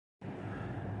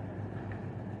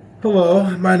Hello,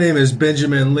 my name is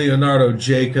Benjamin Leonardo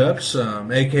Jacobs,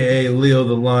 aka Leo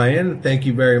the Lion. Thank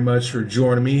you very much for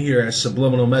joining me here at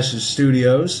Subliminal Message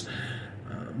Studios.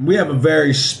 We have a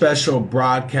very special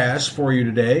broadcast for you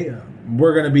today.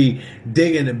 We're going to be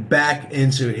digging back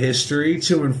into history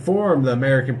to inform the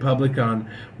American public on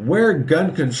where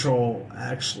gun control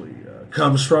actually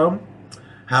comes from,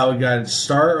 how it got its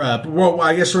start. Well,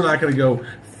 I guess we're not going to go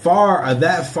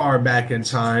that far back in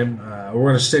time. We're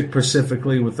going to stick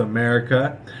specifically with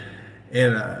America,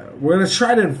 and we're going to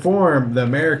try to inform the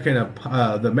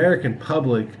American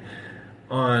public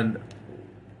on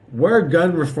where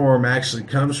gun reform actually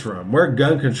comes from, where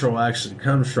gun control actually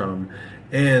comes from,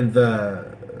 and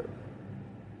the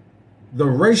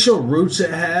racial roots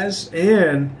it has,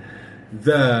 and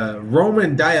the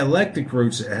Roman dialectic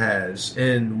roots it has.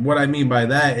 And what I mean by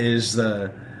that is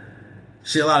a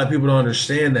lot of people don't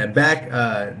understand that back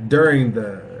during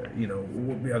the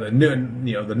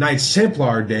Knights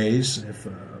Templar days, if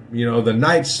the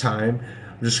Knights time.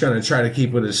 I'm just going to try to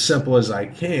keep it as simple as I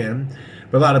can.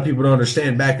 But a lot of people don't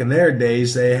understand. Back in their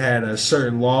days, they had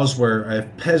certain laws where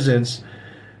if peasants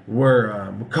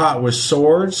were caught with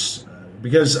swords,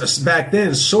 because back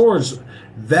then swords,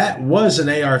 that was an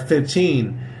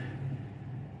AR-15.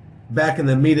 Back in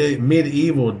the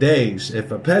medieval days,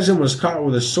 if a peasant was caught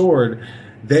with a sword,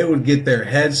 they would get their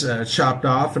heads chopped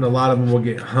off, and a lot of them would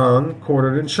get hung,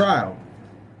 quartered, and trial.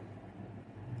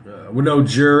 With no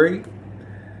jury,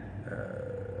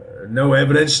 no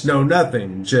evidence, no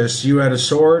nothing. Just you had a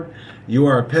sword, you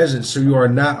are a peasant, so you are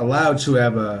not allowed to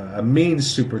have a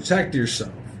means to protect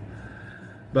yourself.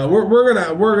 But we're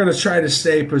gonna try to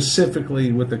stay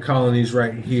specifically with the colonies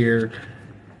right here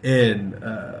in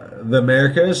the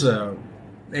Americas,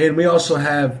 and we also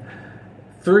have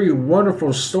three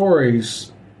wonderful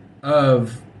stories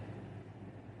of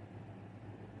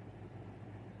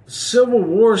Civil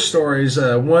War stories.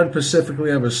 One specifically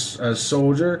of a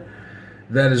soldier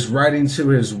that is writing to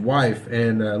his wife,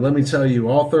 and let me tell you,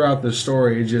 all throughout the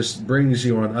story, it just brings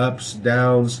you on ups,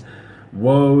 downs,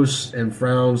 woes, and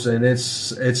frowns, and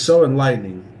it's so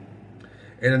enlightening.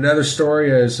 And another story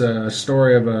is a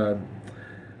story of a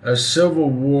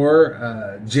Civil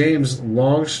War, James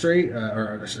Longstreet,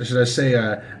 or should I say,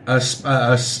 a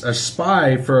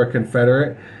spy for a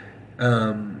Confederate.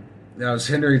 That was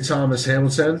Henry Thomas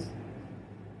Hamilton,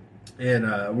 and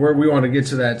we want to get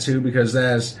to that too, because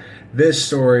this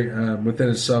story within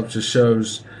itself just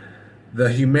shows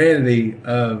the humanity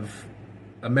of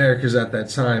Americans at that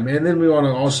time. And then we want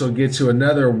to also get to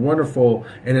another wonderful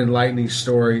and enlightening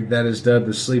story that is dubbed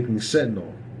the Sleeping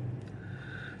Sentinel.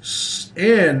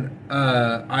 And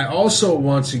I also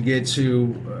want to get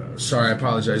to, sorry, I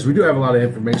apologize. We do have a lot of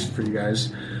information for you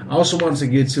guys. I also want to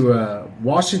get to a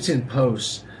Washington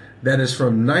Post that is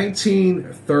from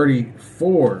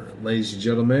 1934, ladies and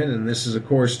gentlemen. And this is, of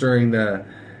course, during the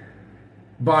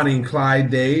Bonnie and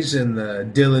Clyde days and the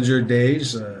Dillinger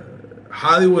days.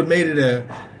 Hollywood made it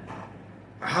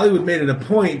a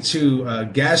point to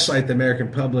gaslight the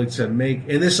American public to make,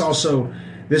 and this also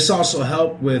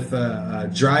helped with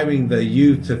driving the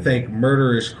youth to think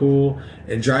murder is cool,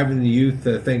 and driving the youth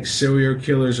to think serial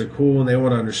killers are cool, and they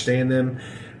want to understand them.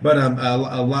 But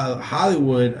a lot of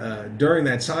Hollywood during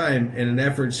that time, in an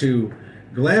effort to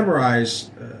glamorize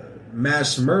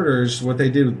mass murders, what they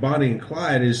did with Bonnie and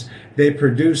Clyde is they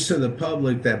produced to the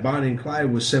public that Bonnie and Clyde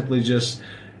was simply just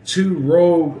two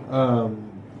rogue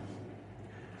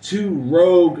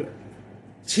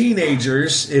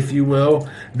teenagers, if you will,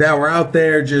 that were out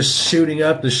there just shooting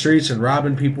up the streets and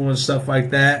robbing people and stuff like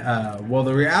that. Well,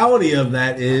 the reality of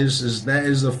that is that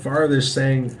is the farthest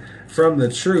thing from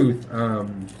the truth.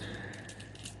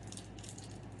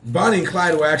 Bonnie and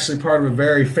Clyde were actually part of a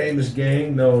very famous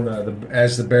gang known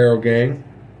as the Barrel Gang,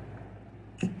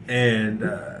 and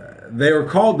they were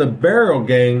called the Barrel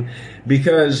Gang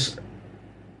because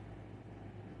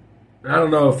I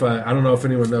don't know if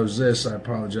anyone knows this. I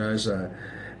apologize,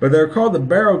 but they're called the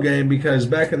Barrel Gang because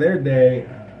back in their day,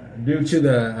 due to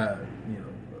the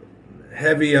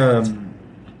heavy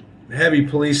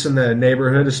police in the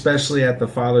neighborhood, especially at the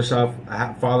father's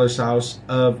house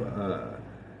of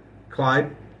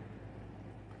Clyde.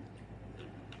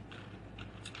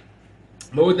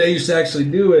 But what they used to actually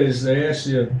do is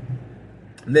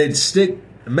they'd stick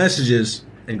messages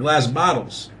in glass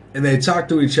bottles, and they'd talk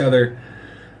to each other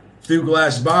through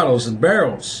glass bottles and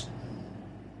barrels,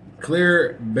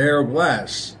 clear barrel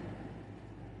glass,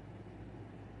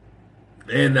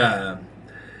 and they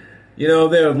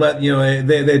would let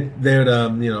they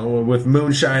would with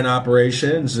moonshine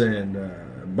operations, and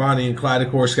Bonnie and Clyde,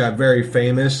 of course, got very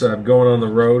famous, going on the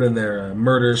road in their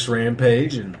murderous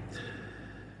rampage, and.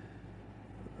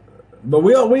 But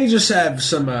we just have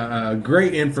some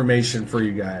great information for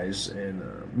you guys, and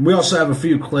we also have a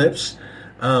few clips.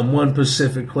 One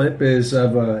specific clip is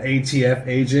of an ATF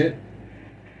agent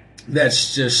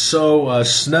that's just so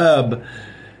snub.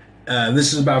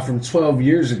 This is about from 12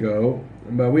 years ago,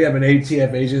 but we have an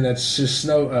ATF agent that's just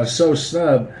so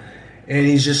snub, and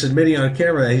he's just admitting on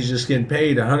camera that he's just getting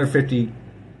paid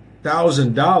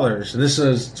 $150,000. And this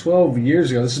was 12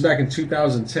 years ago. This is back in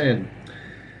 2010.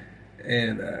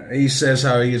 And he says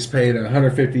how he gets paid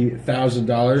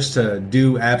 $150,000 to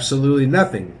do absolutely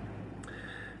nothing.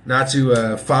 Not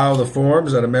to file the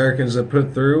forms that Americans have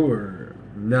put through, or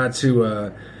not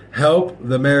to help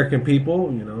the American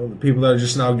people, you know, the people that are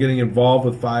just now getting involved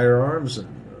with firearms. And,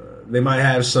 they might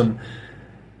have some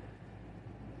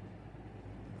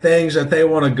things that they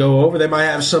want to go over. They might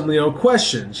have some,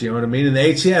 questions, you know what I mean? And the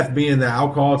ATF, being the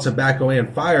alcohol, tobacco,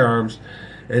 and firearms,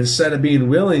 instead of being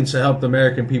willing to help the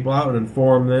American people out and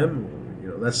inform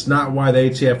them, that's not why the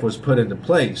ATF was put into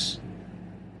place.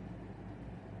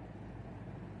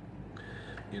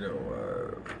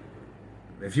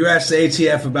 If you ask the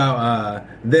ATF about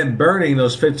them burning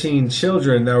those 15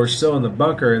 children that were still in the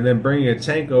bunker, and then bringing a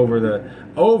tank over the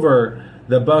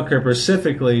bunker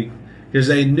specifically, because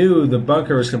they knew the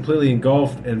bunker was completely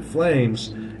engulfed in flames,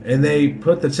 and they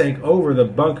put the tank over the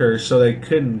bunker so they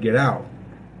couldn't get out.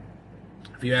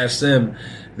 If you ask them,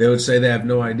 they would say they have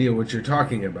no idea what you're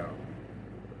talking about.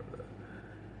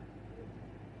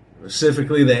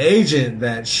 Specifically, the agent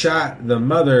that shot the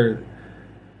mother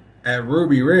at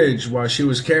Ruby Ridge while she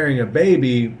was carrying a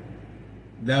baby,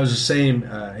 that was the same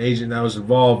agent that was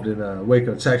involved in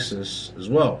Waco, Texas as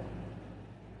well.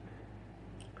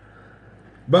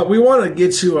 But we want to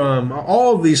get to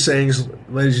all of these things,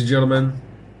 ladies and gentlemen.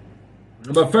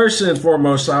 But first and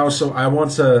foremost, I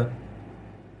want to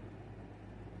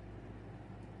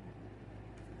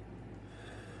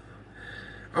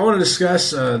discuss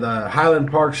the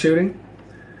Highland Park shooting.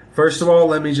 First of all,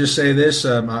 let me just say this: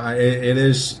 it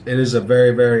is a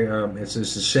very, very it's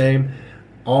a shame.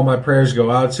 All my prayers go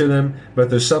out to them, but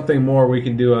there's something more we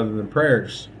can do other than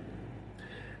prayers.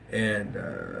 And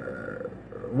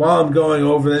while I'm going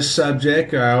over this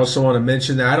subject, I also want to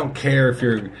mention that I don't care if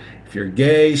you're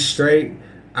gay, straight.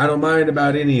 I don't mind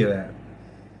about any of that.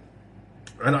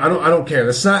 I don't care.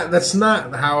 That's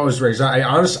not how I was raised. I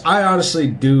honestly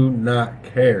do not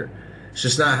care. It's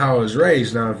just not how I was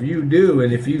raised. Now, if you do,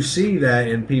 and if you see that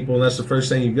in people, and that's the first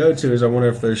thing you go to is, I wonder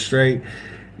if they're straight,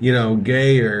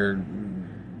 gay or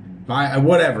bi,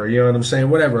 whatever. You know what I'm saying?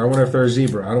 Whatever. I wonder if they're a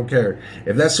zebra. I don't care.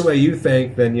 If that's the way you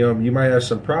think, then you might have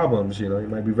some problems. You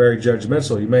might be very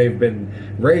judgmental. You may have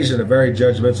been raised in a very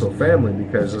judgmental family,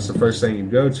 because that's the first thing you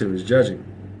go to is judging.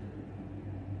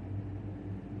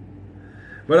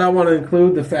 But I want to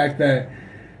include the fact that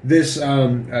this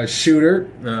shooter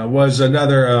was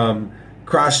another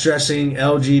cross-dressing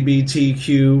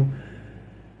LGBTQ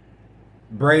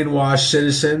brainwashed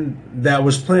citizen that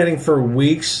was planning for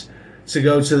weeks to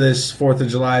go to this 4th of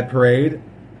July parade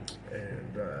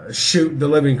and shoot the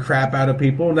living crap out of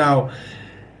people. Now,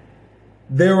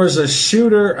 there was a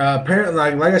shooter,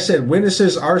 apparently, like I said,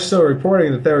 witnesses are still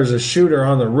reporting that there was a shooter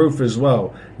on the roof as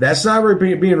well. That's not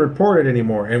being reported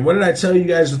anymore. And what did I tell you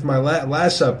guys with my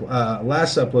last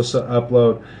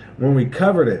upload when we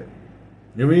covered it?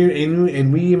 And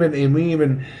we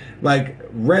even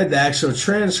read the actual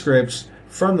transcripts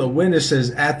from the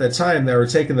witnesses at the time that were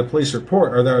taking the police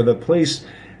report, or the police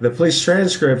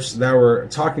transcripts that were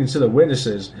talking to the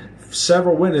witnesses.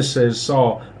 Several witnesses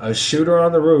saw a shooter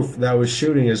on the roof that was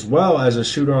shooting, as well as a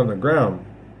shooter on the ground.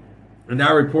 And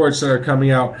now reports that are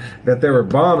coming out that there were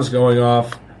bombs going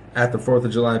off at the 4th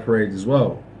of July parade as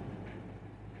well.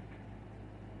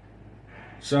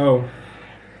 So,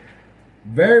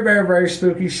 very, very, very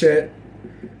spooky shit.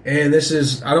 And this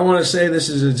is, I don't want to say this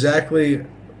is exactly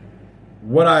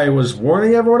what I was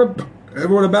warning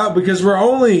everyone about, because we're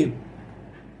only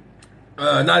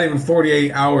not even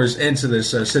 48 hours into this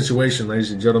situation,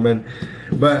 ladies and gentlemen.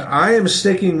 But I am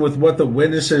sticking with what the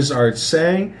witnesses are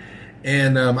saying,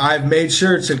 and I've made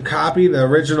sure to copy the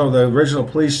original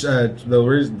police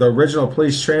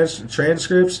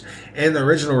transcripts and the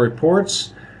original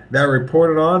reports that were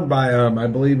reported on by I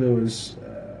believe it was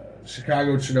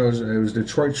it was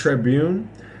Detroit Tribune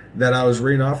that I was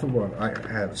reading off of. Well, I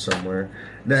have it somewhere.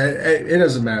 It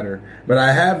doesn't matter, but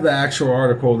I have the actual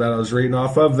article that I was reading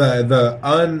off of, the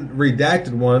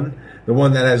unredacted one, the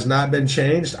one that has not been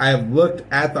changed. I have looked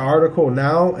at the article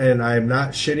now, and I am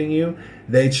not shitting you.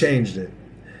 They changed it.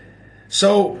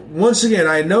 So once again,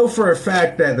 I know for a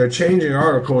fact that they're changing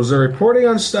articles. They're reporting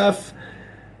on stuff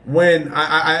when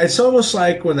it's almost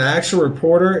like when the actual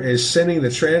reporter is sending the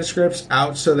transcripts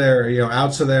out to their,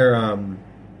 out to their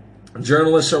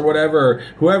journalists or whatever, or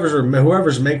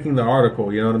whoever's making the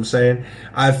article. You know what I'm saying?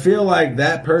 I feel like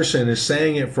that person is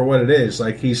saying it for what it is.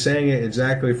 Like he's saying it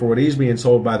exactly for what he's being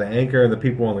told by the anchor and the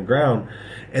people on the ground.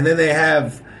 And then they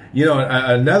have,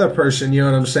 another person, you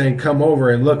know what I'm saying, come over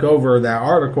and look over that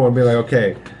article and be like,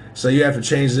 okay, so you have to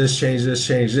change this, change this,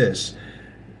 change this.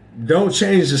 Don't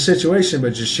change the situation, but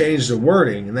just change the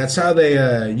wording. And that's how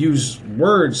they use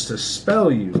words to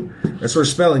spell you. That's where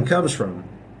spelling comes from.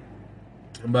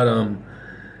 But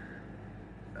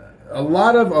a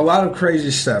lot of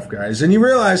crazy stuff, guys. And you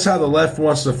realize how the left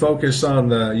wants to focus on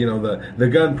the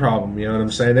gun problem. You know what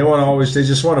I'm saying? They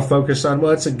just want to focus on,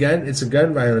 well, it's a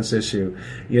gun violence issue.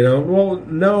 Well,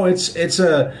 no, it's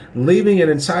leaving an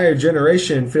entire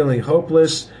generation feeling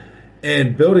hopeless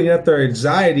and building up their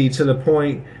anxiety to the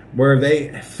point where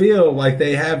they feel like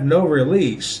they have no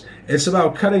release. It's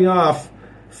about cutting off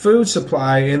food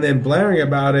supply and then blaring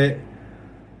about it.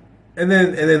 And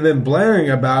then blaring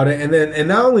about it, and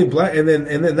not only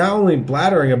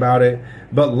blathering about it,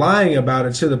 but lying about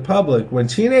it to the public. When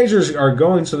teenagers are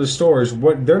going to the stores,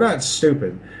 they're not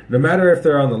stupid. No matter if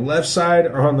they're on the left side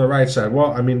or on the right side.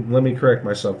 Well, I mean, let me correct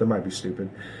myself. They might be stupid.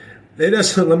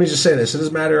 Let me just say this. It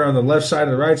doesn't matter on the left side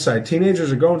or the right side. Teenagers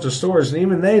are going to stores, and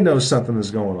even they know something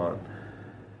is going on.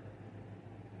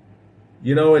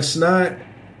 It's not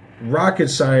rocket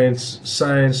science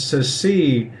to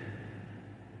see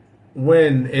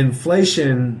when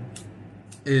inflation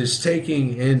is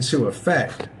taking into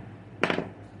effect.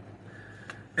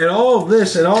 And all of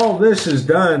this is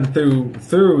done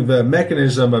through the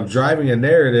mechanism of driving a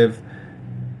narrative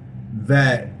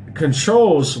that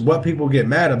controls what people get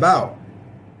mad about.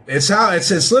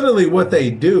 It's literally what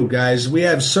they do, guys. We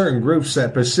have certain groups that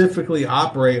specifically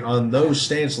operate on those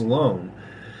stance alone.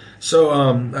 So,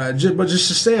 but just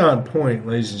to stay on point,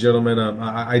 ladies and gentlemen,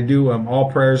 I do all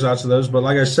prayers out to those. But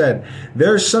like I said,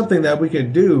 there's something that we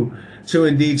can do to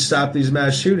indeed stop these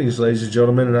mass shootings, ladies and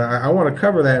gentlemen. And I want to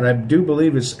cover that, and I do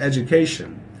believe it's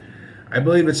education. I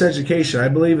believe it's education. I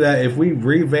believe that if we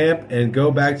revamp and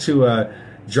go back to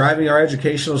driving our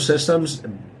educational systems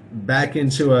back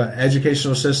into an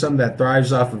educational system that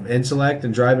thrives off of intellect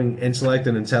and driving intellect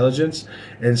and intelligence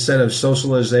instead of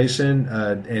socialization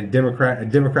and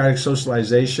democratic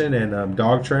socialization and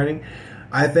dog training,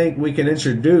 I think we can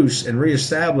introduce and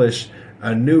reestablish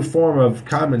a new form of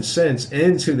common sense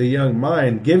into the young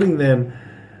mind, giving them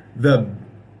the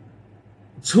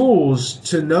tools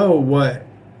to know what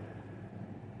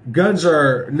guns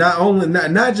are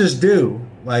not just do.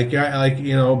 But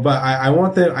I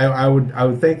want them. I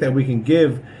would think that we can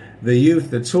give the youth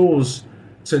the tools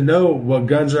to know what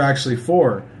guns are actually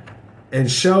for, and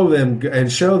show them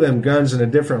guns in a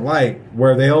different light,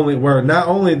 where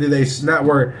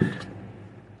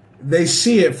they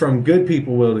see it from good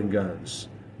people wielding guns,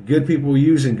 good people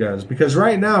using guns. Because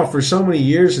right now, for so many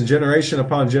years and generation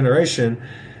upon generation,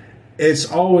 it's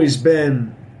always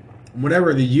been,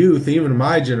 whenever the youth, even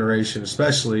my generation,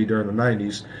 especially during the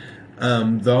 90s.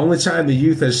 The only time the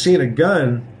youth has seen a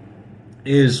gun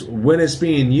is when it's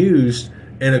being used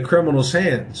in a criminal's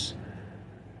hands.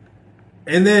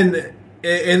 And then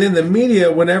the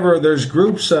media, whenever there's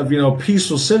groups of,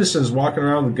 peaceful citizens walking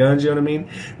around with guns, you know what I mean?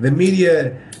 The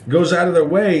media goes out of their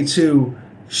way to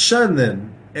shun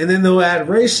them. And then they'll add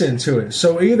race into it.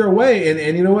 So either way,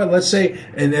 and you know what, let's say,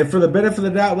 and for the benefit of the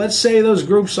doubt, let's say those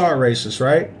groups are racist,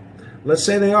 right? Let's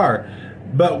say they are.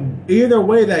 But either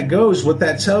way that goes, what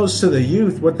that tells to the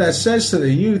youth, what that says to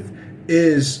the youth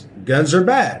is guns are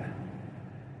bad.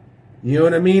 You know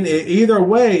what I mean? Either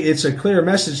way, it's a clear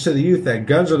message to the youth that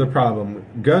guns are the problem.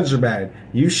 Guns are bad.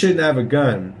 You shouldn't have a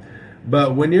gun.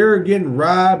 But when you're getting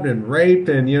robbed and raped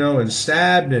and, and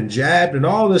stabbed and jabbed and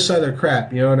all this other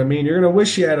crap, you know what I mean? You're going to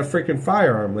wish you had a freaking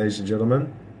firearm, ladies and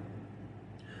gentlemen.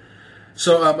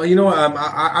 So,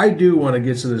 I do want to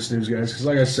get to this news, guys, because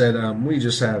like I said, we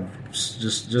just have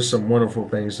just some wonderful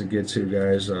things to get to,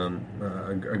 guys.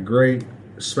 A great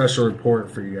special report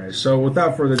for you guys. So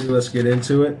without further ado, let's get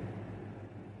into it.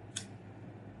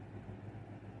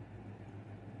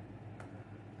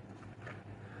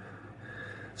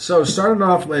 So starting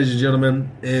off, ladies and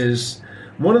gentlemen, is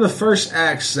one of the first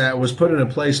acts that was put into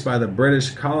place by the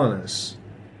British colonists.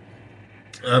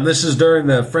 This is during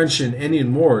the French and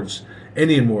Indian Wars.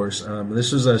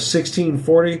 This was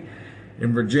 1640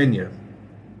 in Virginia.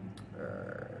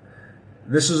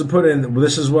 This is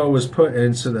what was put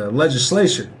into the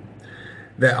legislation,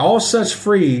 that all such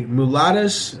free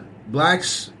mulattoes,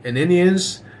 blacks, and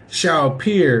Indians shall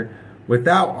appear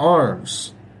without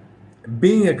arms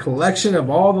being a collection of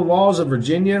all the laws of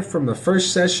Virginia from the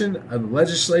first session of the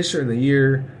legislature in the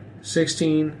year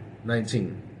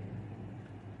 1619.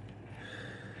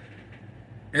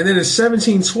 And then in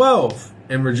 1712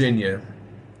 in Virginia,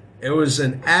 it was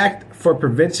an act for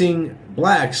preventing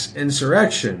blacks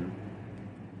insurrection.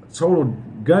 A total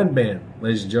gun ban,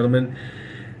 ladies and gentlemen.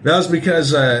 That was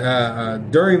because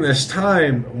during this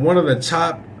time, one of the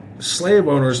top slave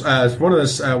owners, one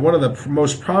of the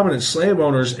most prominent slave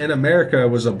owners in America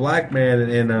was a black man,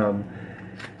 and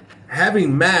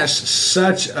having massed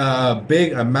such a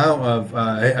big amount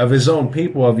of his own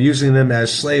people, of using them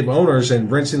as slave owners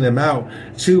and renting them out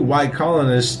to white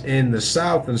colonists in the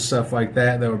South and stuff like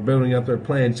that were building up their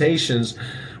plantations.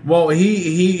 Well,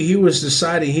 he was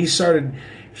deciding,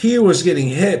 he was getting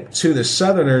hip to the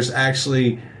Southerners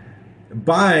actually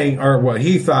buying, or what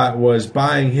he thought was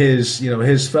buying his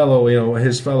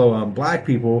fellow black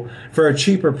people for a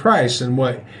cheaper price than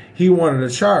what he wanted to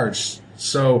charge.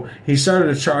 So he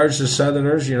started to charge the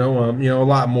Southerners, a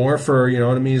lot more for,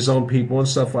 his own people and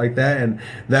stuff like that. And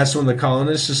that's when the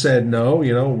colonists said, no,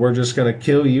 we're just going to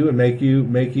kill you and make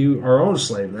you our own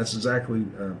slave. And that's exactly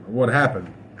what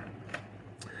happened.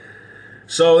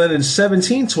 So then in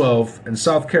 1712 in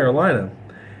South Carolina,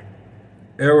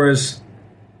 there was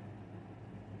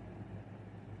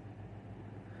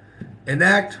an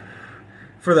act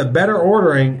for the better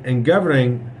ordering and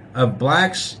governing of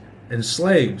blacks and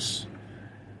slaves.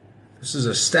 This is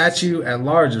a statute at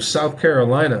large of South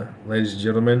Carolina, ladies and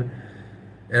gentlemen.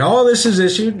 And all this is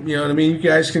issued, you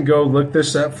guys can go look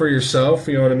this up for yourself,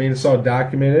 it's all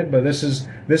documented, but this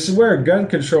is where gun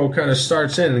control kind of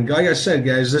starts in. And like I said,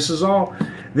 guys, these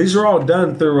are all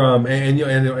done through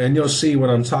and you'll see what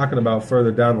I'm talking about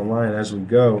further down the line as we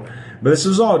go. But this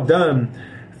is all done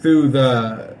through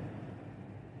the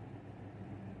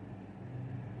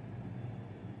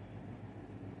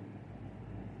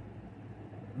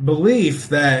belief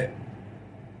that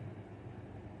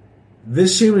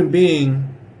this human being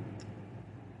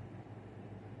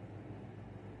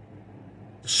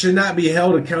should not be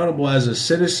held accountable as a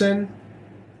citizen.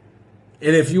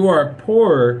 And if you are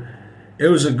poor, it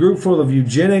was a group full of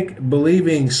eugenic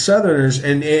believing Southerners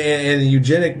and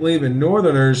eugenic believing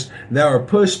Northerners that were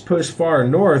pushed far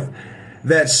north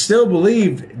that still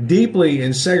believed deeply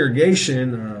in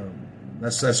segregation.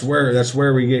 That's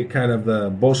where we get kind of the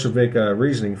Bolshevik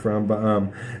reasoning from,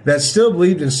 but that still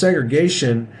believed in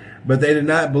segregation, but they did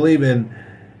not believe in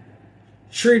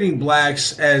treating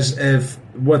blacks as if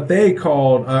what they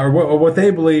called or what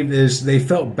they believed is they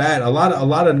felt bad. A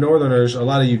lot of Northerners, a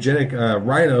lot of eugenic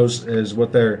rhinos is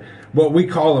what we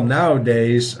call them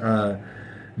nowadays, but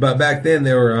back then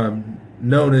they were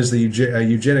known as the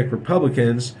eugenic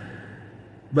Republicans.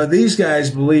 But these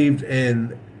guys believed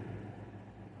in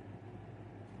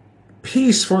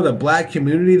peace for the black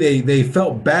community. They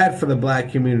felt bad for the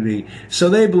black community, so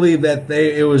they believed that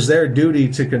it was their duty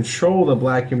to control the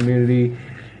black community,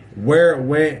 where it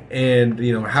went, and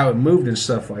how it moved and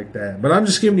stuff like that. But I'm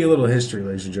just giving you a little history,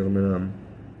 ladies and gentlemen.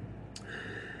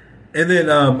 And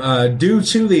then due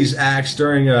to these acts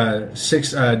during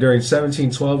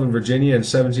 1712 in Virginia and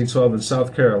 1712 in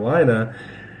South Carolina,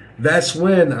 that's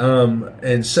when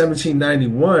in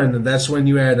 1791, that's when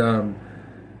you had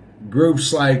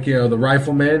groups like the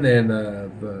Riflemen and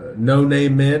the No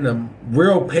Name Men,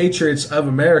 real patriots of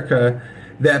America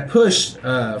that pushed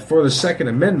for the Second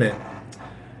Amendment.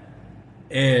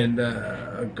 And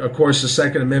of course, the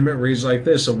Second Amendment reads like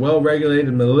this: a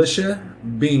well-regulated militia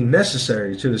being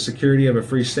necessary to the security of a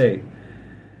free state,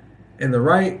 and the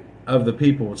right of the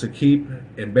people to keep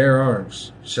and bear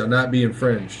arms shall not be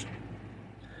infringed.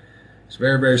 It's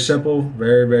very, very simple,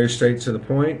 very, very straight to the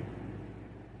point.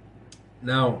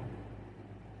 Now,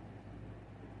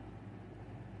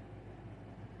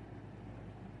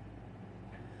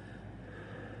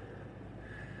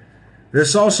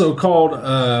 this also called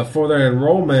for their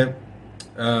enrollment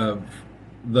of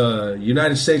the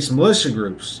United States militia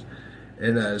groups.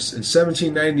 And in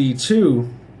 1792,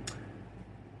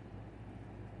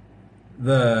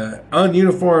 the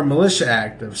Ununiformed Militia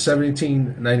Act of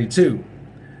 1792,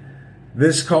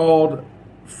 this called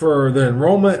for the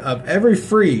enrollment of every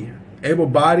free,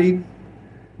 able-bodied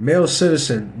male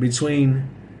citizen between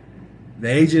the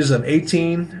ages of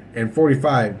 18 and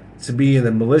 45 to be in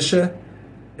the militia,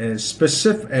 and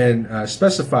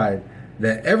specified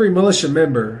that every militia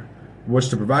member was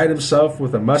to provide himself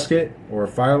with a musket or a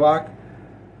firelock,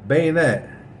 bayonet,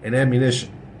 and ammunition.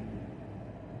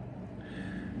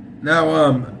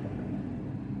 Now,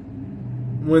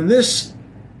 when this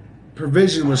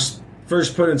provision was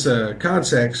first put into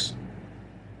context,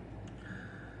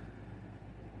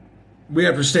 we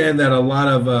understand that a lot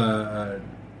of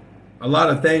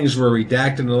things were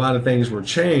redacted and a lot of things were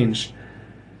changed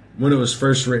when it was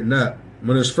first written up.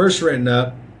 When it was first written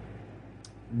up,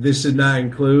 this did not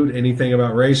include anything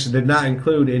about race. It did not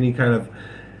include any kind of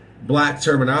black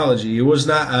terminology. It was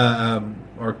not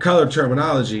or color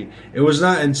terminology. It was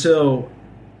not until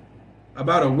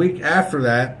about a week after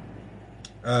that,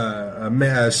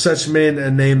 such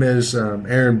men named as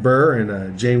Aaron Burr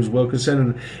and James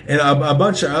Wilkinson and a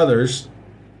bunch of others,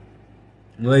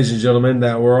 ladies and gentlemen,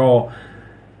 that were all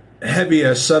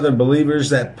heavy Southern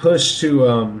believers that pushed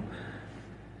to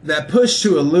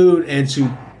allude and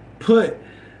to put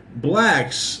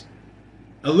blacks,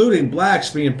 eluding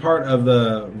blacks being part of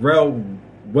the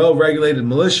well-regulated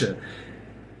militia.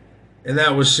 And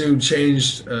that was soon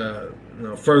changed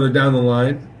further down the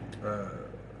line.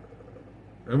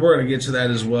 And we're going to get to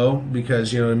that as well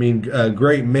because,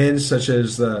 great men such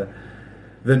as the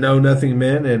Know-Nothing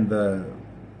Men and the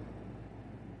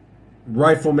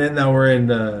riflemen that were in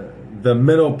the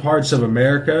middle parts of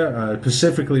America,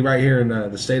 specifically right here in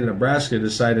the state of Nebraska,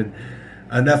 decided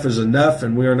enough is enough,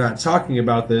 and we are not talking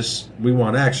about this. We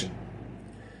want action.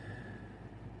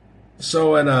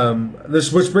 So, and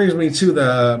this, which brings me to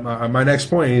my next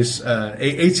point is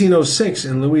 1806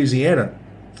 in Louisiana.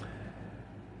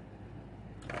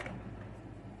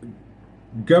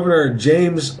 Governor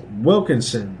James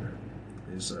Wilkinson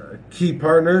is key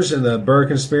partners in the Burr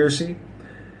conspiracy.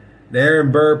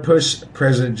 Aaron Burr pushed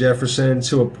President Jefferson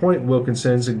to appoint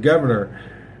Wilkinson as governor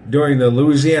during the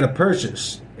Louisiana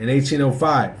Purchase in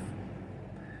 1805.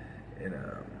 And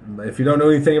if you don't know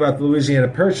anything about the Louisiana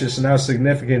Purchase and how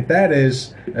significant that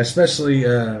is, especially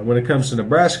when it comes to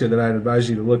Nebraska, then I'd advise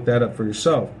you to look that up for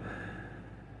yourself.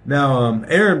 Now,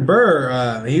 Aaron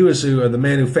Burr, he was the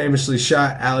man who famously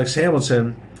shot Alex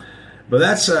Hamilton, but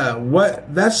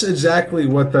that's exactly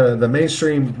what the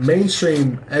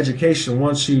mainstream education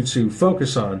wants you to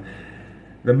focus on.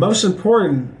 The most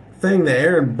important thing that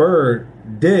Aaron Burr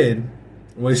did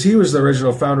was he was the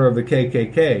original founder of the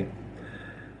KKK,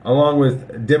 along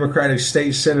with Democratic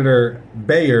State Senator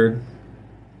Bayard.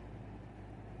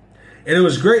 And it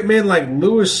was great men like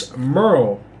Lewis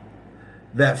Murrell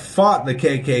that fought the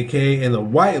KKK in the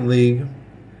White League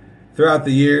throughout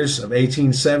the years of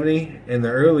 1870 and the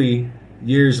early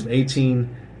years of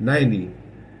 1890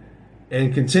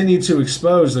 and continued to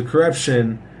expose the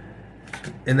corruption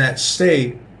in that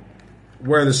state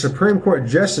where the Supreme Court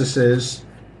justices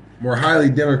were highly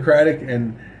democratic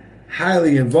and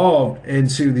highly involved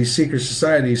into these secret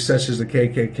societies such as the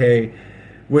KKK,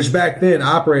 which back then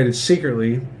operated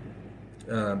secretly,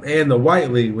 and the White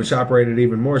League, which operated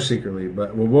even more secretly.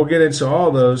 But we'll get into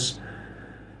all those,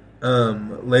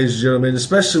 ladies and gentlemen,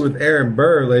 especially with Aaron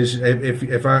Burr. Ladies, if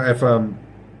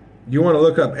you want to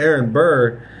look up Aaron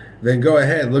Burr, then go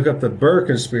ahead and look up the Burr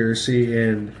conspiracy,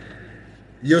 and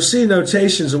you'll see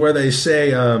notations where they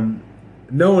say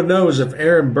no one knows if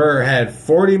Aaron Burr had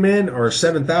 40 men or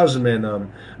 7,000 men.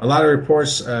 A lot of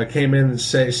reports came in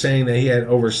saying that he had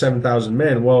over 7,000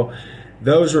 men. Well,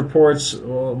 those reports,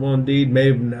 well, indeed,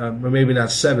 maybe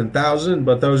not 7,000,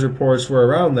 but those reports were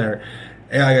around there.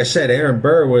 And like I said, Aaron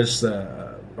Burr was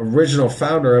the original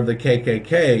founder of the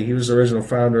KKK. He was the original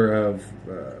founder of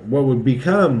what would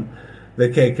become the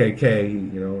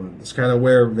KKK. It's kind of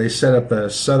where they set up the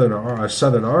Southern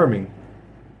Army.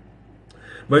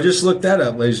 But just look that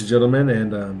up, ladies and gentlemen,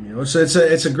 and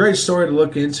it's a great story to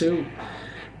look into.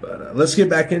 But let's get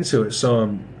back into it.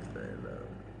 So,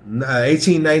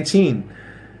 1819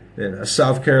 in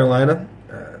South Carolina,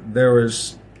 there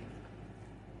was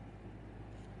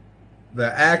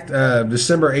the Act of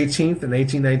December 18th in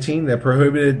 1819 that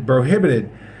prohibited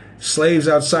slaves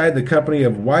outside the company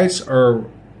of whites or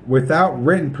without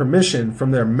written permission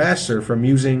from their master from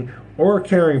using or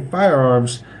carrying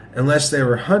firearms unless they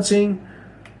were hunting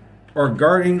or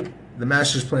guarding the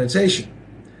master's plantation.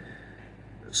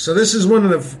 So this is one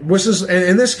of the,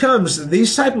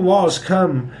 these type of laws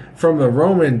come from the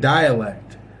Roman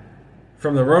dialect,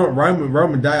 from the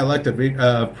Roman dialect of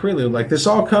Prelude. Like this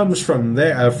all comes from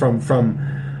there, from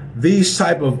these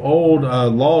type of old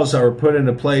laws that were put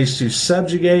into place to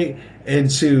subjugate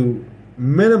and to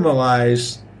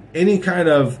minimalize any kind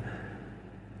of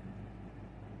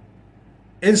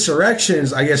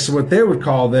insurrections, I guess is what they would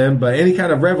call them, but any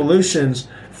kind of revolutions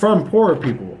from poor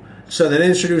people. So they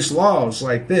introduced laws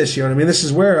like this. You know what I mean? This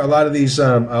is where a lot of these,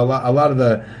 a lot of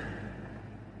the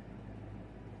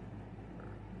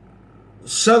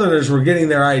Southerners were getting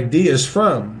their ideas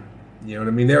from. You know what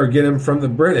I mean? They were getting them from the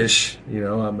British.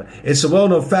 It's a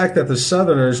well-known fact that the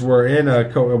Southerners were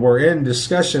in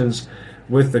discussions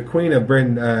with the Queen of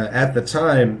Britain at the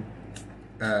time,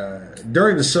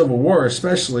 during the Civil War,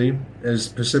 especially, is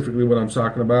specifically what I'm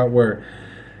talking about, where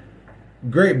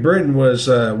Great Britain was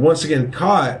once again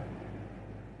caught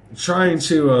trying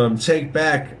to take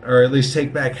back, or at least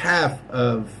take back half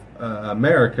of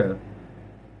America.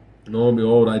 And lo and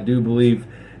behold, I do believe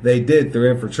they did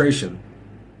through infiltration.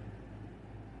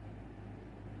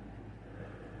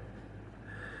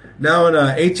 Now in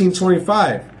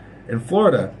 1825, in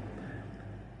Florida,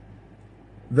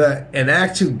 an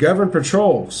act to govern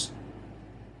patrols,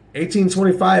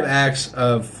 1825 Acts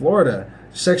of Florida,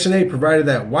 Section 8 provided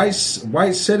that white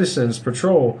citizens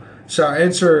patrol shall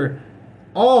enter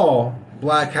all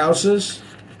black houses,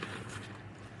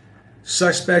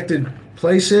 suspected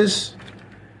places,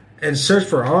 and search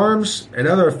for arms and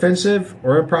other offensive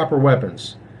or improper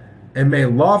weapons, and may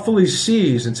lawfully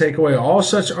seize and take away all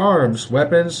such arms,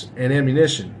 weapons, and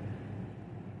ammunition.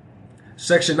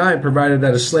 Section 9 provided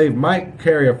that a slave might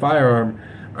carry a firearm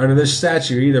under this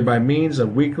statute either by means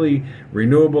of weekly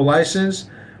renewable license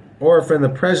or if in the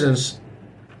presence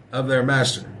of their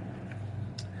master.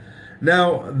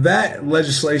 Now, that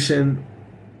legislation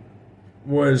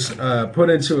was put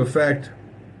into effect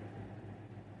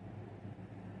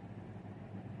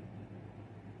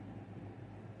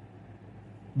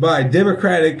by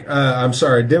Democratic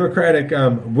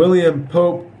William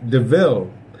Pope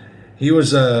DeVille. He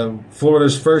was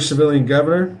Florida's first civilian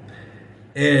governor,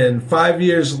 and 5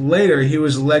 years later, he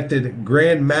was elected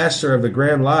Grand Master of the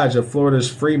Grand Lodge of Florida's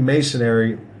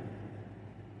Freemason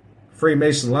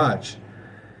Lodge.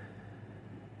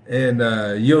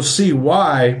 And you'll see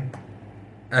why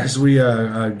as we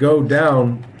go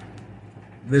down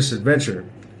this adventure.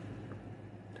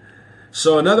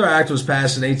 So another act was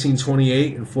passed in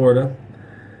 1828 in Florida.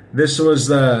 This was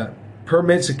the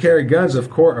permit to carry guns of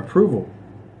court approval.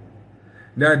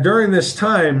 Now, during this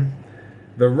time,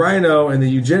 the rhino and the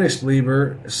eugenics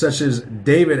believer, such as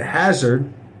David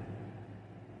Hazard,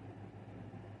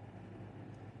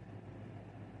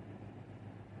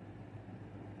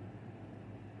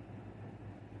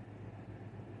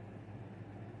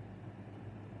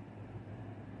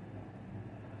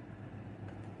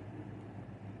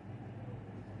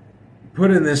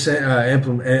 put in this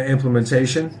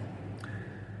implementation.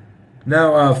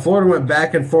 Now, Florida went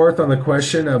back and forth on the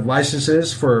question of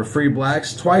licenses for free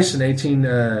blacks. Twice in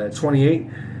 1828,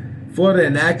 Florida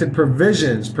enacted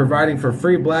provisions providing for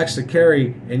free blacks to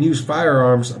carry and use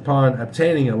firearms upon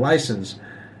obtaining a license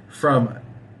from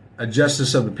a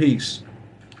justice of the peace.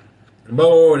 But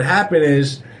what would happen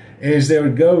is they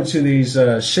would go to these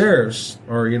sheriffs,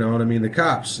 or the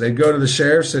cops. They'd go to the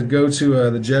sheriffs, they'd go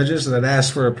to the judges, and they'd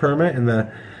ask for a permit, and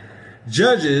the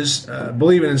judges,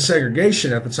 believing in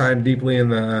segregation at the time, deeply in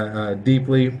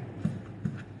the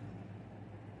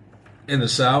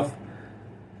South,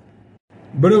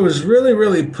 but it was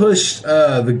really pushed.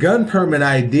 The gun permit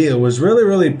idea was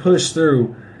really pushed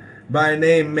through by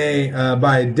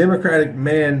a Democratic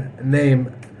man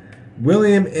named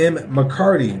William M.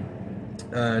 McCarty.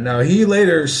 Now he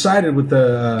later sided with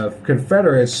the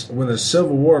Confederates when the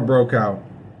Civil War broke out.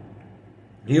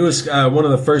 He was one of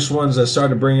the first ones that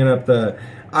started bringing up the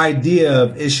idea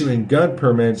of issuing gun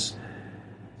permits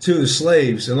to the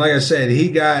slaves. And like I said,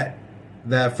 he got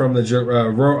that from the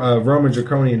Roman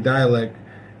Draconian dialect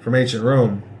from ancient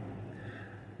Rome,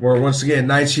 where once again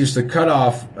knights used to cut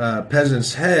off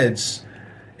peasants' heads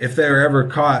if they were ever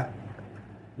caught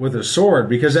with a sword.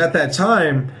 Because at that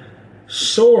time,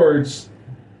 swords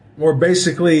were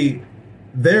basically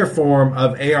their form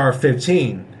of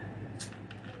AR-15.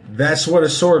 That's what a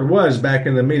sword was back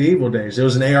in the medieval days. It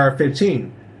was an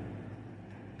AR-15.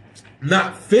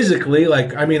 Not physically,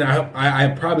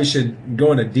 I probably should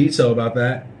go into detail about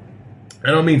that.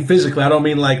 I don't mean physically. I don't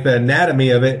mean like the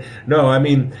anatomy of it. No, I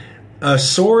mean a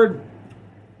sword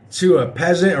to a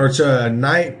peasant or to a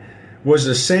knight was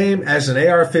the same as an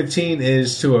AR-15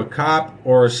 is to a cop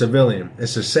or a civilian.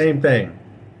 It's the same thing,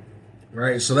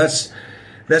 right? So that's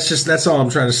all I'm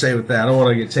trying to say with that. I don't want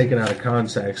to get taken out of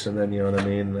context and then,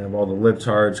 have all the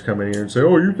libtards come in here and say,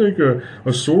 oh, you think a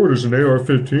sword is an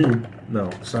AR-15. No,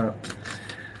 it's not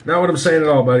what I'm saying at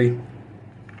all, buddy.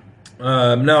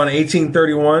 Now in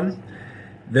 1831,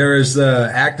 there is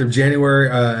the Act in January.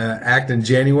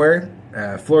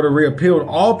 Florida repealed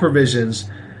all provisions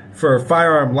for a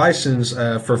firearm license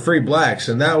for free blacks.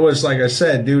 And that was, like I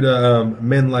said, due to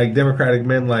Democratic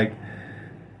men like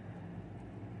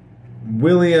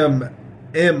William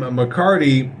M.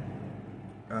 McCarty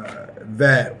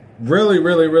that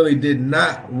really did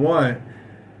not want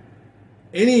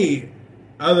any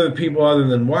other people other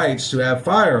than whites to have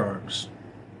firearms.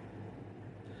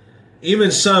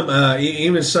 Even some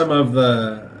of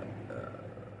the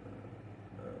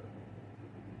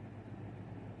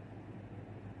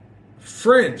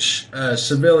French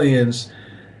civilians.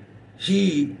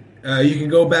 You can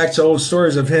go back to old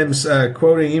stories of him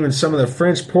quoting even some of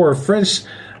the poor French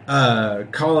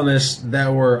colonists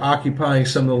that were occupying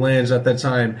some of the lands at that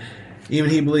time. Even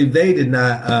he believed they did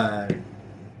not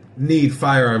need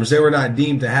firearms. They were not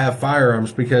deemed to have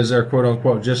firearms because they're quote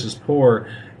unquote just as poor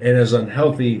and as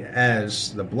unhealthy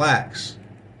as the blacks.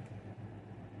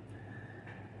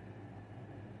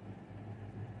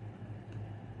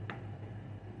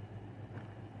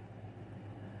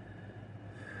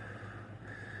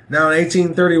 Now, in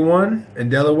 1831, in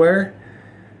Delaware,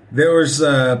 there was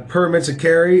permit to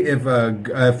carry if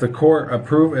the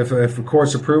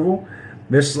court's approval.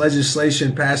 This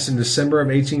legislation passed in December of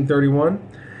 1831.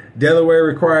 Delaware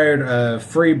required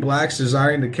free blacks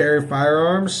desiring to carry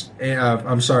firearms.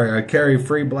 Carry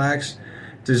free blacks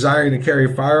desiring to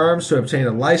carry firearms to obtain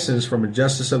a license from a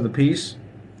justice of the peace.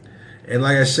 And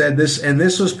like I said,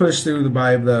 this was pushed through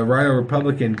by the Rhino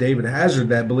Republican David Hazard,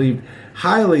 that believed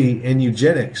highly in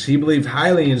eugenics. He believed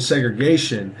highly in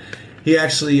segregation. He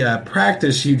actually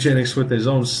practiced eugenics with his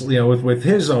own, with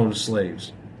his own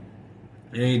slaves.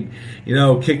 And he'd,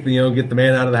 get the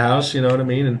man out of the house, you know what I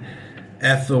mean, and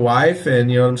F the wife,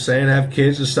 and you know what I'm saying, have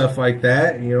kids and stuff like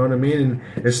that, you know what I mean.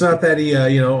 And it's not that he,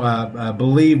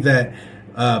 believed that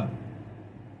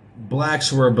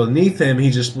blacks were beneath him. He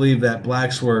just believed that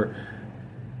blacks were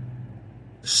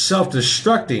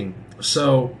self-destructing.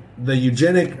 So the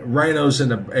eugenic rhinos in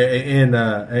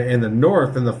the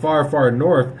north, in the far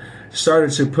north,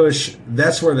 started to push.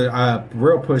 That's where the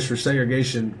real push for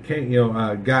segregation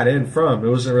got in from. It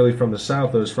wasn't really from the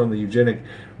south. It was from the eugenic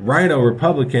rhino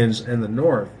Republicans in the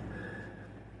north.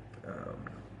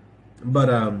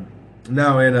 Now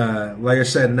like I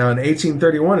said, now in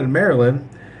 1831 in Maryland,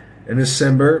 in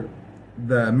December,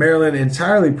 the Maryland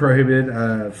entirely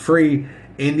prohibited free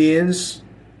Indians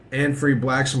and free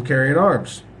blacks from carrying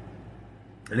arms.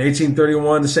 In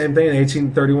 1831, the same thing. In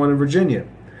 1831 in Virginia,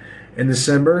 in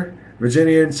December,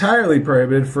 Virginia entirely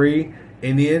prohibited free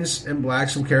Indians and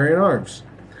blacks from carrying arms.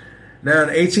 Now in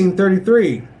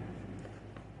 1833,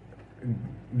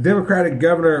 Democratic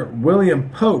Governor William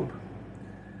Pope,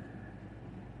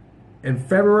 in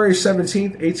February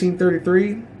 17th,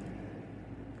 1833,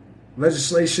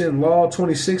 legislation Law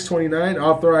 2629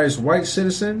 authorized white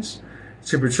citizens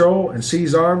to patrol and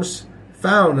seize arms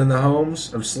found in the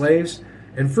homes of slaves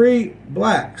and free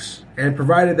blacks, and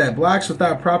provided that blacks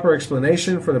without proper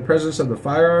explanation for the presence of the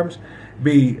firearms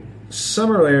be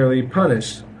summarily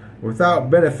punished without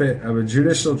benefit of a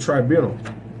judicial tribunal.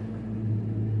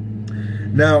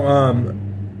 Now,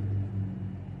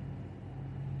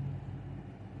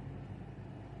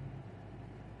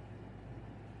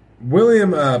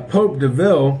 William Pope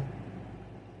DeVille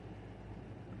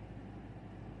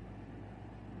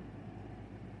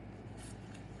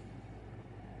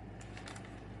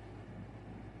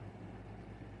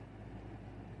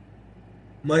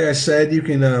like I said, you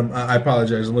can, I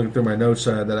apologize, I'm looking through my notes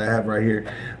that I have right here.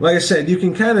 Like I said, you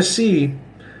can kind of see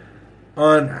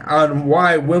on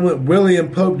why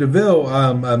William Pope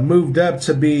DeVille moved up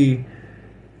to be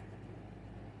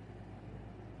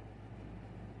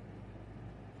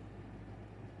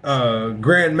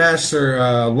Grand Master,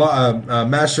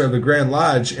 Master of the Grand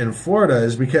Lodge in Florida,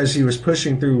 is because he was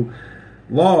pushing through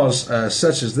laws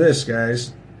such as this,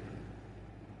 guys.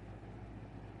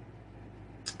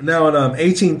 Now, in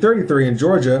 1833 in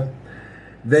Georgia,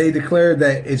 they declared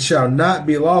that it shall not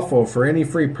be lawful for any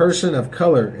free person of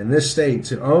color in this state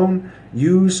to own,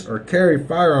 use, or carry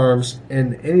firearms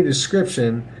in any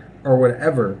description or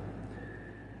whatever.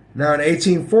 Now, in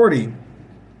 1840,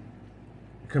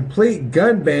 complete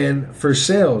gun ban for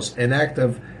sales, an act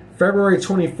of February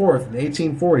 24th,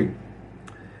 1840,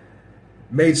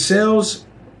 made sales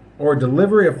or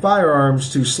delivery of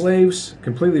firearms to slaves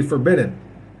completely forbidden.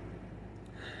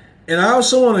 And I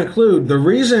also want to include the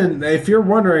reason, if you're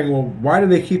wondering, well, why do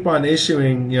they keep on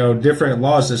issuing, different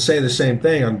laws that say the same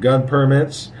thing on gun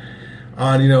permits,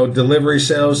 on, delivery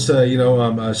sales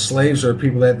to, slaves or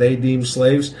people that they deem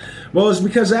slaves? Well, it's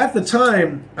because at the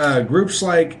time, groups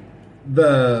like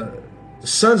the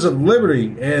Sons of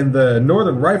Liberty and the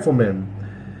Northern Riflemen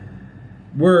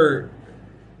were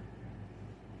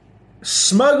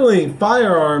smuggling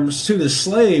firearms to the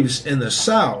slaves in the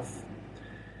South.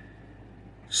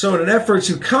 So in an effort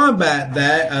to combat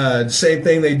that, same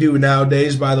thing they do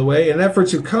nowadays, by the way, in an effort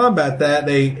to combat that,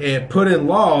 they put in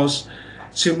laws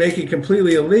to make it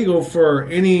completely illegal for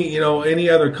any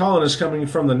other colonists coming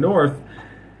from the north,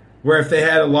 where if they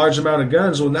had a large amount of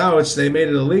guns, well, now they made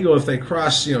it illegal if they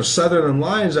cross, southern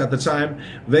lines at the time,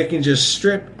 they can just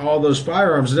strip all those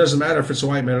firearms. It doesn't matter if it's a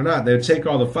white man or not. They would take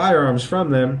all the firearms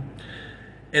from them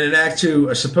in an act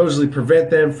to supposedly prevent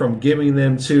them from giving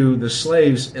them to the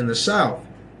slaves in the South.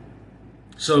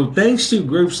 So thanks to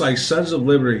groups like Sons of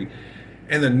Liberty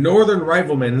and the Northern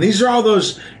Riflemen, and these are all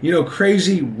those,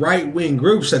 crazy right-wing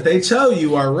groups that they tell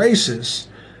you are racist,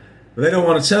 but they don't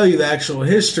want to tell you the actual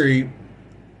history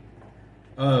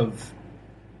of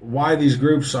why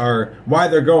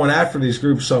they're going after these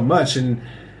groups so much. And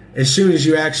as soon as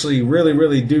you actually really,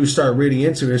 really do start reading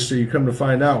into history, you come to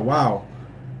find out, wow.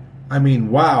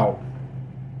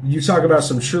 You talk about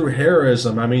some true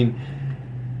heroism.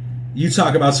 You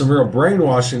talk about some real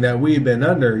brainwashing that we've been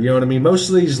under. You know what I mean? Most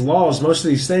of these laws, most of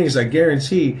these things, I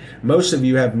guarantee most of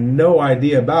you have no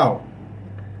idea about.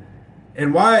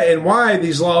 And why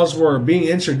these laws were being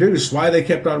introduced, why they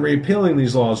kept on repealing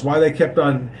these laws, why they kept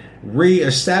on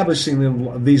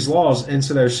re-establishing these laws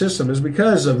into their system is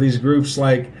because of these groups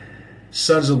like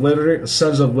Sons of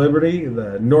Liberty,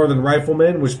 the Northern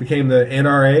Riflemen, which became the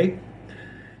NRA.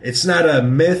 It's not a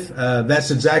myth. That's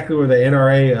exactly where the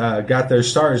NRA got their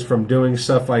start, is from doing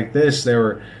stuff like this. They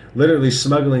were literally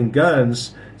smuggling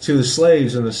guns to the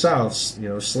slaves in the South.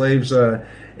 Slaves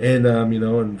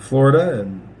in Florida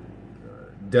and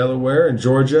Delaware and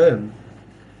Georgia and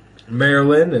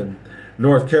Maryland and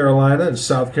North Carolina and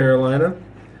South Carolina,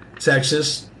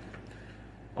 Texas,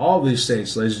 all these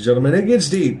states, ladies and gentlemen. It gets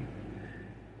deep.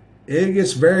 It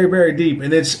gets very, very deep,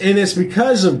 and it's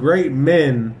because of great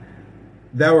men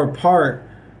that were part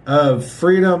of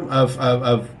freedom,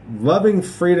 of loving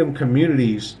freedom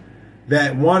communities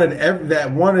that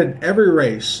wanted every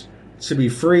race to be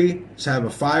free, to have a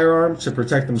firearm, to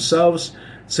protect themselves,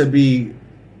 to be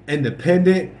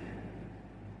independent,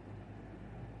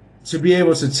 to be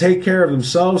able to take care of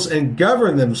themselves and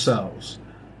govern themselves.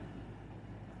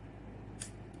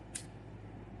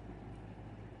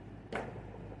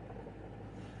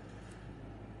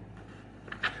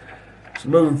 So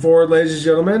moving forward, ladies and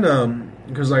gentlemen,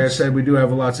 because like I said, we do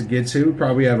have a lot to get to.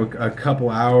 Probably have a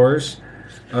couple hours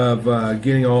of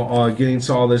getting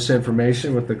to all this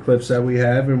information with the clips that we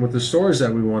have and with the stories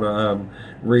that we want to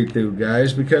read through,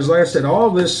 guys. Because like I said, all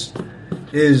this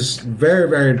is very,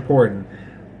 very important.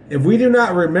 If we do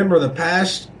not remember the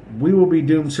past, we will be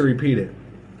doomed to repeat it.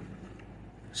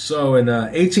 So in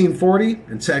 1840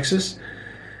 in Texas,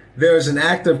 there was an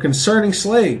act of concerning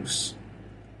slaves.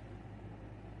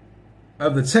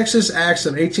 Of the Texas Acts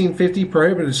of 1850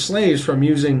 prohibited slaves from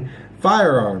using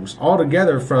firearms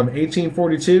altogether from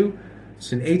 1842 to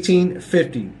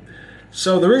 1850.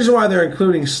 So the reason why they're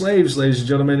including slaves, ladies and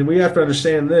gentlemen, we have to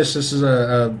understand this. This is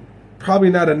a probably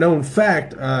not a known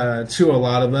fact to a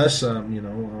lot of us,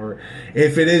 or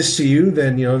if it is to you,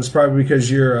 then it's probably because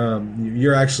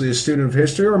you're actually a student of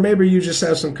history, or maybe you just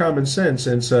have some common sense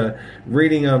and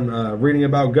reading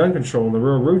about gun control and the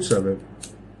real roots of it.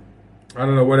 I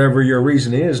don't know, whatever your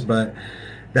reason is, but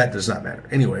that does not matter.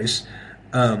 Anyways,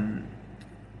 the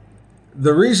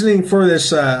reasoning for this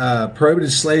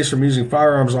prohibited slaves from using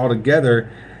firearms altogether,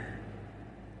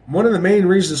 one of the main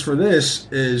reasons for this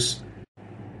is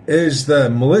the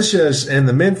militias and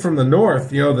the men from the North,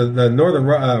 the Northern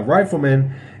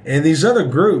Riflemen and these other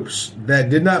groups that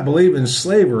did not believe in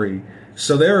slavery.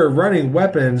 So they were running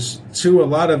weapons to a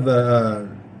lot of the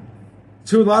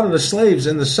slaves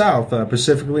in the South,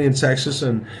 specifically in Texas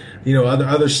and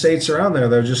other states around there.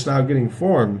 They're just now getting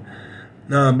formed.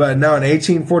 But now in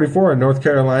 1844 in North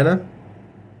Carolina,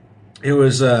 it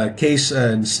was a case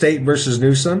in State versus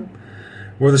Newsom,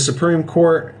 where the Supreme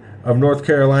Court of North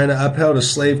Carolina upheld a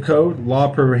slave code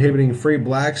law prohibiting free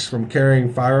blacks from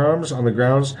carrying firearms on the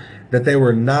grounds that they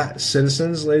were not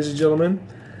citizens, ladies and gentlemen.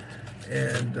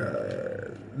 And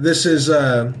this is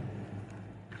I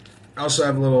also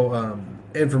have a little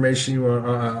information you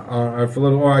want for a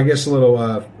little, or I guess a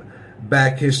little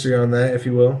back history on that, if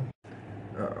you will.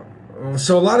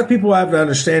 So a lot of people have the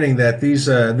understanding that these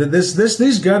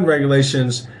gun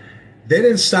regulations, they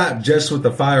didn't stop just with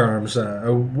the firearms.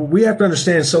 We have to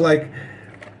understand. So like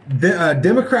the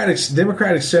Democratic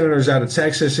senators out of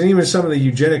Texas, and even some of the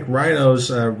eugenic rhino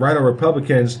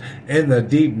Republicans in the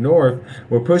deep North,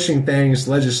 were pushing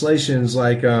legislations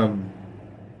like.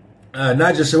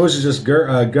 Not just, it wasn't just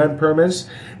gun permits.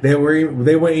 They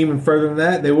went even further than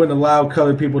that. They wouldn't allow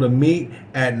colored people to meet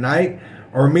at night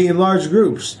or meet in large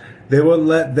groups. They wouldn't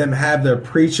let them have their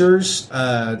preachers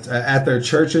at their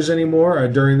churches anymore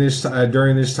during these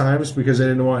times, because they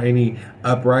didn't want any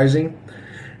uprising.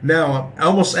 Now,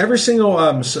 almost every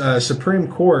single Supreme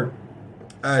Court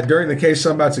during the case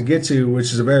I'm about to get to,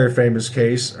 which is a very famous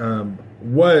case,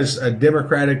 was a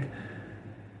Democratic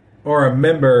or a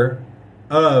member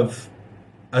of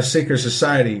a secret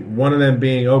society, one of them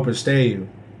being Opus Dei.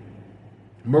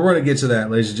 But we're going to get to that,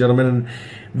 ladies and gentlemen.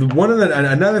 And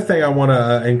another thing I want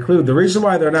to include, the reason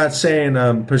why they're not saying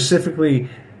specifically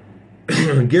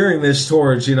gearing this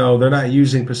towards, they're not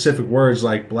using Pacific words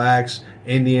like blacks,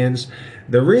 Indians.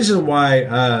 The reason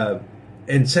why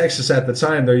in Texas at the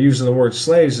time they're using the word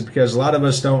slaves is because a lot of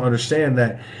us don't understand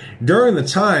that during the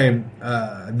time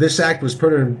this act was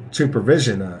put into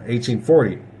provision,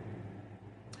 1840,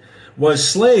 was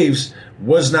slaves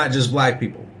was not just black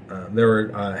people. There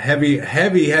were heavy.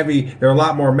 There were a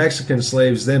lot more Mexican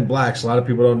slaves than blacks. A lot of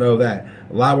people don't know that.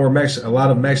 A lot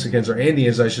of Mexicans, or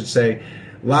Indians, I should say,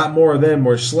 a lot more of them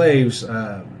were slaves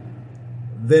than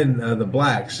the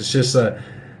blacks. It's just the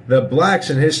blacks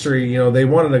in history. They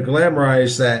wanted to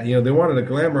glamorize that. They wanted to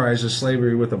glamorize the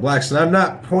slavery with the blacks. And I'm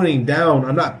not playing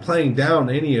down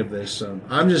any of this.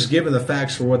 I'm just giving the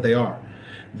facts for what they are.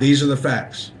 These are the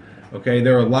facts. Okay,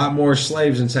 there are a lot more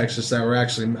slaves in Texas that were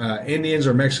actually Indians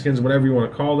or Mexicans, whatever you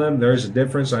want to call them. There's a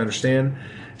difference, I understand.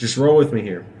 Just roll with me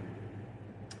here.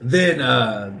 Then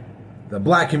the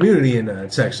black community in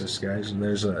Texas, guys, and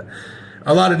there's a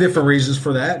lot of different reasons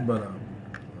for that, but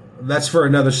that's for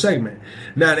another segment.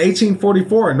 Now, in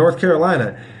 1844 in North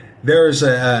Carolina, there's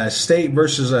a state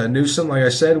versus Newsom, like I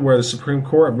said, where the Supreme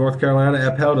Court of North Carolina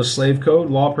upheld a slave code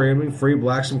law prohibiting free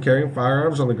blacks from carrying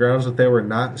firearms on the grounds that they were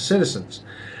not citizens.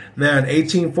 Now, in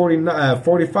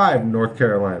 1845 in North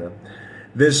Carolina,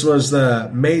 this was the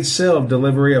made sale of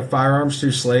delivery of firearms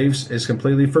to slaves is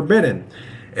completely forbidden.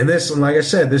 And this, like I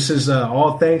said, this is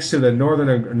all thanks to the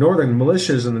northern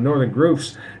militias and the northern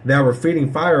groups that were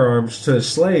feeding firearms to the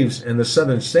slaves in the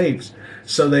southern states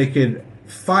so they could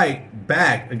fight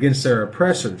back against their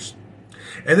oppressors.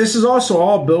 And this is also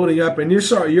all building up, and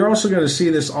you're also going to see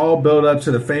this all build up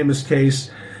to the famous case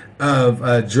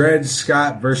of Dred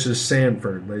Scott versus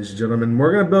Sanford, ladies and gentlemen.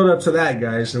 We're going to build up to that,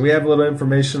 guys, and we have a little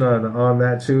information on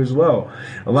that too as well.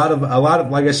 A lot of,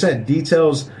 like I said,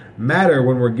 details matter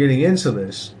when we're getting into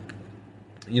this.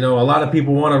 A lot of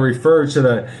people want to refer to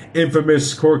the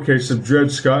infamous court case of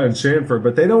Dred Scott and Sanford,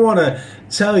 but they don't want to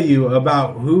tell you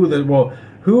about who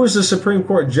is the Supreme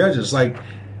Court judges. Like,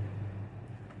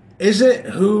 is it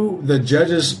who the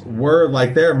judges were,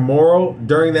 like their moral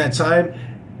during that time?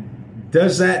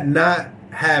 Does that not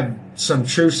have some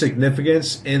true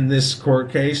significance in this court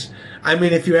case? I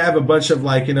mean, if you have a bunch of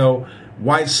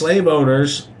white slave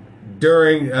owners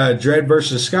during Dred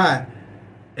versus Scott,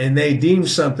 and they deem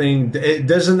something,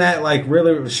 shouldn't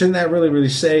that really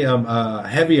say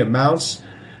heavy amounts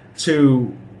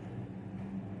to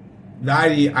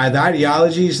the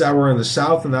ideologies that were in the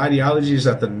South and the ideologies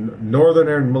that the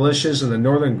northern militias and the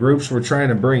northern groups were trying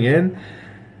to bring in?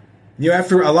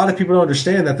 After a lot of people don't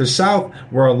understand that the South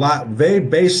they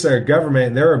based their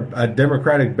government, they're a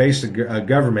democratic based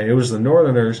government. It was the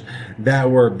Northerners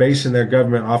that were basing their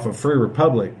government off of free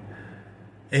republic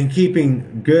and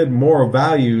keeping good moral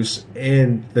values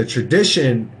in the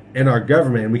tradition in our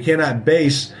government. And we cannot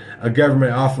base a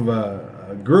government off of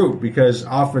a group, because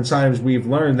oftentimes we've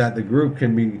learned that the group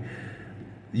can be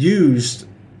used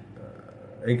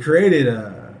and created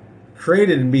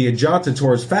and be jaunted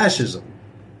towards fascism.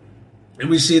 And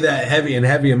we see that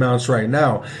heavy amounts right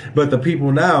now. But the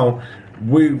people now,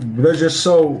 they're just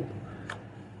so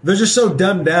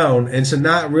dumbed down into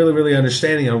not really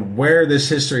understanding on where this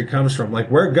history comes from,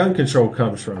 like where gun control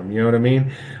comes from. You know what I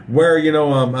mean? Where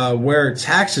where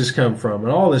taxes come from,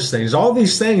 and all these things. All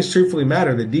these things truthfully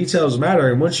matter. The details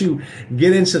matter. And once you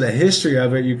get into the history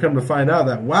of it, you come to find out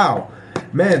that, wow,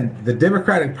 man, the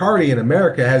Democratic Party in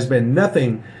America has been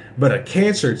nothing but a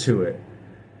cancer to it.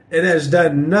 It has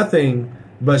done nothing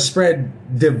but spread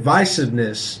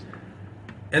divisiveness.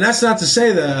 And that's not to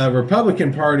say the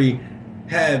Republican Party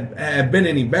have been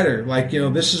any better.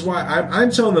 This is why I'm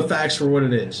telling the facts for what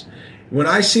it is. When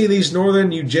I see these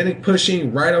northern eugenic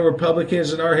pushing right-o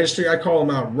Republicans in our history, I call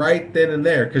them out right then and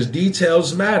there, because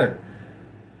details matter.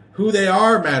 Who they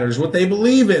are matters. What they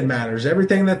believe in matters.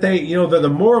 Everything that they, the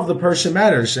more of the person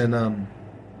matters. And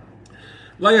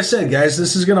like I said, guys,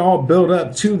 this is going to all build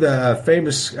up to the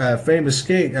famous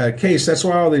case. That's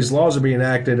why all these laws are being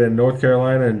enacted in North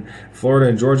Carolina and Florida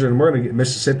and Georgia, and we're going to get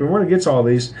Mississippi. And we're going to get to all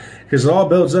these because it all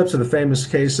builds up to the famous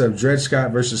case of Dred Scott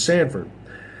versus Sanford.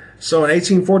 So in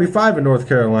 1845 in North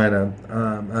Carolina,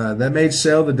 that made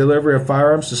sale, the delivery of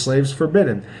firearms to slaves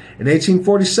forbidden. In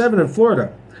 1847 in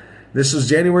Florida, this was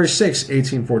January 6,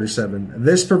 1847.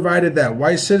 This provided that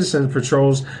white citizen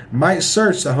patrols might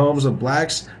search the homes of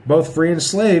blacks, both free and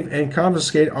slave, and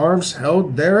confiscate arms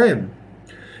held therein.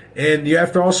 And you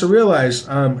have to also realize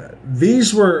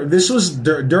this was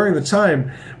during the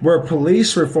time where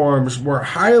police reforms were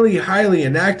highly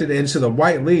enacted into the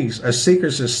white leagues, a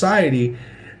secret society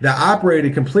that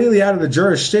operated completely out of the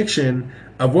jurisdiction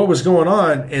of what was going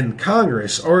on in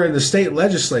Congress or in the state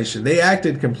legislation. They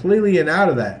acted completely and out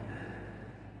of that.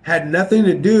 Had nothing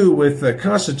to do with the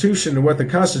Constitution and what the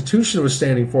Constitution was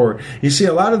standing for. You see,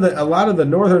 a lot of the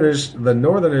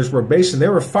Northerners were basing. They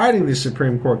were fighting these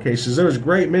Supreme Court cases. There was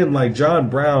great men like John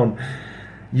Brown,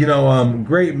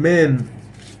 great men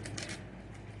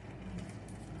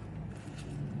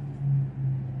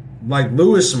like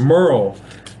Lewis Murrell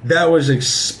that was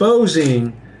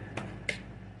exposing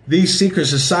these secret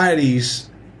societies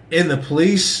in the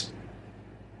police,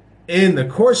 in the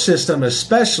court system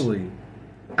especially.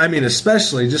 I mean,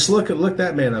 especially, just look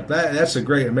that man up. That's a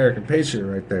great American patriot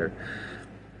right there.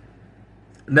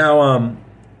 Now,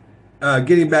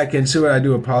 getting back into it, I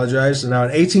do apologize. Now,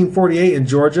 in 1848 in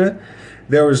Georgia,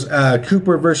 there was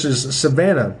Cooper versus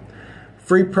Savannah,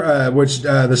 which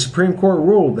the Supreme Court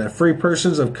ruled that free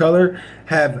persons of color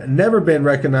have never been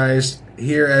recognized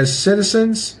here as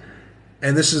citizens.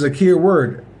 And this is a key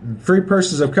word. Free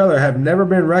persons of color have never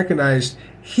been recognized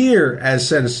here as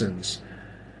citizens.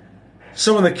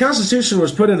 So when the Constitution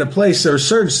was put into place, there were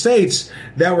certain states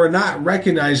that were not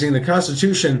recognizing the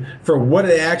Constitution for what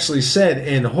it actually said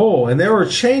in whole. And they were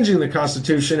changing the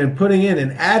Constitution and putting in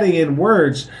and adding in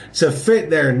words to fit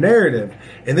their narrative.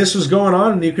 And this was going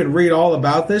on, and you can read all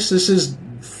about this. This is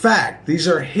fact. This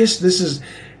is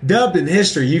dubbed in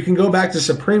history. You can go back to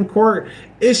Supreme Court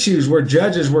issues where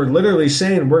judges were literally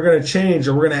saying we're going to change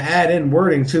or we're going to add in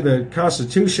wording to the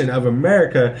Constitution of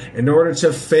America in order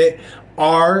to fit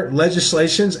our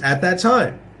legislations at that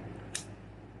time.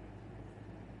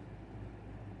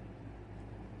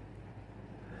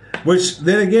 Which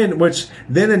then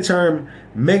in turn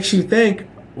makes you think,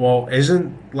 well,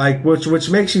 which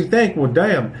makes you think, well,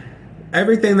 damn,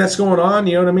 everything that's going on,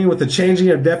 you know what I mean, with the changing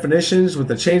of definitions, with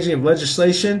the changing of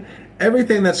legislation,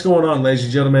 everything that's going on, ladies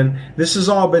and gentlemen, this has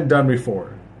all been done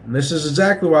before. And this is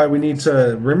exactly why we need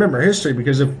to remember history,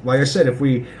 because if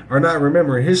we are not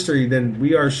remembering history, then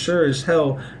we are sure as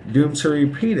hell doomed to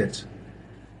repeat it.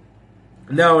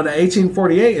 Now, in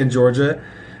 1848 in Georgia,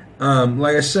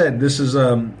 like I said, this is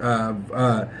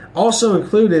also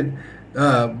included.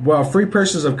 While free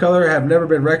persons of color have never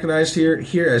been recognized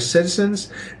here as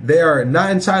citizens, they are not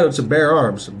entitled to bear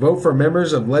arms, vote for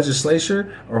members of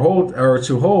legislature, or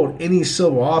to hold any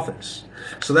civil office.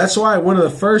 So that's why one of the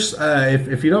first,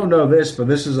 if you don't know this, but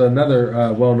this is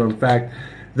another well-known fact,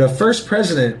 the first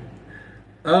president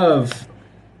of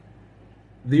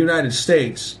the United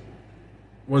States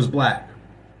was black.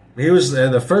 He was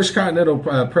the first continental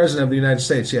president of the United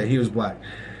States. Yeah, he was black.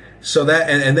 So that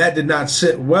and that did not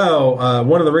sit well.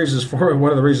 One of the reasons for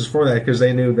that, because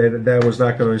they knew that was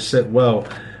not going to sit well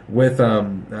with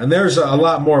and there's a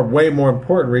lot more, way more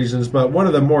important reasons, but one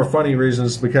of the more funny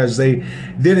reasons, because they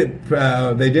did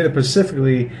it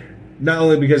specifically, not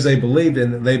only because they believed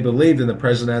in the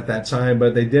president at that time,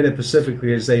 but they did it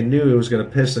specifically as they knew it was going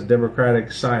to piss the Democratic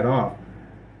side off.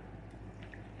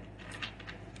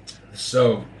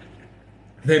 So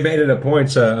they made it a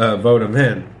point to vote him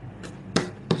in,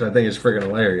 which I think is friggin'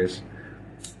 hilarious.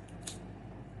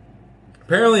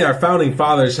 Apparently, our founding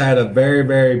fathers had a very,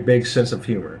 very big sense of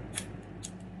humor.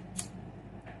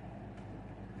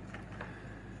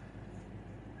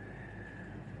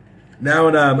 Now,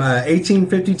 in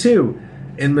 1852,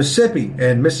 in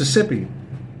Mississippi,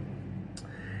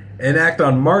 an act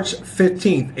on March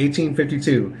 15th,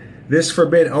 1852, this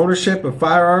forbid ownership of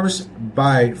firearms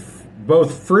by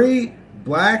both free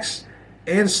blacks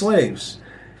and slaves.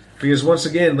 Because once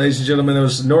again, ladies and gentlemen,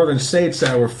 those northern states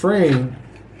that were freeing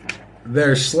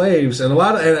their slaves, and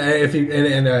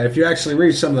if you actually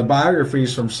read some of the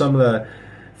biographies from some of the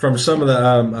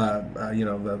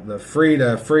freed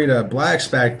blacks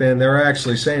back then, they were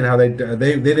actually saying how they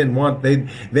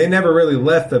never really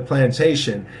left the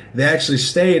plantation. They actually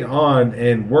stayed on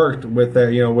and worked with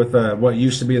what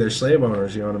used to be their slave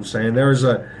owners. You know what I'm saying? There's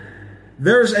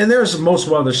most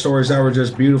other stories that were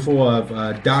just beautiful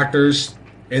of doctors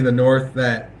in the North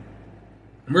that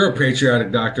real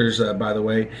patriotic doctors, by the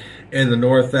way, in the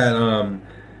North that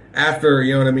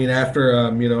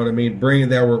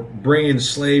bringing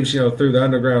slaves, through the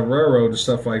Underground Railroad and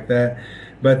stuff like that.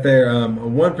 But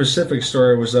one Pacific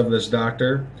story was of this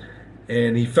doctor,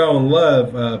 and he fell in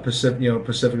love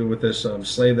specifically with this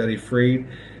slave that he freed,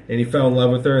 and he fell in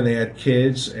love with her, and they had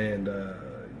kids, and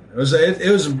it was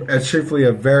truthfully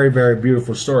a very, very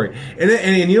beautiful story.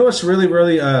 And you know what's really,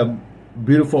 really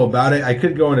beautiful about it? I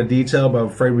could go into detail, but I'm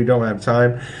afraid we don't have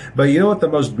time. But you know what the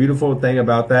most beautiful thing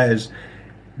about that is?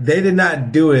 They did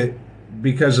not do it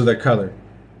because of their color.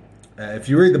 If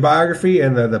you read the biography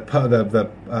and the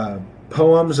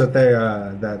poems that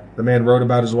the man wrote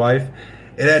about his wife,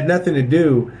 It had nothing to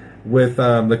do with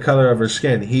the color of her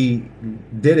skin. He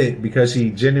did it because he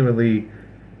genuinely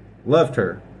loved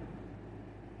her.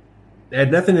 It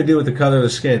had nothing to do with the color of the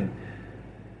skin.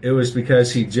 It was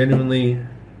because he genuinely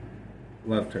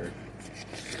loved her.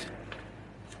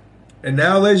 And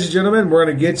now, ladies and gentlemen, we're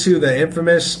going to get to the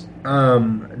infamous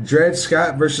Dred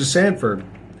Scott versus Sanford.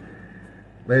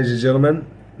 Ladies and gentlemen,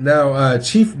 now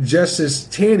Chief Justice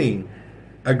Taney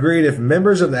agreed if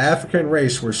members of the African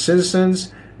race were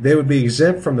citizens, they would be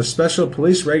exempt from the special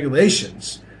police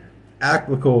regulations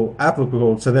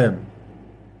applicable to them.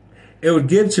 It would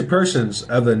give to persons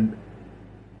of the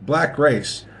black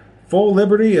race full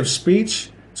liberty of speech,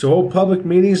 to hold public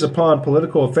meetings upon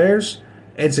political affairs,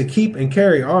 and to keep and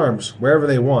carry arms wherever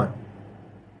they want.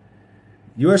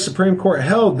 U.S. Supreme Court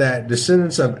held that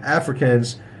descendants of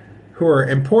Africans who were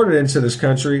imported into this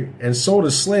country and sold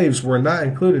as slaves were not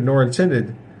included nor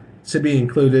intended to be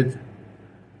included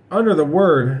under the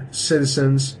word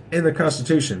citizens in the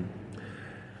Constitution,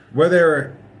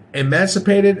 whether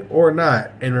emancipated or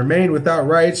not, and remain without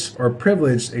rights or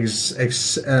privileges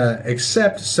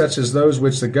except such as those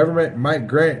which the government might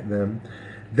grant them,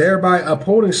 thereby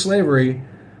upholding slavery.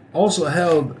 Also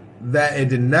held that they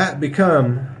did not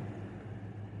become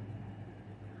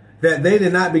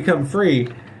free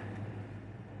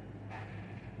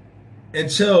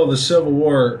until the Civil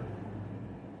War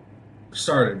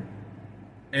started.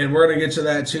 And we're going to get to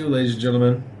that too, ladies and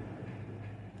gentlemen.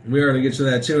 We are going to get to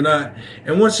that too.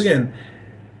 And once again,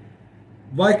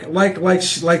 like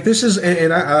this is, and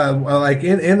like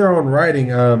in their own writing,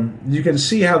 you can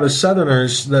see how the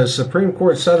Southerners, the Supreme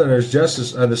Court Southerners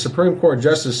the Supreme Court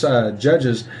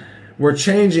judges were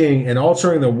changing and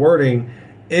altering the wording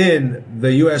in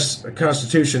the U.S.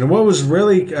 Constitution, and what was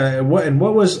really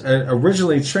what was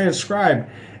originally transcribed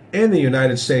in the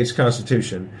United States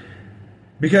Constitution.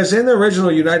 Because in the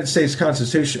original United States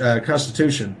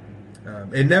Constitution,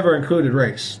 it never included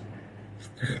race.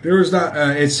 There was not.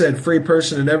 It said free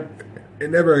person. It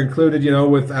never included.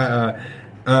 With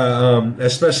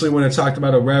especially when it talked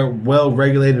about a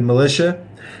well-regulated militia,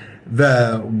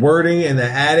 the wording and the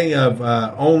adding of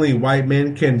only white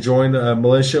men can join the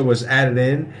militia was added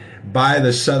in by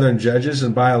the Southern judges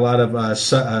and by a lot of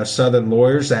Southern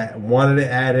lawyers that wanted to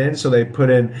add in. So they put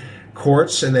in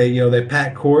courts, and they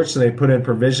packed courts, and they put in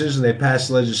provisions, and they passed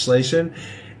legislation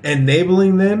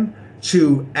enabling them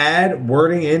to add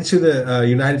wording into the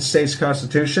United States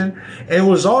Constitution. And it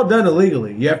was all done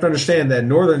illegally. You have to understand that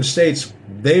northern states,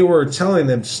 they were telling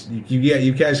them,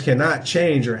 you guys cannot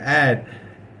change or add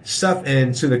stuff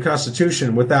into the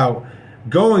Constitution without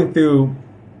going through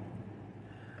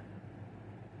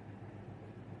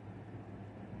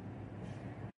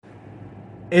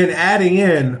and adding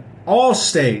in all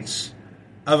states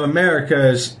of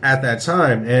America's at that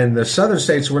time, and the southern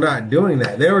states were not doing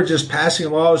that. They were just passing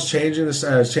laws, changing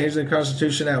the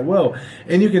Constitution at will,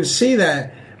 and you can see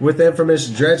that with the infamous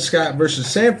Dred Scott versus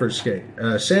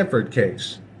Sanford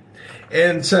case.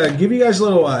 And to give you guys a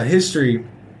little history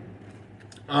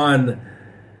on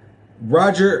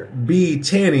Roger B.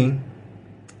 Taney,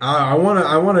 I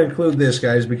want to include this,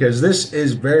 guys, because this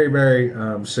is very, very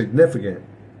significant.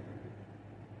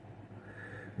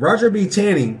 Roger B.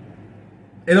 Taney,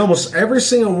 and almost every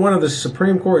single one of the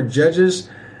Supreme Court judges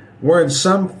were in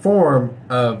some form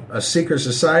of a secret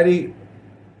society,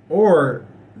 or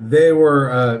they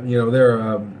were, they're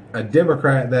a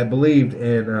Democrat that believed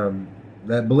in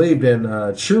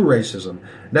true racism,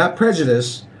 not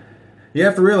prejudice. You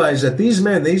have to realize that these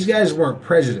guys weren't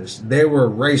prejudiced; they were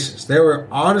racist. They were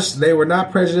honest. They were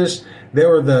not prejudiced. They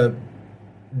were the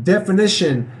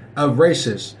definition of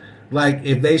racist. Like,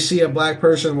 if they see a black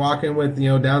person walking with,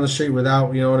 down the street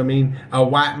without, a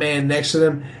white man next to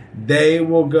them, they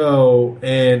will go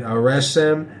and arrest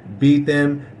them, beat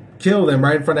them, kill them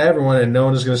right in front of everyone, and no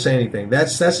one is going to say anything.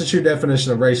 That's the true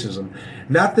definition of racism.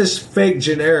 Not this fake,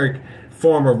 generic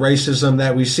form of racism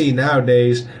that we see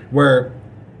nowadays, where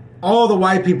all the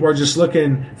white people are just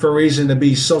looking for a reason to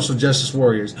be social justice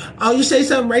warriors. Oh, you say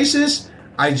something racist?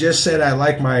 I just said I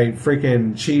like my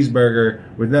freaking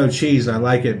cheeseburger with no cheese, and I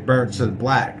like it burnt to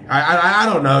black. I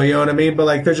don't know, you know what I mean? But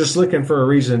like, they're just looking for a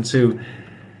reason to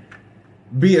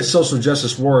be a social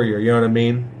justice warrior, you know what I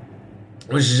mean?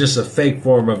 Which is just a fake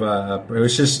form of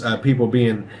it's just people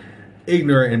being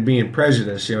ignorant and being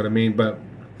prejudiced, you know what I mean? But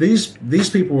these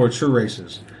people were true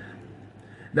racists.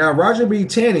 Now, Roger B.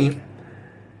 Taney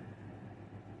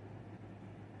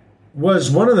was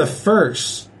one of the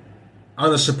first on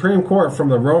the Supreme Court from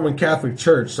the Roman Catholic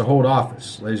Church to hold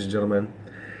office, ladies and gentlemen.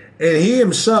 And he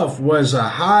himself was a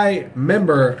high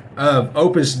member of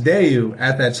Opus Dei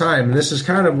at that time. And this is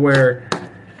kind of where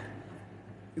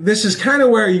this is kind of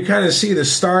where you kind of see the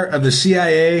start of the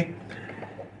CIA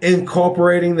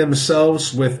incorporating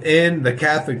themselves within the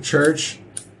Catholic Church.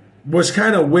 Was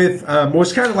kind of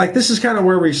like, this is kind of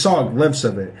where we saw a glimpse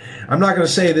of it. I'm not going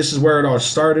to say this is where it all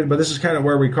started, but this is kind of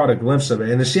where we caught a glimpse of it.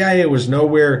 And the CIA was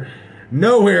nowhere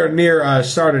near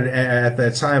started at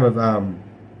that time of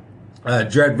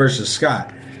Dred versus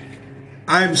Scott.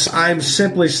 I'm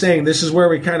simply saying this is where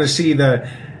we kind of see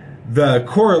the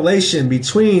correlation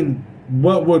between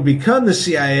what would become the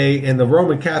CIA and the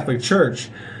Roman Catholic Church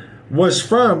was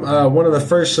from one of the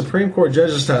first Supreme Court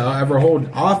judges to ever hold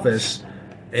office.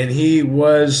 And he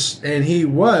was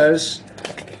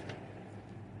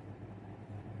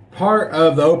part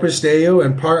of the Opus Dei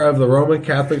and part of the Roman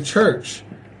Catholic Church,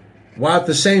 while at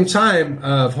the same time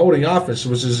of holding office,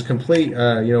 which is completely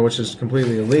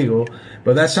illegal.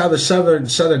 But that's how the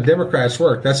Southern Democrats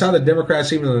work. That's how the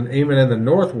Democrats even in the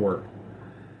North work.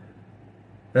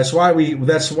 That's why in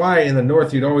the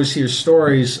North you'd always hear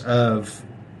stories of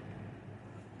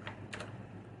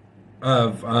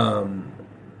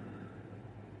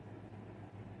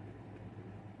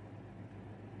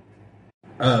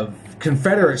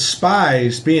Confederate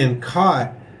spies being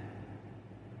caught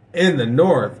in the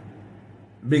North,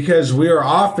 because we are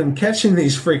often catching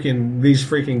these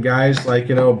freaking guys, like,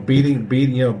 beating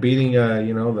the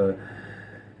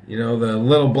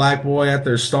little black boy at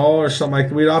their stall or something like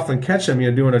that. We'd often catch them,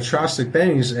 doing atrocious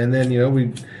things, and then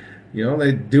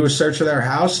they do a search of their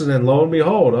house, and then lo and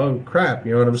behold, oh crap,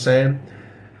 you know what I'm saying?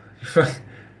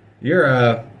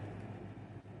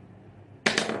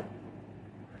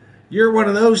 You're one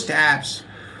of those taps.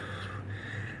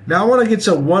 Now, I want to get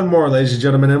to one more, ladies and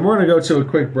gentlemen, and we're going to go to a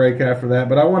quick break after that,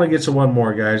 but I want to get to one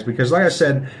more, guys, because like I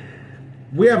said,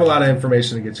 we have a lot of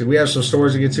information to get to. We have some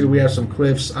stories to get to. We have some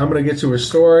clips. I'm going to get to a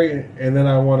story, and then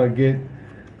I want to get,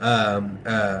 and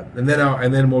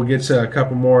then we'll get to a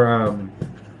couple more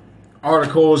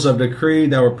articles of decree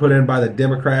that were put in by the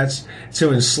Democrats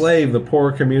to enslave the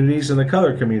poor communities and the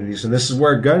colored communities. And this is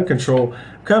where gun control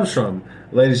comes from,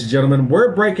 ladies and gentlemen.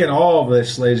 We're breaking all of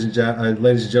this, ladies and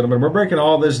gentlemen. We're breaking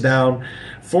all this down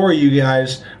for you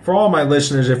guys, for all my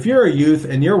listeners. If you're a youth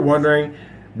and you're wondering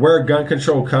where gun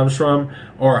control comes from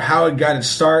or how it got its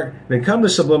start, then come to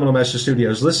Subliminal Message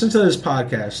Studios. Listen to this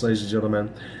podcast, ladies and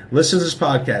gentlemen. Listen to this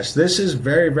podcast. This is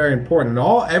very, very important.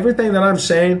 And everything that I'm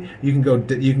saying, you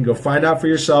can go find out for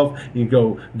yourself. You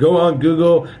can go on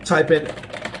Google, type it.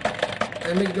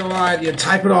 Let me go on. You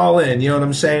type it all in. You know what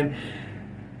I'm saying?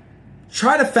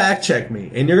 Try to fact check me,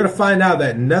 and you're going to find out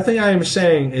that nothing I am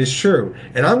saying is true.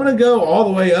 And I'm going to go all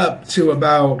the way up to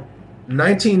about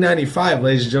 1995,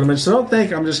 ladies and gentlemen. So don't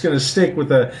think I'm just going to stick with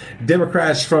the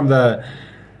Democrats from the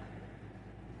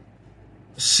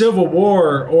Civil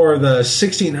War or the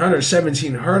 1600,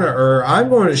 1700, or I'm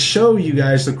going to show you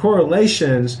guys the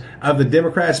correlations of the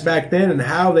Democrats back then and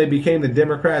how they became the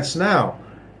Democrats now.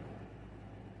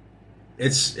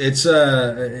 It's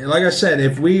like I said,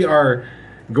 if we are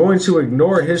going to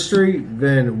ignore history,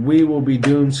 then we will be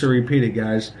doomed to repeat it,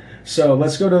 guys. So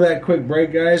let's go to that quick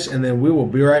break, guys, and then we will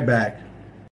be right back.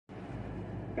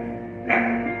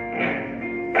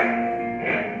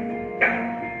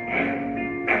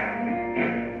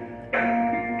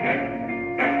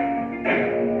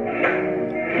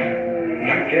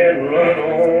 Can run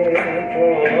on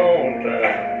for a long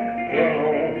time, run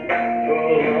on for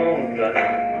a long time,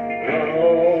 run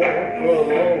on for a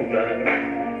long time.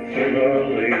 Sooner or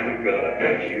later, God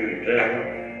cut you down.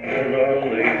 Sooner or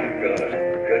later, God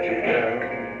cut you down.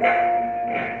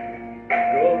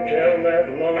 Go tell that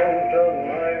long-tongued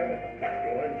liar.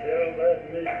 Go and tell that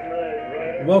midnight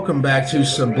rider. Welcome back to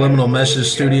Subliminal Message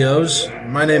Studios.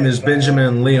 My name is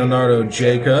Benjamin Leonardo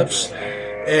Jacobs.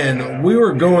 And we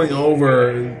were going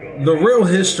over the real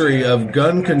history of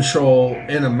gun control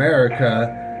in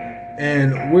America.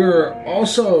 And we're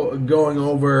also going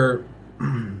over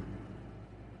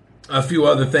a few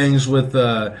other things with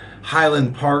the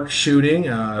Highland Park shooting,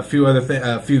 a few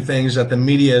things that the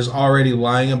media is already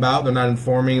lying about. They're not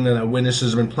informing that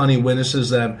witnesses. There have been plenty of witnesses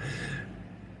that have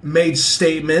made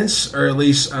statements, or at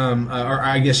least,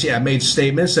 made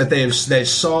statements that they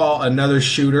saw another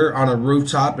shooter on a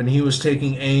rooftop, and he was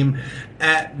taking aim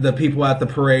at the people at the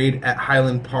parade at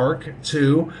Highland Park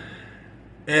too.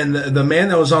 And the man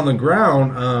that was on the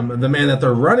ground, the man that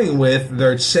they're running with,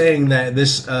 they're saying that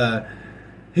this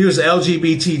he was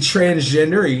LGBT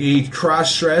transgender. He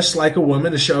cross-dressed like a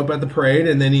woman to show up at the parade,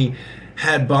 and then he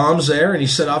had bombs there, and he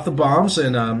set off the bombs,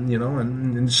 and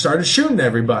and started shooting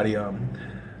everybody.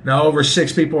 Now over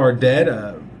 6 people are dead,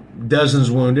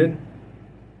 dozens wounded,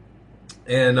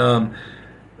 and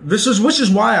which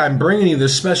is why I'm bringing you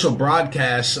this special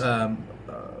broadcast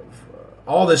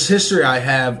all this history I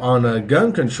have on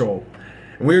gun control.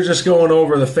 And we were just going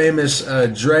over the famous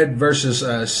Dredd versus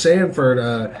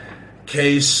Sanford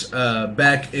case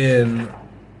back in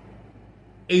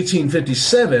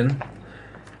 1857.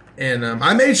 And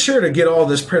I made sure to get all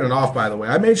this printed off, by the way.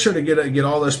 I made sure to get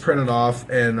all this printed off,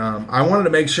 and I wanted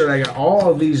to make sure that I got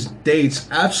all of these dates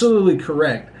absolutely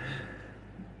correct.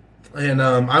 And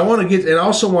I want to get, and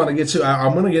also want to get to.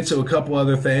 I'm going to get to a couple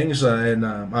other things, and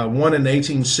one in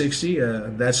 1860.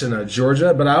 That's in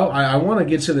Georgia, but I want to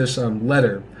get to this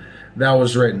letter that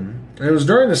was written. And it was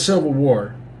during the Civil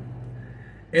War,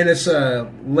 and it's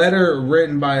a letter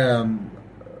written by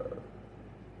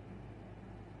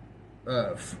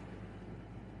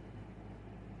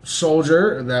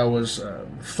soldier that was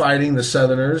fighting the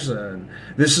Southerners.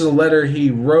 This is a letter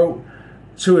he wrote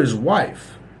to his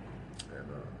wife.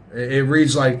 It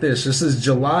reads like this. This is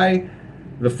July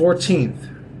the 14th,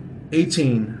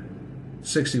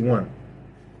 1861.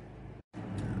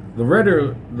 The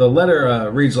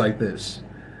letter reads like this.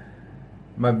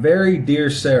 My very dear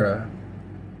Sarah,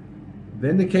 the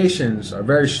indications are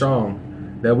very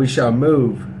strong that we shall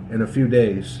move in a few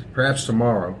days, perhaps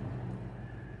tomorrow.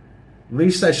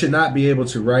 Least I should not be able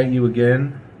to write you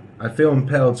again. I feel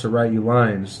impelled to write you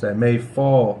lines that may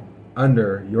fall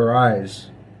under your eyes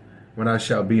when I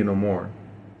shall be no more.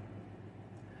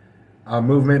 Our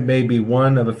movement may be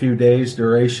one of a few days'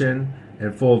 duration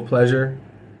and full of pleasure,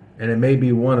 and it may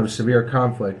be one of severe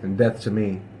conflict and death to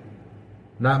me.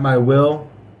 Not my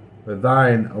will, but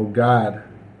thine, O God,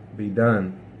 be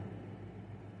done.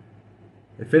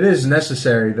 If it is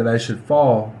necessary that I should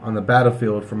fall on the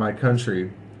battlefield for my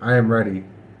country, I am ready.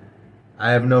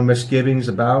 I have no misgivings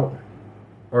about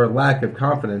or lack of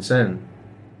confidence in.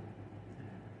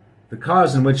 The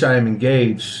cause in which I am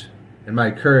engaged, and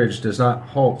my courage does not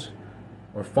halt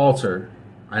or falter.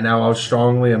 I know how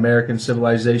strongly American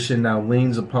civilization now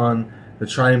leans upon the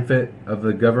triumphant of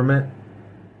the government,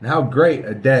 and how great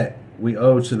a debt we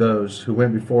owe to those who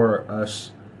went before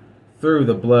us through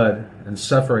the blood and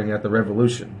suffering at the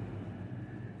Revolution.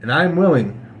 And I am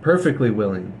willing, perfectly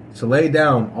willing, to lay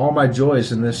down all my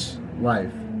joys in this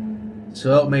life, to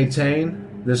help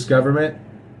maintain this government,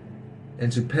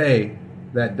 and to pay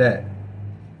that debt.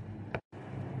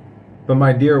 But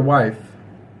my dear wife,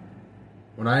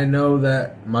 when I know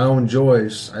that my own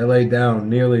joys I lay down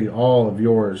nearly all of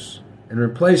yours, and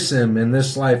replace them in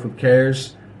this life with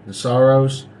cares and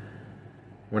sorrows,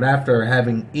 when after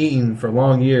having eaten for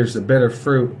long years the bitter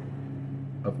fruit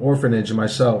of orphanage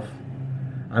myself,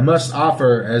 I must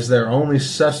offer as their only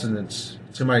sustenance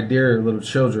to my dear little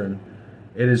children,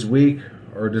 it is weak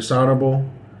or dishonorable,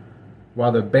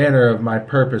 while the banner of my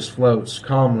purpose floats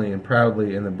calmly and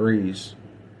proudly in the breeze,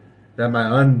 that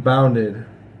my unbounded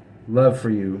love for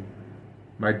you,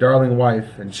 my darling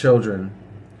wife and children,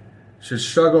 should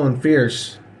struggle and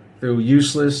fierce through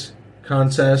useless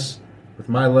contests with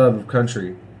my love of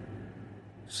country.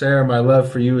 Sarah, my love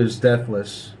for you is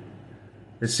deathless.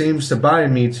 It seems to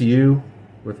bind me to you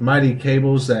with mighty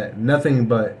cables that nothing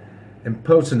but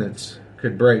impotence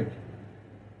could break.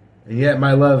 And yet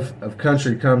my love of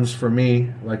country comes for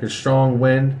me like a strong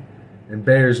wind and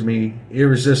bears me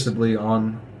irresistibly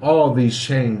on all these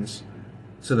chains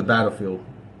to the battlefield.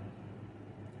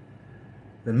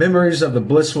 The memories of the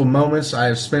blissful moments I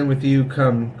have spent with you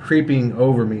come creeping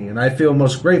over me, and I feel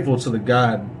most grateful to the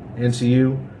God and to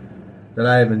you that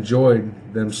I have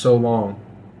enjoyed them so long.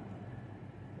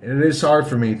 And it is hard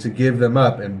for me to give them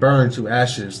up and burn to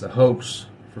ashes the hopes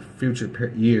for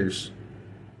future years.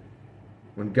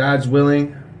 When God's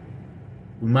willing,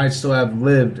 we might still have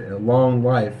lived a long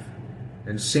life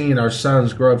and seen our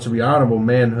sons grow up to be honorable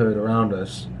manhood around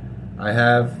us. I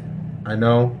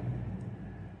know,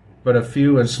 but a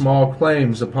few and small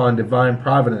claims upon divine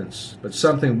providence, but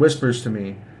something whispers to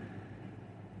me,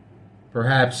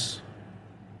 perhaps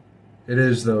it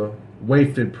is the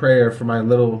wafted prayer for my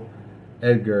little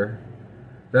Edgar,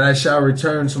 that I shall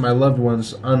return to my loved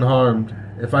ones unharmed.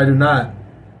 If I do not,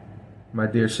 my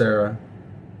dear Sarah,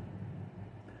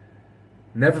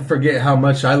 never forget how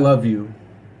much I love you.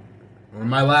 When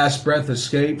my last breath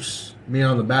escapes me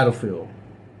on the battlefield,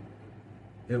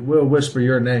 it will whisper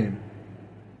your name.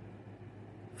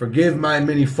 Forgive my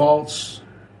many faults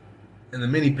and the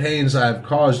many pains I have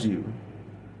caused you.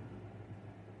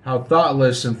 How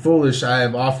thoughtless and foolish I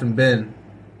have often been.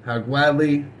 How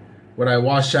gladly would I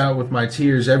wash out with my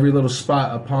tears every little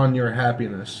spot upon your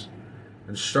happiness,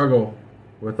 and struggle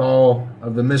with all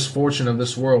of the misfortune of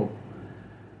this world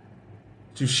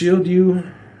to shield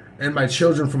you and my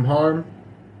children from harm,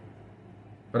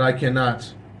 but I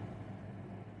cannot.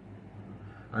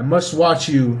 I must watch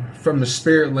you from the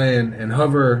spirit land and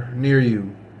hover near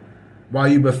you, while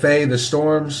you buffet the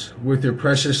storms with your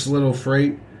precious little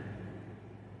freight,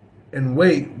 and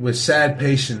wait with sad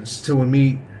patience till we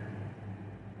meet,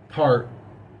 part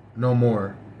no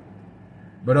more.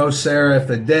 But oh, Sarah, if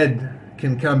the dead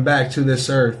can come back to this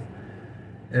earth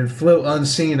and float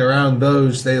unseen around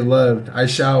those they loved, I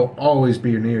shall always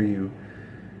be near you,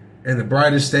 in the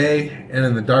brightest day and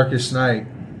in the darkest night,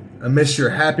 amidst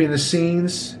your happiest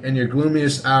scenes and your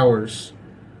gloomiest hours,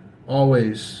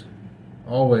 always,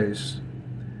 always.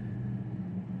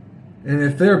 And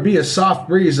if there be a soft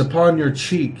breeze upon your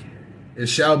cheek, it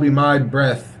shall be my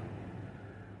breath.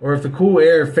 Or if the cool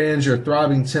air fans your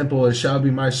throbbing temple, it shall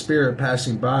be my spirit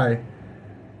passing by.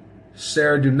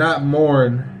 Sarah, do not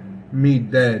mourn me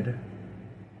dead.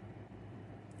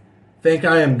 Think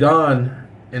I am gone,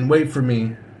 and wait for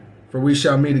me, for we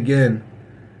shall meet again.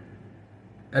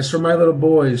 As for my little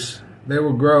boys, they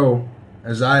will grow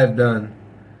as I have done,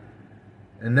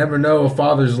 and never know a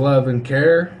father's love and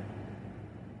care.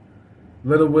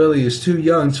 Little Willie is too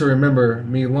young to remember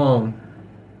me long,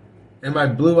 and my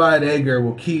blue-eyed Edgar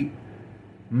will keep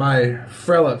my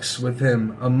frolics with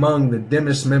him among the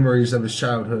dimmest memories of his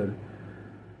childhood.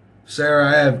 Sarah,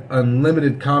 I have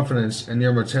unlimited confidence in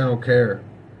your maternal care,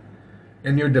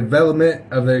 in your development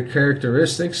of their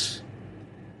characteristics.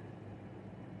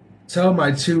 Tell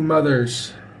my two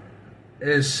mothers,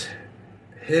 is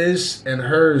his and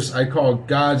hers I call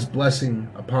God's blessing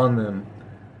upon them.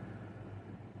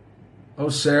 Oh,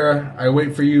 Sarah, I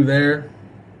wait for you there.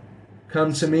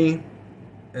 Come to me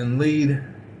and lead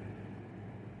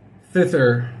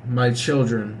thither my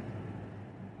children.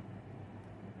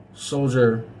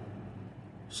 Soldier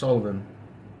Sullivan.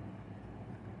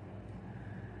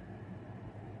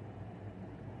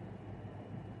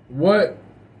 What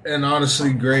an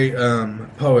honestly great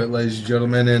poet, ladies and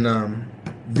gentlemen. And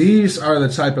these are the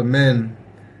type of men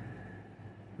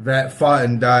that fought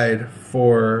and died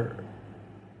for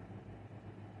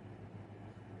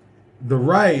the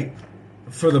right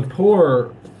for the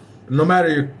poor, no matter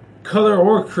your color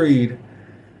or creed,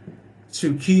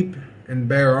 to keep and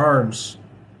bear arms.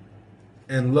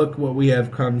 And look what we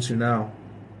have come to now.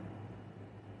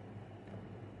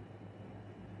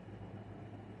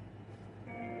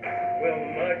 Well,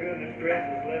 my goodness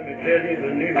gracious, let me tell you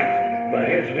the news. My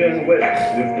head's been wet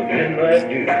with the midnight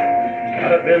dew.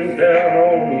 I've been down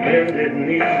on bended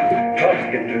knee,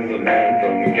 talking to the man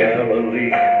from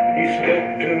Galilee. He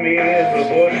spoke to me in a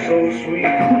voice so sweet,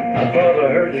 I thought I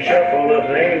heard the shuffle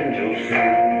of angels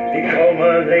sing. He called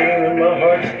my name and my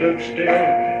heart stood still,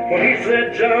 when he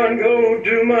said, John, go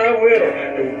do my will.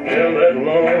 Don't tell that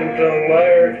long-tongued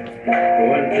liar,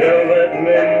 go and tell that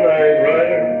midnight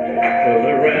rider, for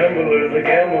the rambler, the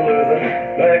gambler, the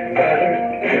backbiter,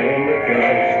 tell him that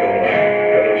God's gonna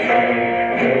cut us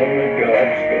down, tell him that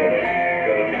God's gonna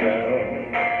cut us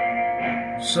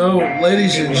down. So,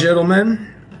 ladies and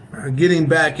gentlemen, getting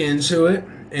back into it,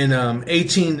 in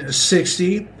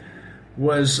 1860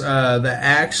 was the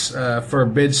acts for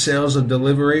bid sales of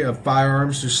delivery of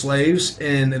firearms to slaves.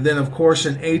 And then, of course,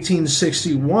 in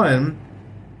 1861,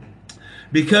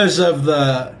 because of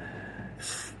the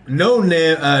because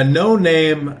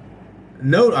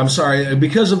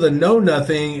of the Know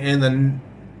Nothing and the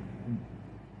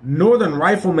Northern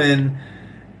Riflemen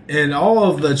and all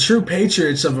of the true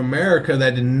patriots of America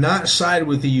that did not side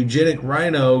with the eugenic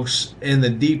rhinos in the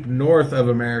deep north of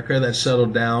America that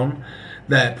settled down,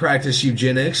 that practiced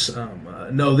eugenics.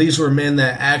 No, these were men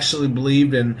that actually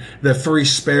believed in the free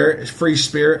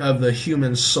spirit of the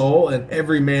human soul, and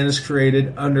every man is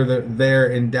created under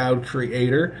their endowed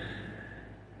creator.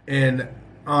 And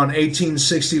on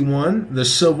 1861, the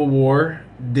Civil War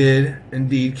did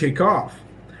indeed kick off.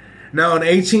 Now, in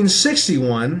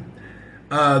 1861,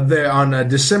 on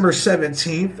December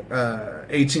 17th,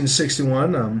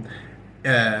 1861,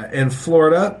 in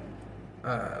Florida,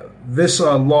 this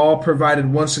law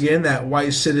provided once again that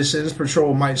white citizens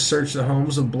patrol might search the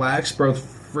homes of blacks, both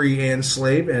free and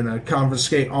slave, and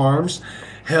confiscate arms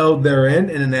held therein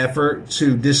in an effort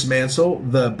to dismantle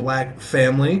the black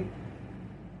family.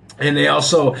 And they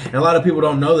also, and a lot of people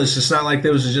don't know this, it's not like they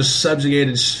was just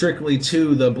subjugated strictly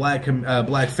to the black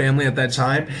family at that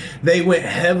time. They went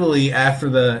heavily after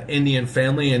the Indian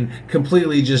family and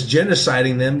completely just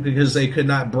genociding them because they could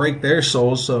not break their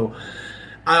souls. So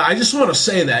I just want to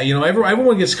say that,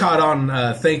 everyone gets caught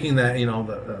on thinking that,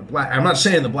 the black, I'm not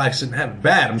saying the blacks didn't have it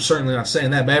bad. I'm certainly not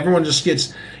saying that, but everyone just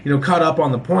gets, caught up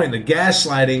on the point. The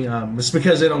gaslighting, it's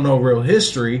because they don't know real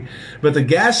history, but the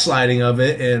gaslighting of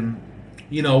it and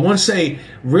once they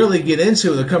really get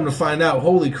into it, they come to find out,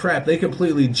 holy crap, they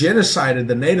completely genocided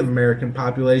the Native American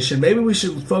population. Maybe we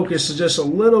should focus just a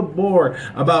little more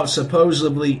about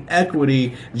supposedly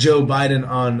equity, Joe Biden,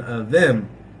 on them.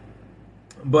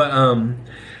 But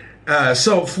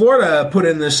so Florida put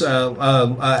in this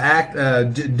act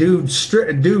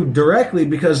due directly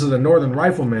because of the Northern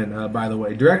Riflemen. By the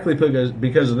way, directly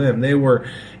because of them, they were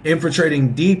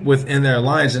infiltrating deep within their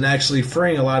lines and actually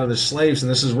freeing a lot of the slaves. And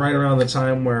this is right around the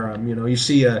time where you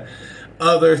see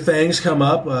other things come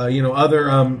up.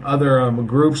 Other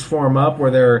groups form up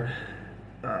where they're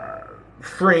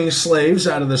freeing slaves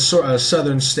out of the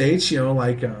southern states,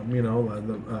 like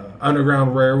the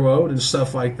Underground Railroad and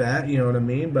stuff like that. You know what I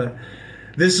mean? But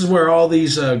this is where all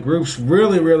these groups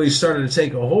really started to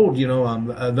take a hold.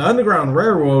 The Underground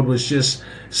Railroad was just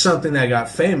something that got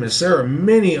famous. There are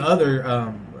many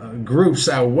other groups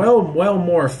that are well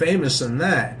more famous than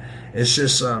that. It's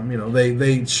just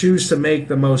they choose to make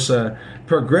the most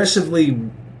progressively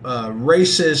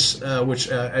racist,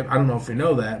 which I don't know if you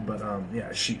know that, but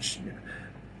yeah, she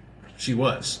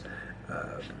was.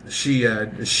 She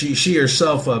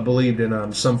herself believed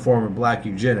in some form of black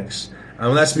eugenics.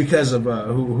 That's because of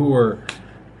who her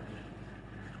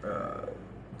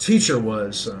teacher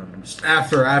was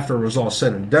after it was all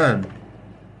said and done.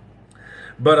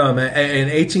 But in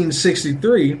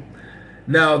 1863,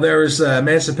 now there was the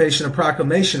Emancipation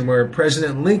Proclamation, where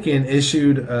President Lincoln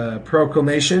issued a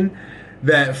proclamation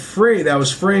that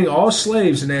was freeing all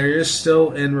slaves in areas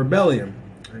still in rebellion.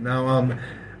 Now,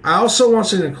 I also want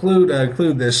to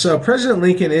include this. So President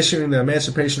Lincoln issuing the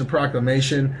Emancipation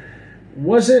Proclamation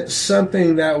wasn't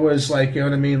something that was like,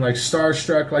 like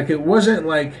starstruck. Like, it wasn't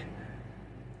like,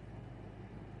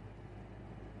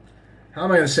 how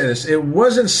am I going to say this? It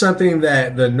wasn't something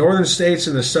that the northern states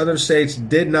and the southern states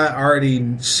did not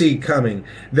already see coming.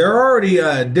 There are already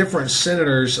different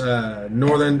senators,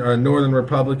 northern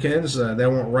Republicans, that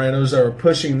weren't rhinos, that were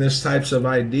pushing this types of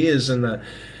ideas in the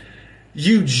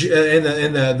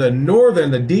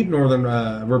the deep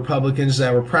northern Republicans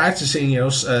that were practicing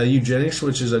eugenics,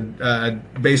 which is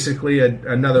basically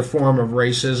another form of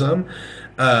racism.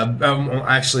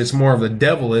 Actually, it's more of the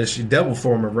devil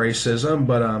form of racism.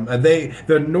 But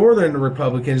the northern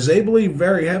Republicans, they believe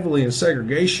very heavily in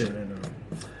segregation,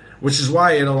 which is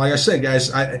why, like I said,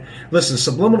 guys, listen.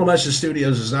 Subliminal Message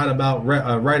Studios is not about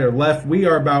right or left. We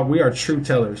are truth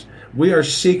tellers. We are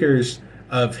seekers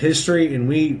of history, and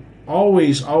we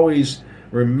always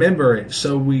remember it,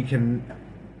 so we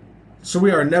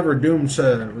are never doomed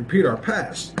to repeat our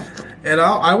past. And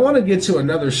I want to get to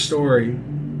another story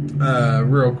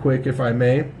real quick, if I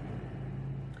may.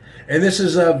 And this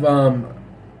is of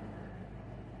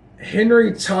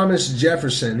Henry Thomas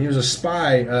Jefferson. He was a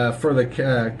spy for the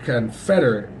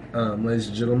Confederate, ladies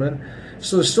and gentlemen.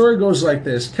 So the story goes like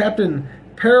this. Captain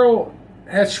Peril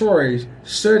Hatchroy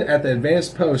stood at the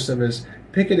advanced post of his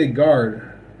picketed guard,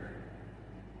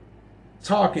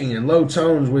 talking in low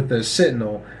tones with the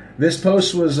sentinel. This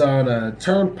post was on a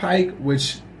turnpike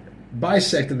which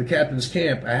bisected the captain's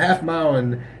camp. A half-mile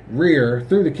in rear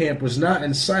through the camp was not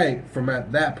in sight from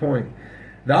at that point.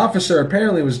 The officer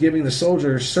apparently was giving the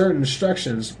soldiers certain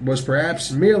instructions, was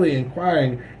perhaps merely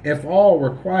inquiring if all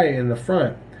were quiet in the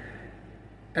front.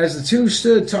 As the two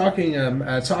stood talking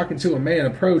to a man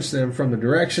approached them from the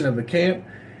direction of the camp,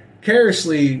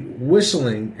 carelessly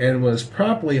whistling, and was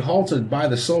promptly halted by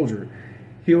the soldier.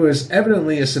 He was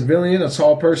evidently a civilian, a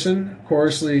tall person,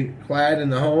 coarsely clad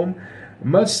in the home,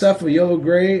 mud stuff of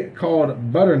yellow-gray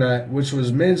called butternut, which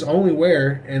was men's only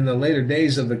wear in the later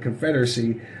days of the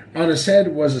Confederacy. On his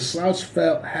head was a slouched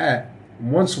felt hat,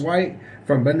 once white,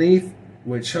 from beneath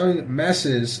which hung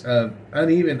masses of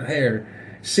uneven hair,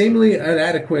 seemingly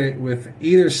inadequate with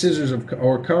either scissors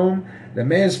or comb. The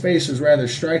man's face was rather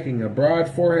striking, a broad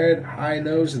forehead, high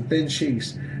nose, and thin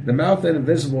cheeks, the mouth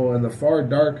invisible and the far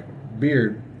dark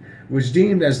beard, which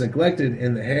deemed as neglected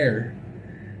in the hair.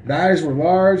 The eyes were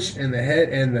large, and the head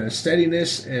and the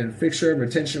steadiness and fixture of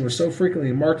attention was so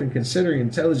frequently marked in considering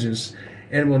intelligence,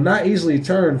 and will not easily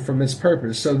turn from its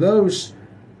purpose. So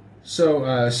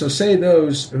say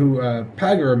those who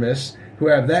pagoramists who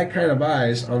have that kind of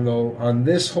eyes. On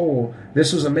this whole,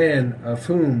 this was a man of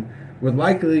whom would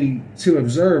likely to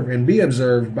observe and be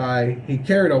observed by. He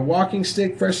carried a walking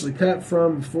stick freshly cut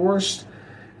from forest,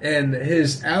 and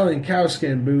his Allen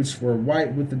cowskin boots were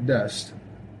white with the dust.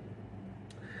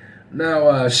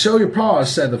 Now, show your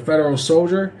paws, said the Federal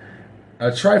soldier,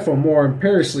 a trifle more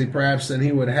imperiously perhaps than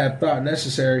he would have thought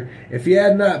necessary if he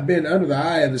had not been under the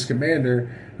eye of his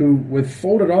commander, who, with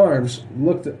folded arms,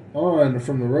 looked on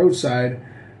from the roadside.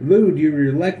 Lewd, you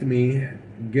recollect me,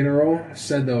 General,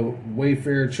 said the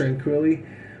wayfarer tranquilly.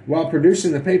 While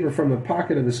producing the paper from the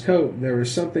pocket of his coat, there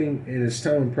was something in his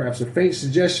tone, perhaps a faint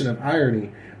suggestion of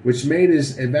irony, which made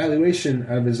his evaluation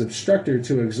of his obstructor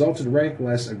to exalted rank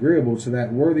less agreeable to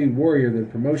that worthy warrior than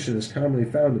promotion is commonly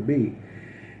found to be.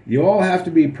 You all have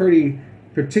to be pretty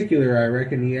particular, I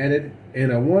reckon, he added, in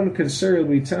a one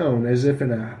considerably tone, as if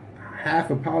in a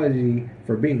half apology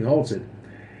for being halted.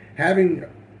 Having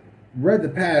read the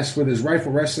pass with his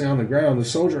rifle resting on the ground, the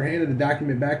soldier handed the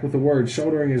document back with the words,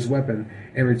 shouldering his weapon,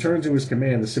 and returned to his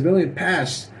command. The civilian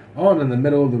passed on in the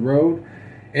middle of the road,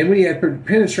 and when he had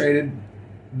penetrated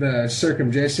the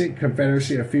circumjacent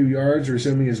Confederacy a few yards,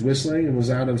 resuming his whistling, and was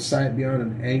out of sight beyond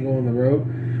an angle in the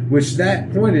road, which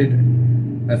that pointed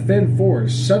a thin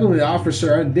forest. Suddenly the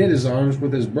officer undid his arms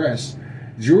with his breast,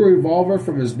 drew a revolver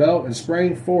from his belt, and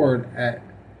sprang forward at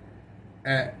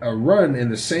a run in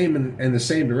the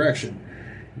same direction,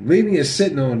 leaving his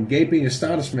sentinel in gaping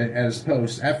astonishment at his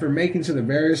post. After making to the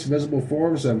various visible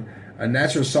forms of a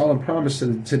natural solemn promise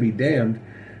to be damned,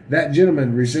 that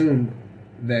gentleman resumed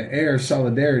the air of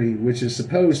solidarity which is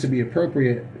supposed to be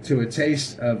appropriate to a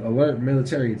taste of alert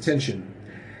military attention.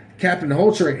 Captain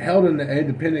Holtrick held an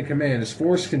independent command. His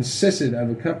force consisted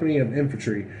of a company of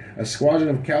infantry, a squadron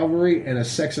of cavalry, and a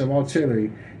section of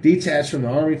artillery, detached from the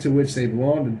army to which they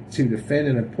belonged to defend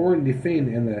an important defeat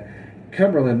in the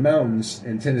Cumberland Mountains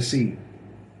in Tennessee.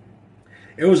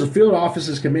 It was a field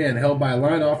officer's command held by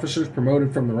line officers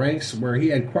promoted from the ranks, where he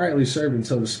had quietly served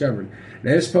until discovered.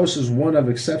 Now, his post was one of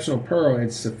exceptional peril.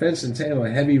 Its defense entailed a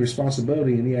heavy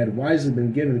responsibility, and he had wisely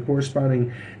been given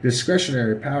corresponding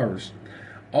discretionary powers.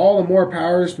 All the more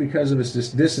powers because of his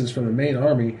distance from the main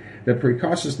army, the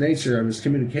precautious nature of his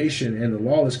communication, and the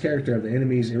lawless character of the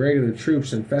enemy's irregular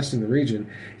troops infesting the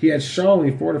region. He had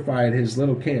strongly fortified his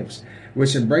little camps,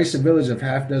 which embraced a village of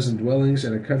half-dozen dwellings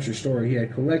and a country store. He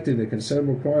had collected a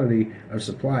considerable quantity of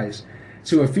supplies.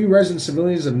 To a few resident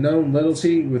civilians of known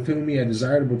loyalty with whom he had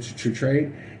desired to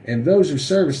trade, and those who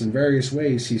serviced in various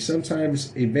ways, he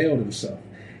sometimes availed himself.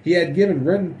 He had given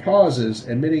written pauses,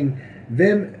 admitting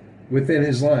them within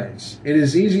his lines. It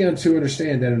is easy to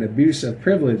understand that an abuse of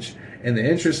privilege in the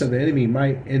interest of the enemy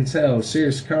might entail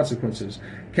serious consequences.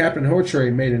 Captain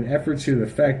Hortray made an effort to the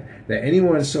effect that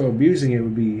anyone so abusing it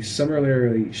would be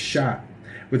summarily shot.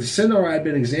 With the sentinel had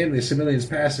been examining the civilian's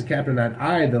pass, the captain had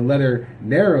eyed the letter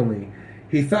narrowly.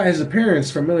 He thought his appearance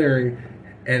familiar,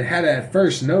 and had at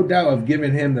first no doubt of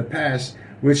giving him the pass,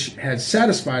 which had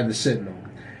satisfied the sentinel.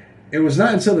 It was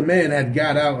not until the man had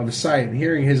got out of sight, and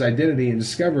hearing his identity and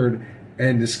discovered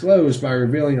and disclosed by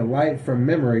revealing a light from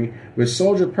memory with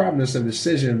soldier promptness of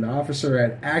decision, the officer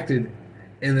had acted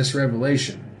in this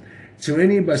revelation. To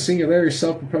any but singularly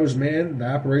self-proposed man,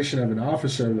 the operation of an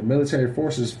officer of the military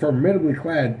forces, formidably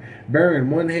clad, bearing in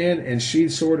one hand and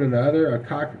sheathed sword in the other, a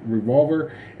cocked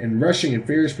revolver, and rushing in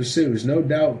furious pursuit, is no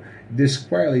doubt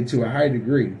disquieting to a high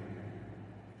degree.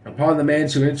 Upon the man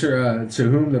to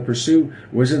whom the pursuit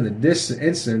was in the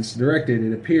instance directed,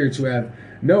 it appeared to have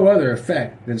no other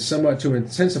effect than somewhat to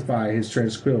intensify his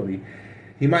tranquility.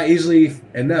 He might easily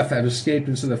enough have escaped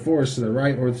into the forest to the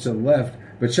right or to the left,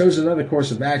 but chose another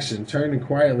course of action, turned and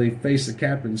quietly faced the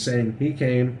captain, saying, he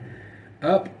came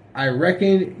up, I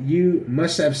reckon you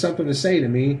must have something to say to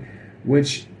me,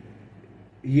 which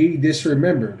ye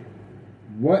disremembered.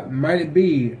 What might it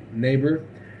be, neighbor?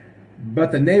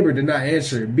 But the neighbor did not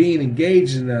answer, being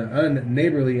engaged in the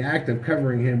unneighborly act of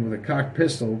covering him with a cocked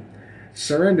pistol.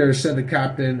 Surrender, said the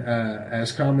captain,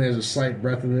 as calmly as a slight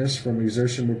breathlessness from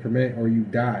exertion would permit, or you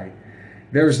die.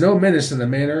 There was no menace in the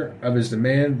manner of his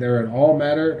demand. There in all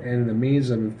matter, and in the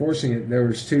means of enforcing it, there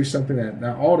was too something that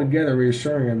not altogether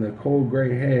reassuring in the cold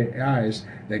gray eyes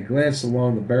that glanced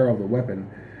along the barrel of the weapon.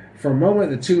 For a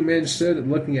moment the two men stood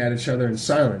looking at each other in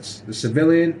silence. The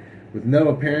civilian, with no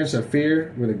appearance of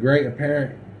fear, with a great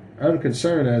apparent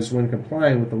unconcern as when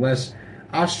complying with the less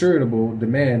ostentatious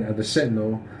demand of the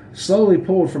sentinel, slowly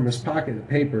pulled from his pocket the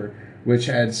paper which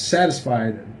had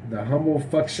satisfied the humble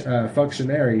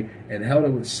functionary, and held it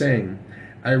with saying,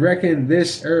 I reckon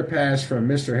this pass from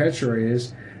Mr. Hetchery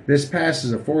is. This pass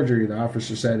is a forgery, the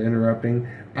officer said, interrupting.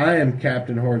 I am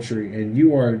Captain Hortry, and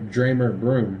you are Dramer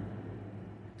Broom.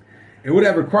 It would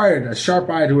have required a sharp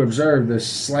eye to observe the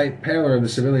slight pallor of the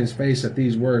civilian's face at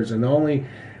these words, and the only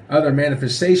other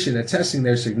manifestation attesting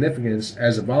their significance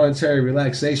as a voluntary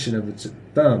relaxation of the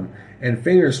thumb and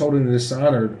fingers holding the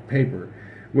dishonored paper,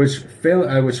 which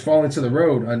falling to the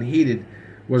road unheeded,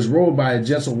 was rolled by a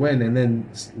gentle wind and then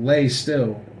lay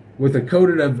still, with a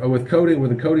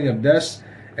coating of dust,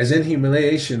 as in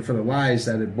humiliation for the lies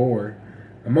that it bore.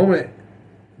 A moment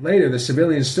Later, the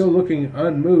civilian, still looking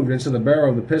unmoved into the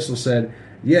barrel of the pistol, said,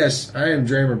 "Yes, I am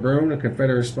Dramer Brune, a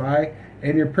Confederate spy,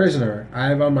 and your prisoner. I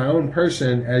have on my own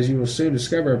person, as you will soon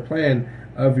discover, a plan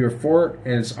of your fort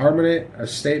and its armament, a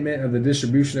statement of the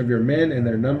distribution of your men and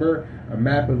their number, a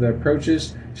map of the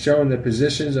approaches, showing the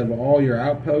positions of all your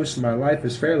outposts. My life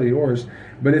is fairly yours,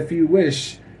 but if you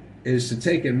wish is to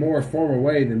take it more formal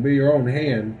way than by your own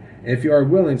hand, if you are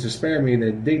willing to spare me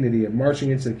the dignity of marching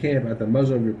into the camp at the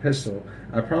muzzle of your pistol,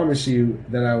 I promise you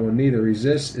that I will neither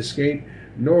resist, escape,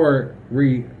 nor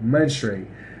remonstrate,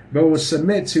 but will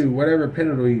submit to whatever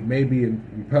penalty may be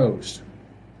imposed."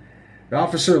 The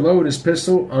officer loaded his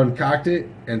pistol, uncocked it,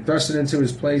 and thrust it into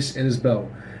his place in his belt.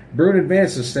 Brune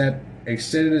advanced a step,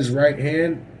 extended his right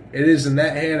hand. "It is in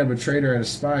that hand of a traitor and a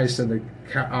spy," said the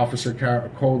officer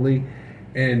coldly,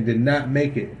 and did not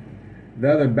make it. The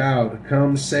other bowed.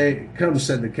 Come, said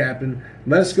the captain.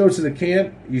 "Let us go to the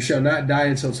camp. You shall not die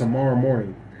until tomorrow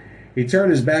morning." He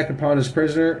turned his back upon his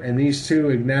prisoner, and these two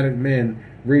enigmatic men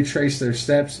retraced their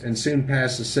steps and soon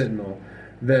passed the sentinel,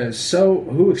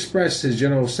 who expressed his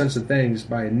general sense of things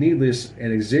by a needless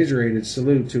and exaggerated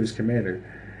salute to his commander.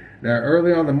 Now,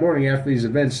 early on the morning after these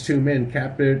events, two men,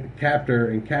 captor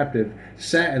and captive,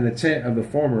 sat in the tent of the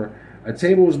former. A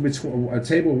table was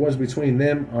between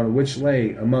them, on which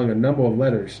lay, among a number of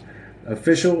letters,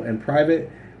 official and private,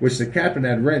 which the captain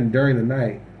had written during the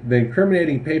night, the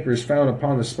incriminating papers found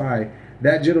upon the spy.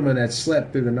 That gentleman had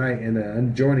slept through the night in an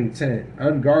adjoining tent,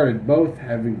 unguarded. Both,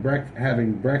 having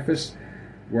breakfast,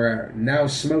 were now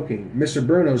smoking. "Mr.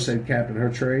 Bruno," said Captain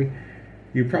Hertray,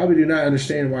 "you probably do not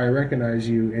understand why I recognize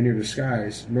you in your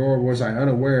disguise, nor was I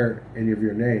unaware of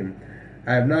your name."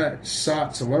 "I have not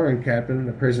sought to learn, Captain,"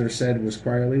 the prisoner said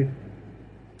quietly.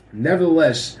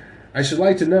 "Nevertheless, I should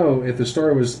like to know, if the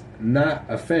story was not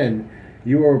offend,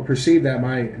 you will perceive that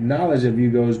my knowledge of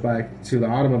you goes back to the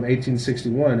autumn of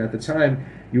 1861. At the time,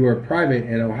 you were a private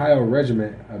in an Ohio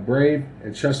regiment, a brave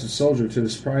and trusted soldier. To the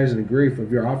surprise and the grief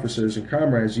of your officers and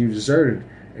comrades, you deserted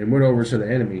and went over to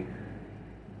the enemy.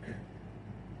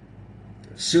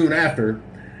 Soon after,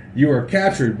 you were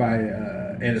captured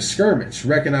in a skirmish,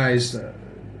 recognized,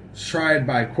 tried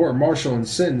by court-martial, and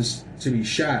sentenced to be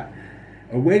shot.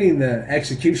 Awaiting the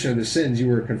execution of the sentence, you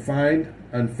were confined,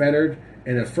 unfettered,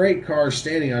 in a freight car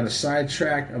standing on a side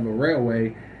track of a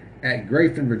railway at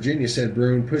Grafton, Virginia," said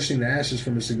Brune, pushing the ashes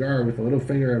from his cigar with a little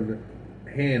finger of the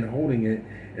hand holding it,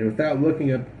 and without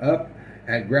looking up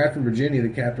at Grafton, Virginia, the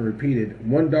captain repeated.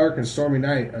 "One dark and stormy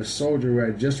night, a soldier who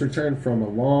had just returned from a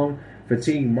long,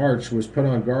 fatiguing march was put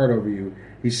on guard over you.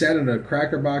 He sat in a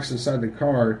cracker box inside the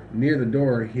car, near the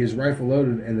door, his rifle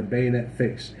loaded and the bayonet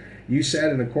fixed. You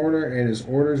sat in a corner, and his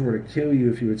orders were to kill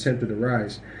you if you attempted to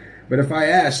rise. But if I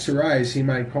asked to rise, he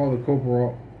might call the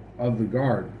corporal of the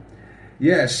guard.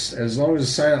 Yes, as long as the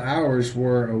silent hours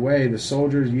were away, the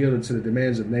soldiers yielded to the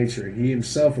demands of nature. He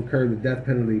himself incurred the death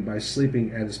penalty by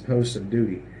sleeping at his post of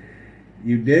duty."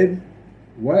 "You did?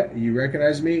 What? You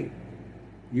recognize me?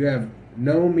 You have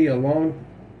known me along?"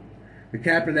 The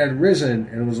captain had risen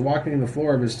and was walking the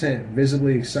floor of his tent,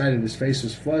 visibly excited. His face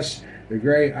was flushed. The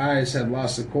gray eyes had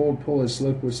lost the cold, pullous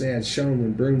look which they had shown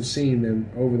when Brune seen them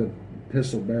over the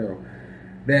pistol barrel.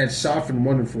 They had softened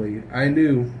wonderfully. "I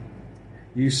knew,"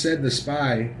 you said the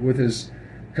spy, with his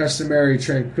customary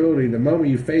tranquility. "The moment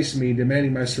you faced me,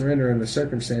 demanding my surrender in the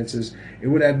circumstances, it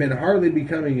would have been hardly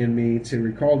becoming in me to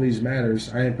recall these matters.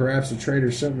 I am perhaps a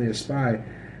traitor, certainly a spy,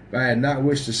 but I had not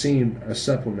wished to seem a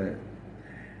supplement."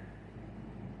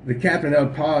 The captain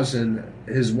held pause in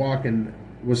his walk and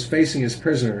was facing his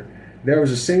prisoner. There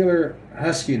was a singular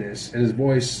huskiness in his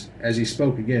voice as he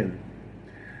spoke again.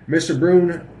 "Mr.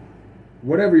 Brune,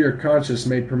 whatever your conscience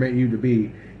may permit you to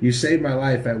be, you saved my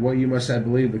life at what you must have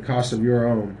believed the cost of your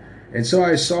own. And so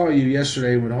I saw you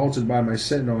yesterday when halted by my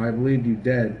sentinel. I believed you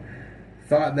dead,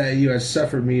 thought that you had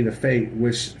suffered me the fate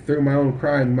which, through my own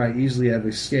crime, might easily have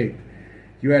escaped.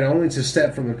 You had only to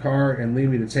step from the car and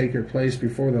leave me to take your place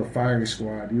before the firing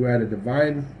squad. You had a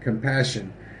divine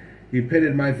compassion. You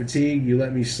pitied my fatigue. You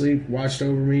let me sleep, watched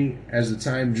over me as the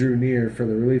time drew near for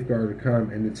the relief guard to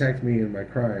come and detect me in my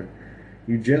crime.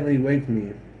 You gently waked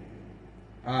me.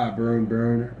 Ah,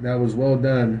 Brune, that was well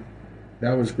done.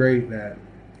 That was great, that."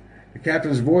 The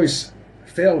captain's voice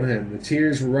failed him. The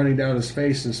tears were running down his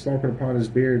face and smoking upon his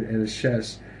beard and his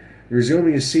chest.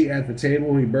 Resuming his seat at the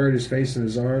table, he buried his face in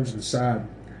his arms and sobbed.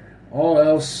 All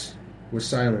else was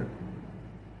silent.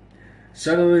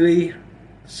 Suddenly,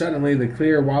 the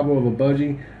clear wobble of a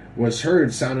buggy was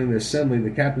heard sounding the assembly. The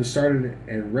captain started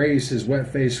and raised his wet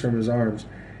face from his arms.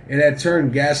 It had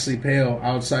turned ghastly pale.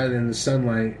 Outside in the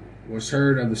sunlight was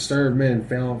heard of the stir of men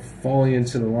falling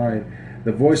into the line.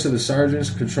 The voice of the sergeants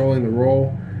controlling the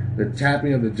roll the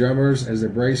tapping of the drummers as they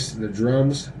braced the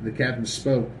drums. The captain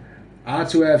spoke. I ought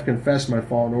to have confessed my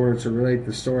fault in order to relate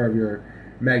the story of your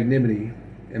magnanimity.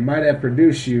 It might have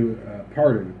produced you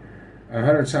pardon.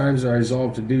 100 times I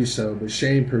resolved to do so, but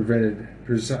shame prevented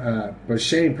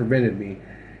me.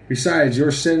 Besides,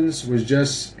 your sentence was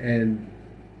just and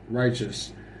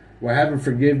righteous. Will heaven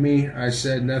forgive me? I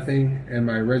said nothing, and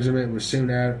my regiment was soon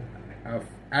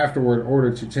afterward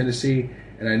ordered to Tennessee,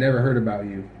 and I never heard about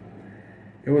you.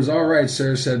 It was all right,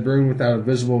 sir, said Broom without a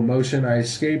visible emotion. I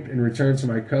escaped and returned to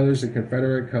my colors, the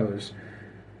Confederate colors.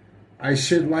 I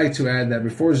should like to add that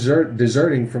before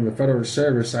deserting from the Federal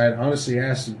service, I had honestly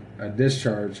asked a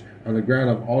discharge on the ground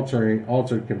of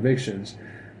altered convictions.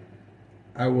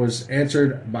 I was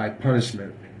answered by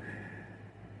punishment.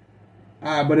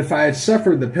 But if I had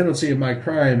suffered the penalty of my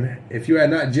crime, if you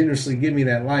had not generously given me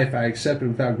that life I accepted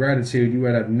without gratitude, you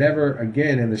would have never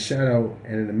again in the shadow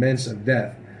and an immense of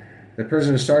death. The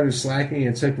prisoner started slacking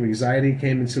and took of anxiety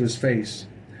came into his face.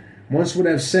 Once would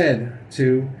have said,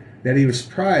 too, that he was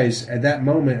surprised at that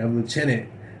moment of Lieutenant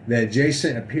that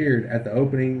Jason appeared at the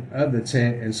opening of the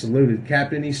tent and saluted.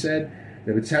 Captain, he said,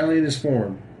 the battalion is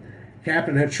formed.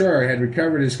 Captain Hatcher had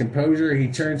recovered his composure. He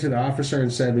turned to the officer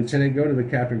and said, Lieutenant, go to the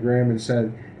Captain Graham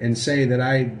and say that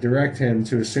I direct him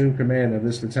to assume command of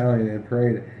this battalion and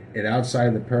parade it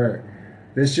outside the parade.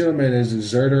 This gentleman is a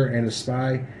deserter and a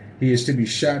spy. He is to be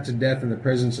shot to death in the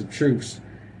presence of troops.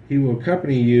 He will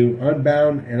accompany you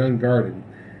unbound and unguarded.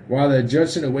 While the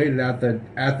adjutant awaited at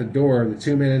the door, the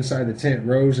two men inside the tent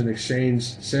rose and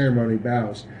exchanged ceremony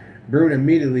bows, Bruin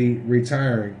immediately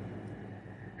retiring.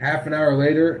 Half an hour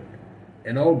later,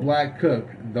 an old black cook,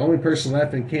 the only person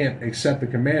left in camp except the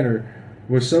commander,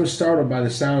 was so startled by the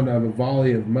sound of a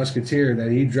volley of musketry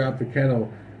that he dropped the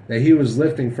kettle that he was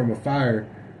lifting from a fire.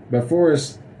 But for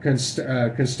his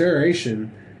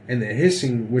consternation and the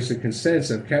hissing which the contents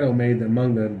of kettle made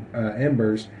among the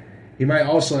embers, he might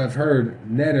also have heard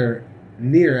near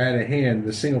at hand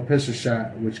the single pistol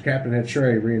shot which Captain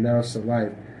Hatcher renounced of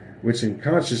life, which in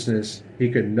consciousness he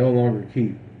could no longer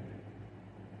keep.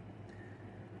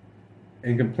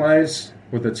 In compliance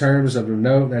with the terms of the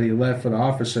note that he left for the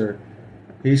officer,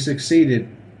 he succeeded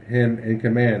him in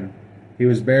command. He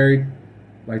was buried,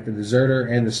 like the deserter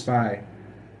and the spy,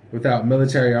 without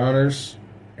military honors,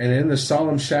 and in the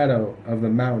solemn shadow of the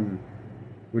mountain,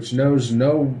 which knows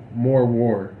no more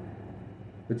war.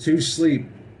 The two sleep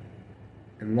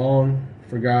in long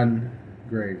forgotten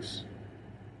graves.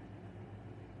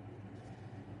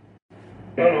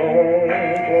 Run on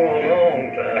for a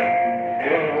long time.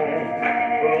 Run on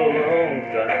for a long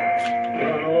time.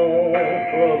 Run on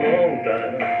for a long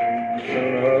time.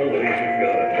 Sooner or later,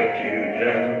 gotta cut you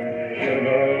down.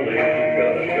 Sooner or later,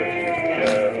 gotta cut you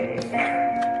down.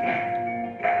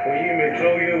 Well, you may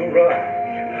throw your rock,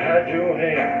 hide your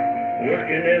hand.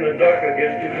 Working in the dark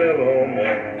against your fellow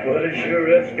man. But as sure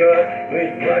as God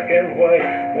made black and white,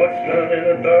 what's done in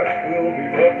the dark will be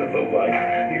brought to the light.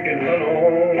 You can run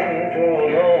on for a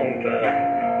long time.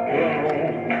 Run on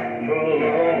for a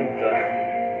long time.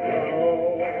 Run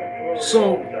on for a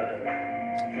long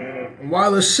time.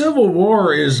 While the Civil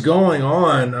War is going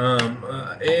on,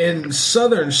 in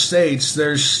southern states,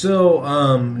 there's still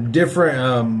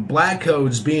different black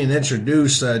codes being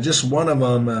introduced. Just one of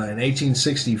them in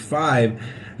 1865,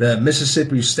 the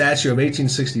Mississippi Statute of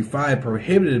 1865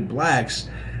 prohibited blacks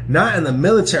not in the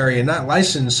military and not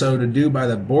licensed so to do by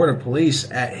the Board of Police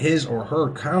at his or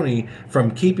her county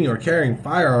from keeping or carrying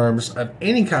firearms of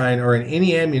any kind or in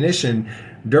any ammunition,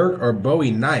 dirk or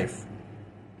bowie knife.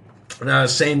 Now, the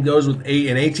same goes with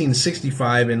in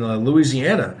 1865 in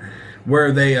Louisiana,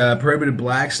 where they prohibited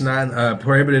blacks,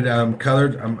 prohibited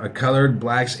colored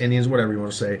blacks, Indians, whatever you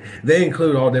want to say. They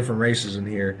include all different races in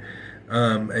here,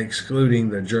 excluding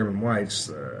the German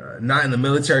whites. Not in the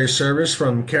military service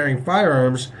from carrying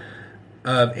firearms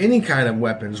of any kind of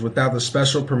weapons without the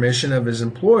special permission of his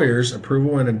employer's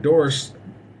approval and endorsed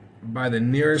by the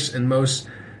nearest and most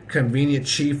convenient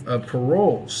chief of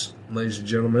paroles, ladies and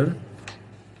gentlemen.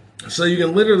 So you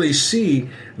can literally see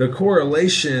the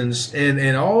correlations,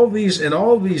 and all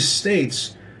these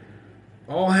states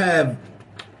all have,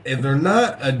 if they're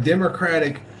not a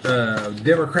democratic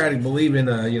believe in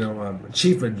a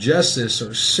chief of justice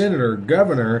or senator,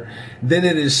 governor, then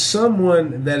it is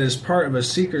someone that is part of a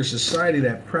secret society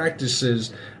that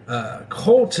practices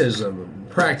cultism,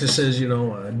 practices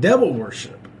devil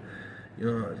worship.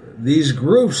 These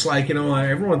groups,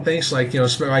 everyone thinks like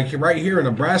right here in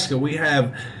Nebraska we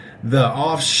have the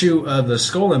offshoot of the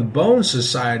Skull and Bone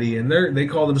Society, and they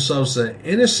call themselves the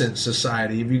Innocent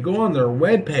Society. If you go on their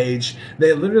webpage,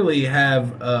 they literally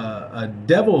have a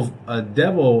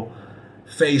devil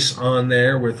face on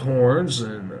there with horns,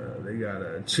 and they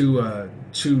got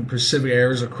two Pacific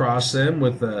arrows across them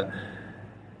with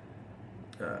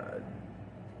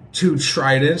two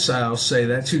tridents. I'll say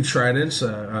that two tridents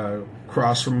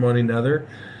across from one another.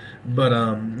 But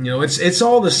it's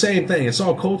all the same thing. It's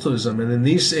all cultism, and in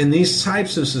these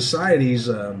types of societies,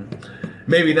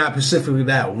 maybe not specifically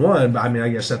that one, but I mean, I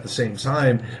guess at the same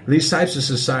time, these types of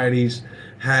societies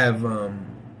have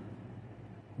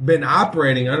been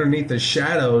operating underneath the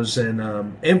shadows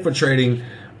and infiltrating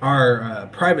our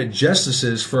private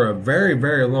justices for a very,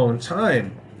 very long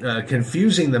time,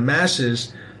 confusing the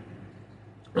masses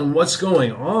on what's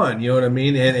going on, you know what I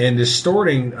mean, and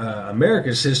distorting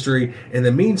America's history in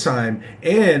the meantime,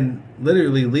 and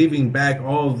literally leaving back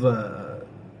all of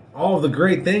the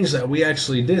great things that we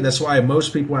actually did. That's why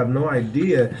most people have no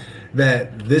idea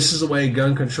that this is the way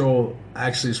gun control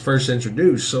actually is first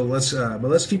introduced. So let's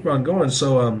keep on going.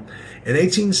 So in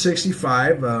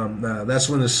 1865, that's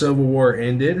when the Civil War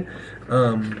ended.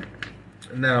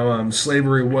 Now,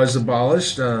 slavery was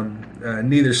abolished.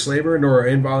 Neither slavery nor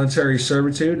involuntary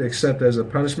servitude, except as a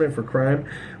punishment for crime,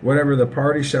 whatever the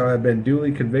party shall have been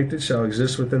duly convicted, shall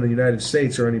exist within the United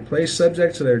States or any place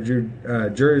subject to their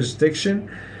jurisdiction.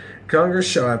 Congress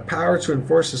shall have power to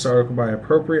enforce this article by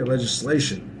appropriate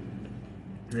legislation.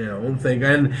 You know, one thing,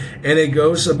 and it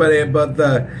goes, but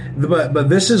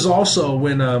this is also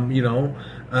when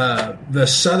the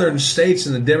southern states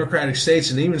and the Democratic states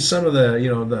and even some of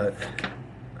the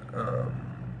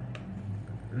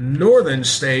northern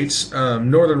states,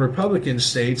 northern Republican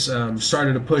states,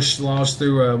 started to push laws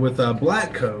through with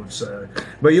black codes.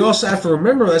 But you also have to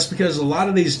remember that's because a lot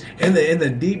of these in the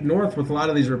deep north with a lot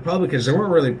of these Republicans, they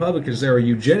weren't really Republicans; they were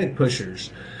eugenic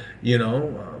pushers. You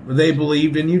know, they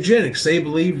believed in eugenics. They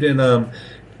believed in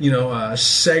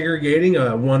segregating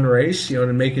one race,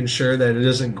 and making sure that it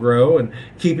doesn't grow, and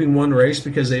keeping one race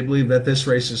because they believe that this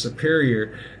race is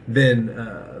superior than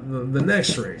the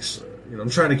next race. I'm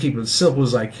trying to keep it as simple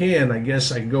as I can. I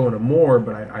guess I can go into more,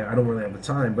 but I don't really have the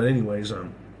time. But anyways,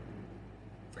 and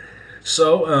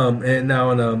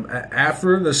now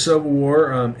after the Civil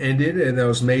War ended, and that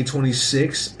was May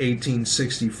 26,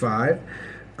 1865,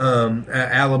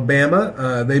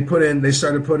 Alabama, they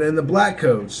started putting in the black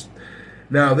codes.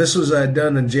 Now, this was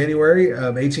done in January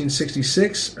of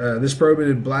 1866. This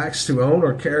prohibited blacks to own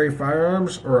or carry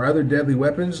firearms or other deadly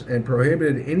weapons, and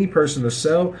prohibited any person to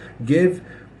sell, give,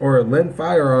 or lend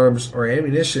firearms or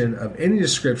ammunition of any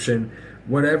description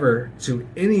whatever to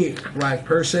any black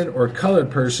person or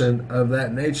colored person of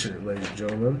that nature, ladies and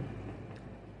gentlemen.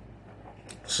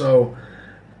 So,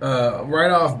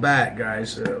 right off bat,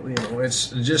 guys, it's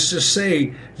just to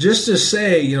say,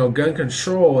 gun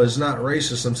control is not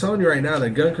racist. I'm telling you right now that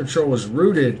gun control is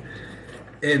rooted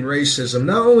in racism.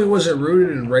 Not only was it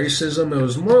rooted in racism, it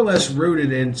was more or less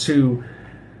rooted into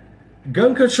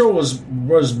gun control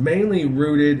was mainly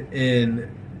rooted in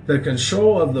the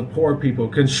control of the poor people,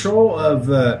 control of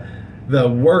the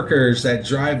workers that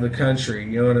drive the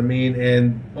country, you know what I mean?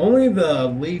 And only the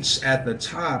elites at the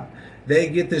top, they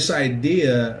get this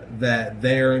idea that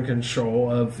they're in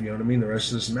control of, the rest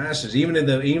of this masses. Even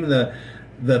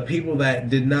the people that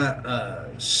did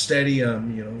not study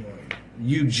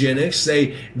eugenics,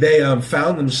 they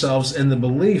found themselves in the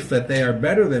belief that they are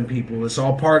better than people. It's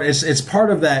all part. It's part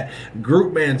of that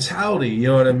group mentality. You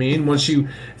know what I mean? Once you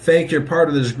think you're part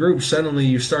of this group, suddenly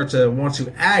you start to want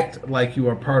to act like you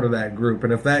are part of that group.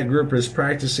 And if that group is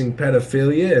practicing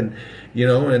pedophilia and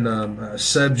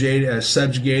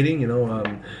subjugating,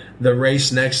 the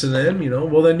race next to them,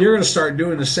 well, then you're going to start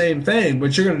doing the same thing.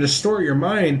 But you're going to distort your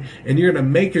mind and you're going to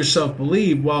make yourself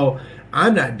believe, well,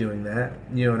 I'm not doing that.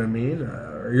 You know what I mean?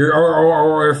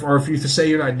 Or if you say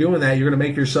you're not doing that, you're going to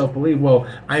make yourself believe, well,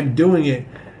 I'm doing it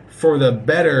for the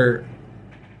better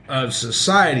of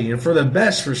society and for the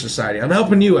best for society. I'm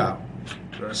helping you out.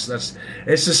 It's the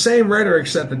same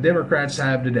rhetoric that the Democrats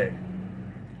have today.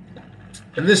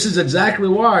 And this is exactly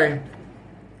why,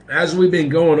 as we've been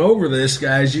going over this,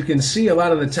 guys, you can see a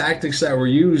lot of the tactics that were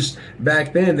used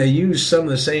back then. They use some of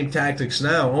the same tactics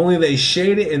now, only they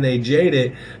shade it and they jade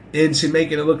it into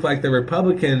making it look like the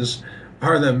Republicans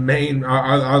are the main,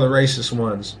 are the racist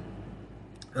ones.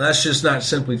 And that's just not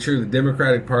simply true. The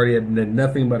Democratic Party have been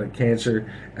nothing but a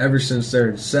cancer ever since their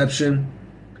inception,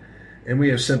 and we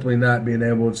have simply not been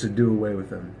able to do away with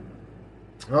them.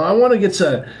 I want to get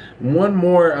to one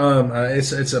more.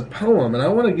 It's a poem, and I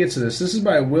want to get to this. This is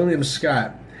by William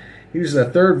Scott. He was the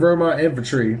 3rd Vermont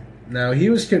Infantry. Now, he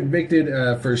was convicted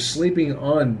for sleeping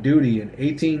on duty in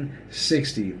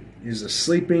 1860. He's a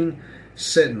sleeping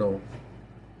sentinel.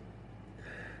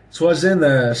 'Twas in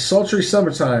the sultry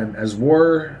summertime, as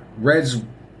war Reds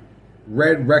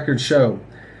red record show.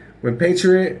 When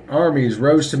patriot armies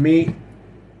rose to meet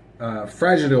a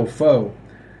fragile foe,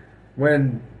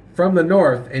 when from the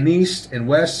north and east and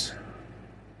west,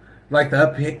 like the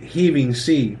upheaving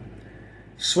sea,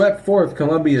 swept forth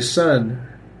Columbia's sun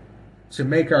to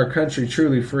make our country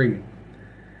truly free.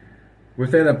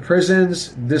 Within a prison's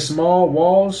dismal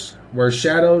walls, where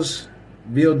shadows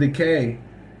veiled decay,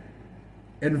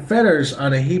 in fetters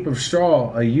on a heap of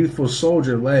straw a youthful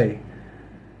soldier lay,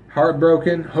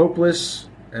 heartbroken, hopeless,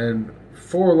 and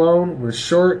forlorn, with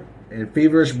short and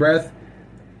feverish breath.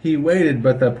 He waited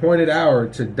but the appointed hour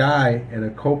to die in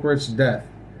a culprit's death.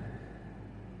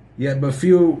 Yet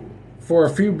for a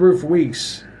few brief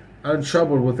weeks,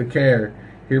 untroubled with a care,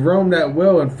 he roamed at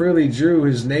will and freely drew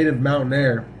his native mountain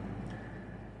air,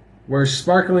 where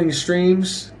sparkling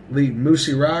streams leap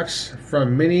mossy rocks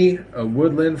from many a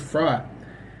woodland fraught,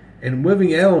 and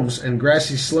waving elms and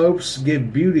grassy slopes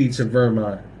give beauty to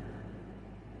Vermont,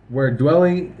 where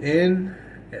dwelling in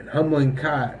an humbling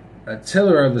cot, a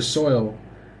tiller of the soil,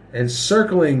 and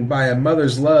circling by a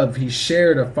mother's love, he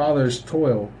shared a father's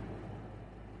toil,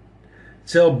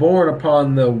 till borne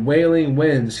upon the wailing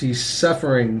winds, he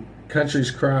suffering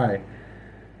country's cry,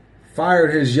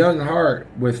 fired his young heart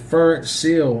with fervent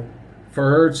zeal for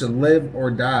her to live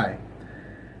or die.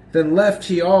 Then left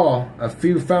he all, a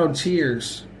few found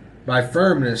tears, by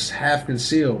firmness half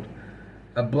concealed,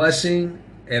 a blessing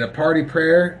and a party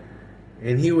prayer,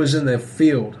 and he was in the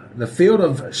field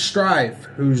of strife,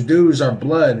 whose dews are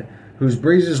blood, whose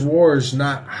breezes wars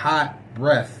not hot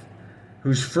breath,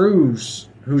 whose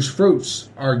fruits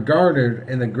are garnered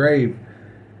in the grave,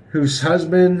 whose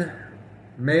husband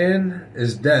man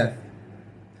is death.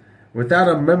 Without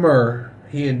a murmur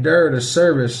he endured a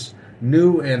service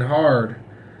new and hard,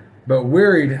 but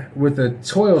wearied with a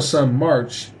toilsome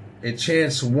march, it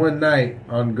chanced one night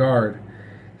on guard,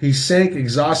 he sank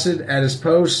exhausted at his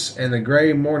post, and the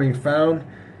gray morning found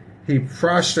he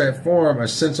prostrate form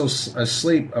senseless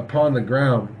asleep upon the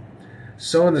ground.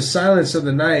 So in the silence of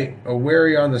the night,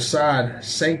 aweary on the sod,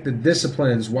 sank the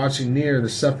disciplines, watching near the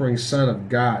suffering Son of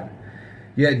God.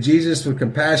 Yet Jesus with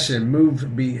compassion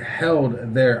moved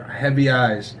beheld their heavy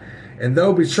eyes, and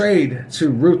though betrayed to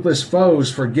ruthless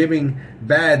foes, forgiving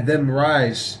bade them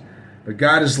rise. But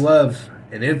God is love,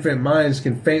 and infant minds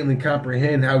can faintly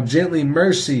comprehend how gently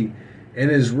mercy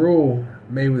and his rule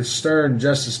may with stern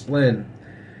justice blend.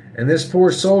 And this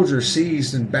poor soldier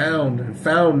seized and bound, and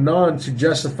found none to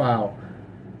justify,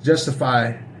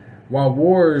 while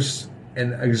wars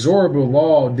and exorable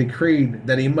law decreed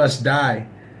that he must die.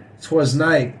 'Twas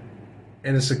night,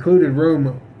 in a secluded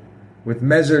room, with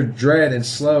measured dread and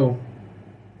slow,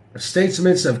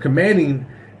 statesmen of commanding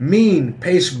mien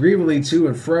paced grievily to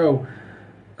and fro.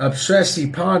 Obstressed he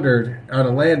pondered on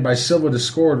a land by civil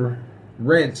discord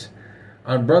rent,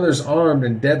 on brothers armed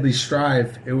in deadly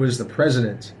strife. It was the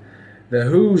president. The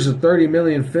whoos of 30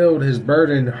 million filled his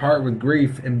burdened heart with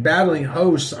grief, and battling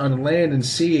hosts on land and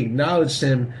sea acknowledged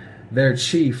him their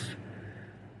chief.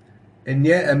 And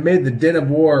yet amid the din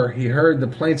of war he heard the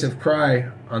plaintive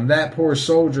cry on that poor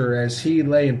soldier as he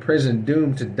lay in prison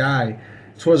doomed to die.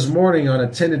 'Twas morning on a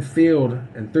tented field,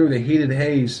 and through the heated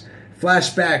haze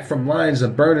flashed back from lines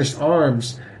of burnished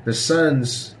arms the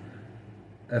sun's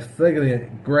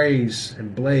effulgent graze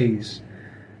and blaze,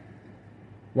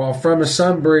 while from a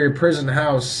Sunbury prison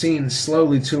house seen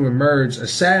slowly to emerge a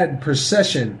sad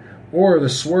procession o'er the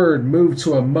sward moved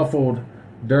to a muffled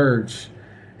dirge,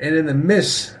 and in the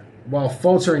midst, while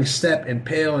faltering step and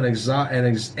pale and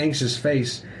anxious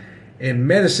face, and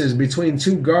menaces between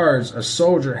two guards, a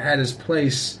soldier had his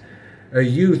place, a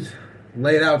youth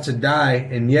laid out to die,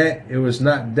 and yet it was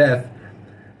not death,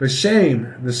 but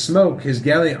shame. The smoke his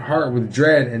gallant heart with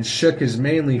dread, and shook his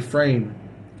manly frame.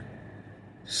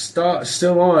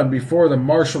 Still on before the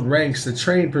marshaled ranks, the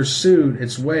train pursued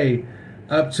its way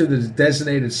up to the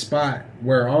designated spot,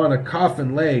 whereon a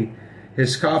coffin lay,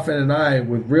 his coffin and I,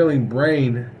 with reeling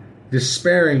brain,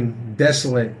 despairing,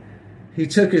 desolate. He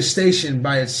took his station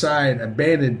by its side,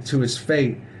 abandoned to its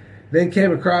fate. Then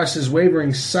came across his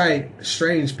wavering sight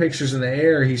strange pictures in the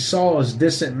air. He saw his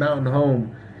distant mountain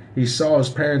home. He saw his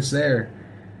parents there.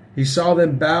 He saw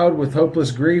them bowed with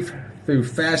hopeless grief through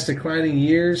fast declining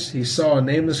years. He saw a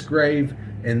nameless grave,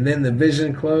 and then the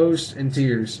vision closed in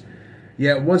tears.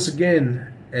 Yet once again,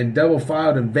 and double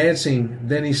filed advancing,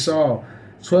 then he saw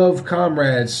 12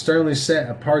 comrades sternly set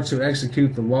apart to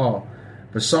execute the law,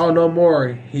 but saw no more.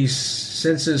 His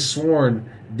senses sworn,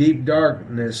 deep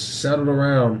darkness settled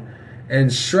around,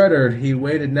 and shuddered he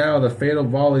waited now the fatal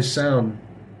volley sound.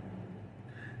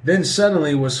 Then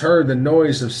suddenly was heard the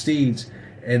noise of steeds,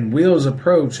 and wheels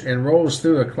approach, and rolls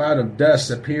through a cloud of dust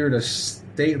appeared a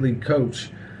stately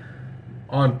coach.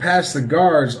 On past the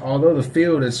guards, although the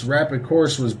field its rapid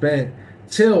course was bent,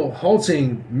 till,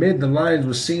 halting mid the lines,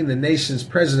 was seen the nation's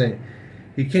president.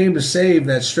 He came to save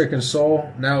that stricken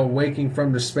soul, now awaking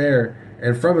from despair,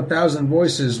 and from 1,000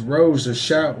 voices rose a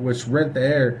shout which rent the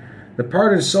air. The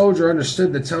pardoned soldier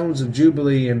understood the tones of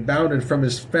jubilee, and bounded from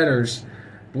his fetters,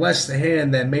 blessed the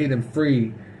hand that made him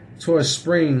free. 'Twas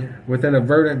spring within a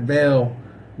verdant vale,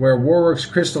 where Warwick's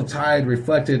crystal tide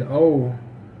reflected, oh,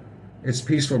 its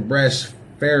peaceful breast,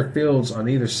 fair fields on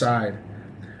either side.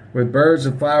 With birds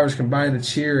and flowers combined to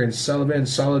cheer in Sullivan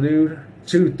solitude,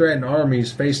 two threatened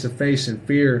armies face to face in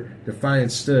fear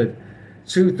defiant stood.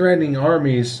 Two threatening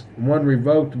armies, one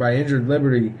revoked by injured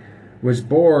liberty, which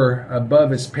bore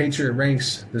above its patriot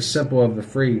ranks the symbol of the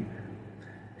free,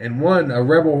 and one a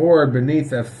rebel horde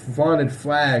beneath a flaunted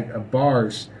flag of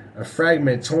bars, a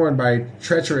fragment torn by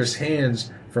treacherous hands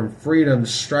from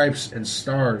freedom's stripes and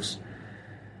stars.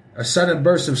 A sudden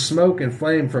burst of smoke and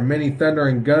flame from many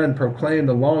thundering gun proclaimed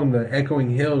along the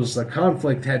echoing hills the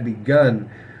conflict had begun,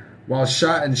 while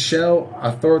shot and shell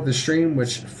athwart the stream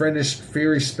which friendish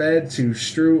fury sped to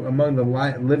strew among the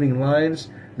living lines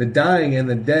the dying and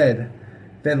the dead.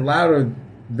 Then louder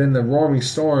than the roaring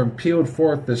storm pealed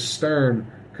forth the stern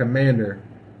commander,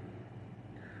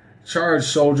 "Charge,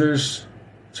 soldiers,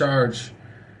 charge!"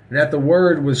 And at the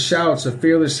word, with shouts of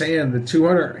fearless hand, the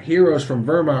 200 heroes from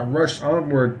Vermont rushed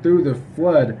onward through the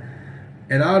flood,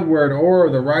 and onward o'er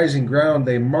the rising ground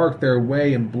they marked their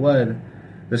way in blood.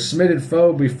 The smitted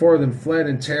foe before them fled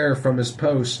in terror from his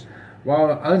post, while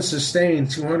unsustained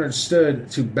 200 stood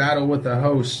to battle with the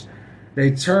host.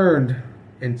 They turned,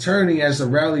 and turning as the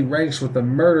rally ranks with the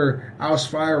murder house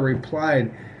fire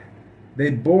replied,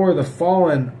 they bore the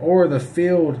fallen o'er the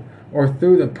field or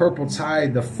through the purple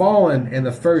tide, the fallen and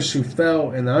the first who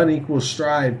fell in the unequal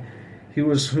strife. He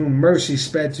was whom mercy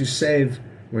sped to save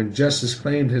when justice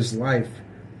claimed his life.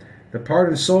 The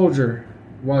pardoned soldier,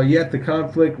 while yet the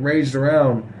conflict raged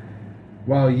around,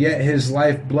 while yet his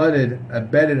life blooded,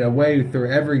 abetted away through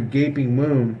every gaping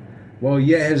wound, while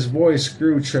yet his voice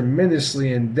grew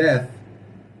tremendously in death,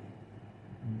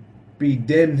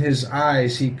 bedimmed his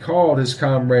eyes, he called his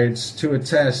comrades to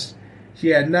attest he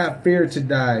had not feared to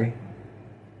die,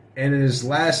 and in his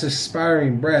last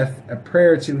expiring breath a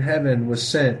prayer to heaven was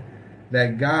sent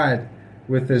that God,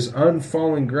 with his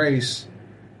unfallen grace,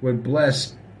 would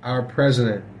bless our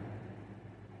president.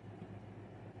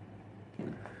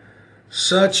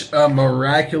 Such a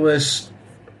miraculous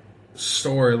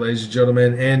story, ladies and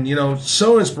gentlemen, and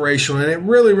so inspirational, and it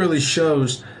really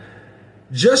shows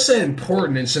just the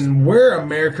importance and where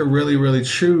America really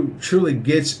truly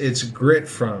gets its grit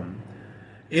from.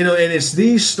 And it's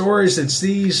these stories, it's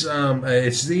these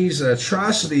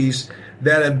atrocities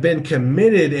that have been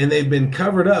committed, and they've been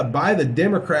covered up by the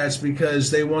Democrats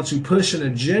because they want to push an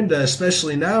agenda.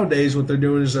 Especially nowadays, what they're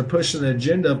doing is they're pushing an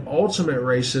agenda of ultimate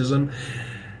racism,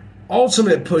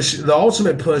 the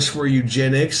ultimate push for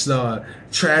eugenics, the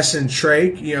trace and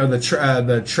trace,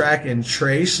 the track and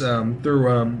trace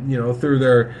through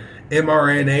their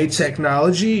mRNA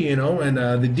technology, and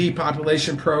the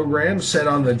depopulation program set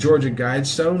on the Georgia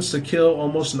Guidestones to kill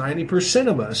almost 90%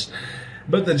 of us.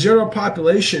 But the general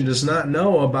population does not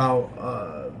know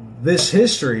about this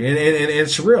history, and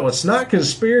it's real. It's not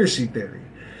conspiracy theory.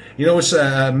 Which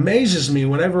amazes me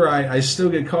whenever I still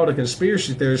get called a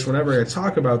conspiracy theorist whenever I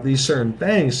talk about these certain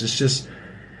things. It's just,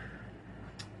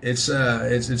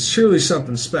 it's truly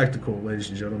something spectacle, ladies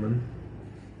and gentlemen.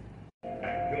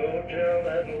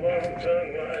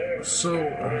 So,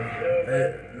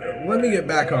 let me get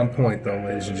back on point, though,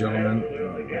 ladies and gentlemen.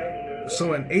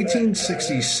 So, in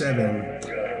 1867,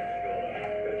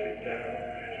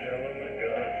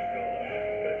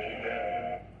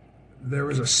 there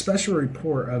was a special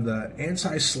report of the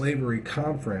Anti-Slavery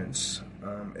Conference,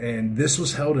 and this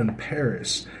was held in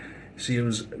Paris. See, it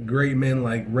was great men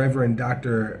like Reverend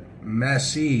Dr.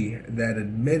 Massey that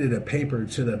admitted a paper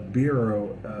to the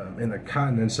Bureau in the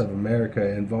continents of America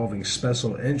involving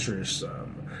special interests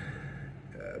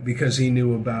because he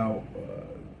knew about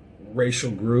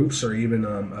racial groups or even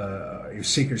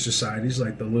secret societies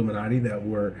like the Illuminati that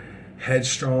were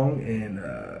headstrong in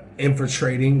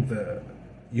infiltrating the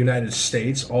United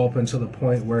States all up until the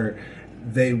point where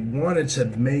they wanted to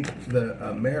make the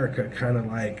America kind of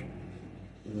like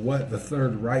what the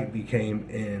Third Reich became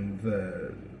in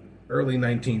the early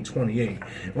 1928.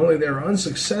 Only they were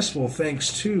unsuccessful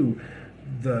thanks to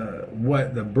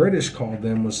what the British called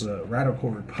them was the radical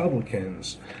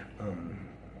Republicans.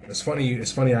 It's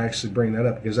funny I actually bring that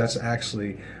up because that's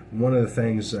actually one of the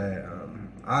things that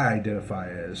I identify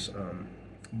as.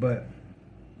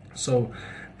 So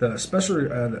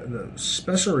The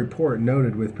special report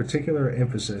noted with particular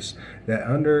emphasis that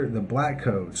under the black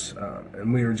codes,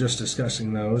 and we were just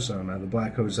discussing those, the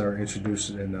black codes that were introduced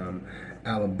in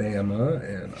Alabama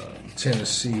and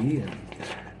Tennessee and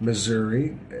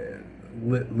Missouri, and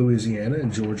Louisiana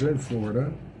and Georgia and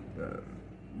Florida.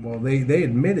 Well, they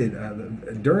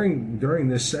admitted during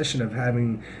this session of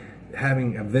having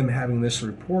this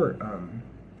report.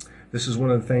 This is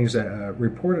one of the things that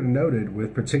reported noted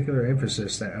with particular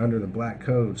emphasis that under the black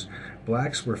codes,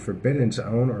 blacks were forbidden to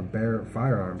own or bear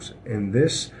firearms, and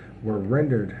this were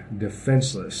rendered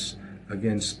defenseless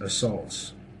against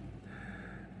assaults.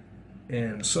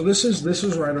 And so this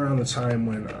was right around the time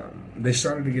when they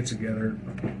started to get together,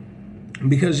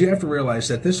 because you have to realize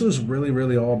that this was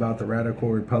really all about the radical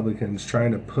Republicans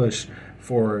trying to push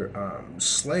for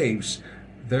slaves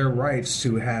their rights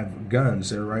to have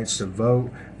guns, their rights to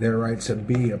vote, their right to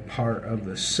be a part of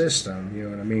the system. You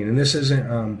know what I mean? And this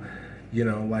isn't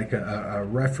like a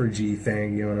refugee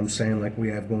thing, you know what I'm saying, like we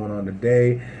have going on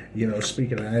today.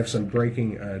 Speaking of, I have some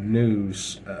breaking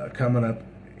news coming up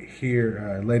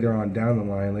here later on down the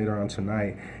line, later on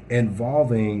tonight,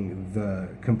 involving the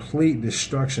complete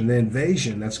destruction, the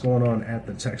invasion that's going on at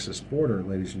the Texas border,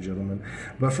 ladies and gentlemen.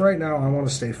 But for right now, I want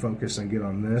to stay focused and get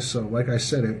on this. So like I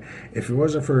said, if it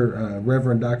wasn't for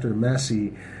Reverend Dr.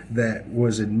 Massey that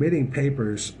was admitting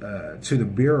papers to the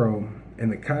Bureau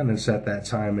and the continents at that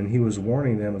time, and he was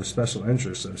warning them of the special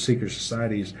interests of secret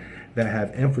societies that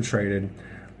have infiltrated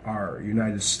our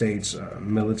United States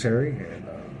military and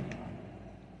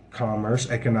commerce,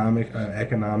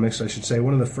 economics, I should say.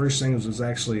 One of the first things that was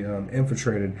actually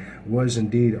infiltrated was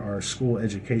indeed our school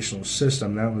educational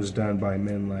system. That was done by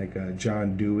men like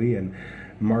John Dewey and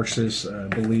Marxist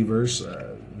believers,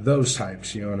 those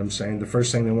types, you know what I'm saying? The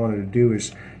first thing they wanted to do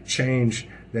is change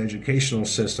the educational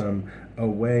system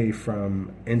away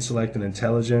from intellect and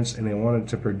intelligence, and they wanted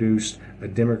to produce a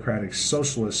democratic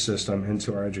socialist system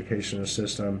into our educational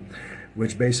system,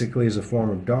 which basically is a form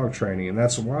of dog training. And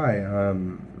that's why our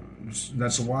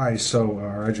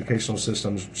educational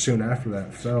systems soon after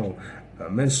that fell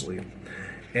immensely.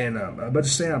 And but to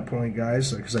stay on point,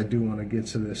 guys, because I do want to get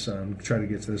to this, try to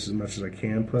get to this as much as I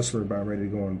can. Plus, we're about ready to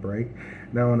go on break.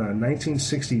 Now, in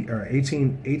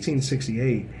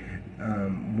 1868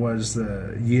 was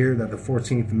the year that the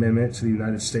 14th Amendment to the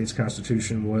United States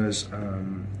Constitution was.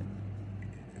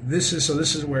 This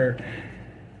is where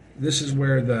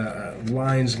the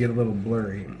lines get a little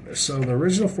blurry. So the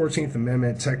original 14th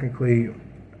Amendment technically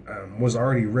was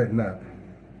already written up.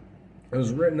 It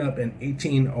was written up in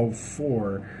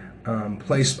 1804,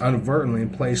 inadvertently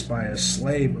placed by a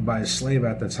slave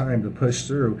at the time to push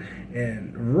through.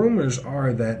 And rumors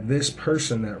are that this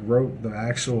person that wrote the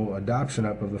actual adoption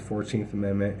up of the 14th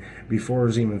Amendment before it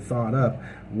was even thought up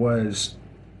was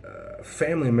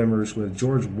family members with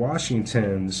George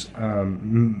Washington's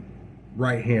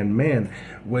right-hand man,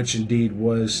 which indeed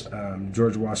was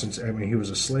George Washington. I mean, he was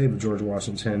a slave of George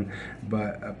Washington,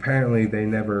 but apparently they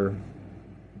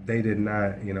did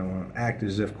not, act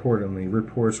as if accordingly.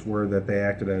 Reports were that they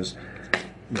acted as,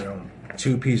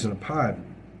 two peas in a pod.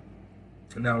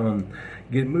 Now,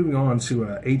 moving on to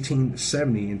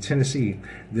 1870 in Tennessee.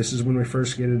 This is when we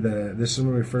first get into the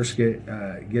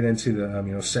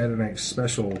Saturday Night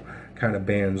Special kind of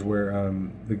bands, where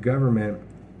the government,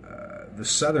 the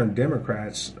Southern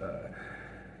Democrats,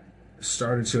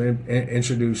 started to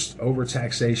introduce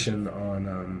overtaxation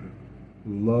on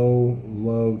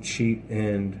low, cheap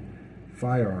end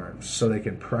firearms, so they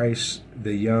could price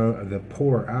the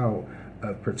poor out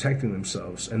of protecting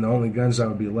themselves. And the only guns that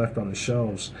would be left on the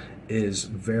shelves is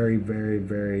very, very,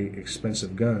 very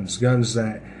expensive guns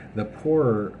that the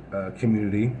poorer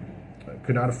community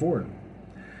could not afford.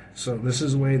 So this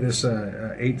is the way this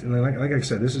like I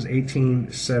said, this is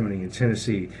 1870 in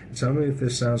Tennessee. Tell me if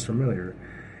this sounds familiar.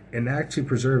 An act to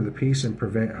preserve the peace and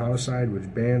prevent homicide,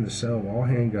 which banned the sale of all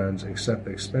handguns except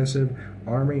the expensive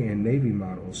Army and Navy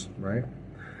models, right?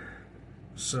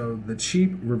 So the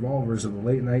cheap revolvers of the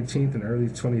late 19th and early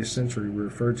 20th century were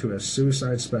referred to as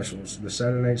suicide specials. The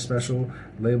Saturday Night Special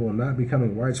label not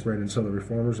becoming widespread until the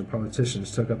reformers and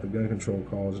politicians took up the gun control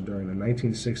cause during the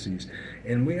 1960s.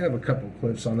 And we have a couple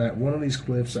clips on that. One of these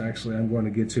clips, actually, I'm going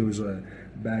to get to is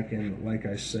back in, like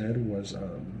I said, was...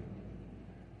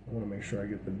 I want to make sure I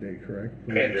get the date correct.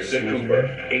 Anderson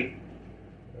Cooper.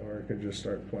 Or I could just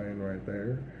start playing right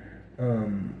there.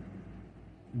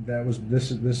 That was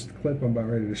this clip I'm about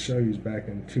ready to show you is back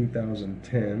in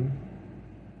 2010,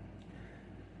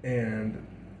 and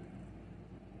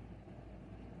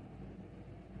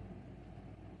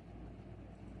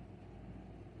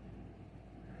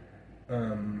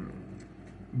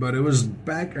But it was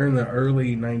back in the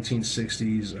early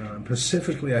 1960s,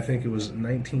 specifically, I think it was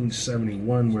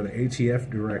 1971, where the ATF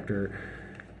director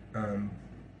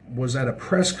was at a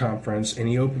press conference and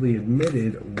he openly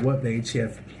admitted what the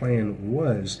ATF plan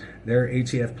was. Their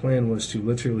ATF plan was to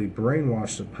literally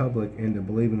brainwash the public into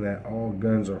believing that all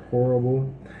guns are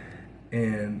horrible.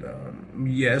 And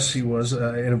yes, he was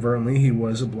inadvertently, he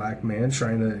was a black man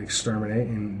trying to exterminate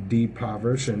and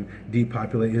depoverish and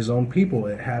depopulate his own people.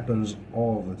 It happens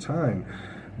all the time.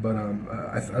 But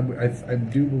I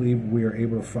do believe we are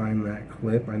able to find that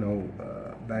clip. I know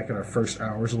back in our first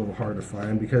hour is a little hard to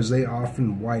find because they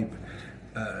often wipe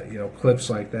clips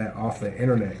like that off the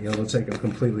internet. They'll take them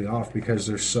completely off because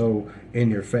they're so in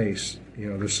your face.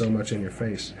 There's so much in your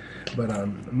face. But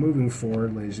moving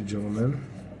forward, ladies and gentlemen.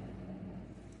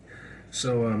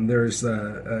 So there's an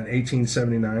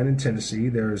 1879 in Tennessee.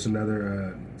 There's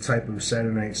another type of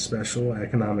Saturday Night Special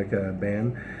economic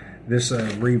ban. This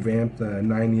revamped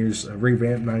 9 years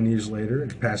later,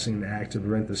 passing an act to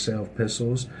prevent the sale of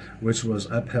pistols, which was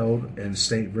upheld in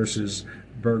State versus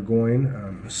Burgoyne.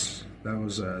 That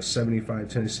was 75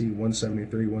 Tennessee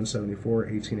 173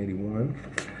 174 1881.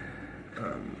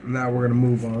 Now we're going to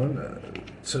move on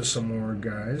to some more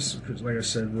guys because, like I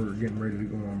said, we're getting ready to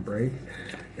go on break.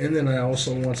 And then I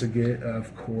also want to get,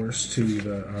 of course, to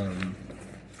the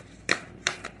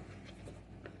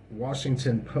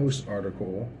Washington Post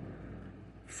article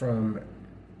from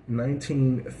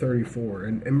 1934.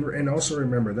 And also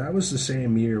remember, that was the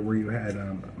same year where you had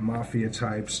mafia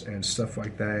types and stuff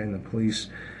like that, and the police.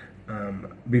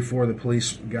 Before the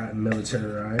police got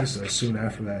militarized, soon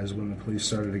after that is when the police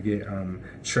started to get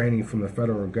training from the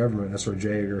federal government. That's where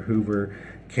J. Edgar Hoover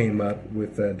came up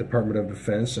with the Department of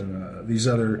Defense and these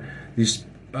other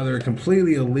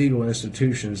completely illegal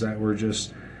institutions that were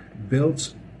just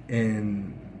built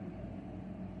and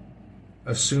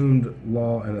assumed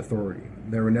law and authority.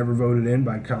 They were never voted in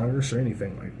by Congress or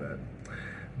anything like that.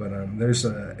 But there's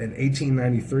in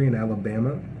 1893 in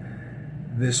Alabama.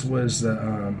 This was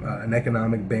an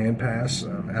economic ban passed.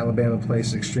 Alabama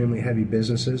placed extremely heavy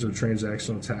businesses or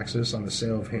transactional taxes on the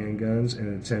sale of handguns in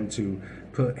an attempt to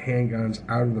put handguns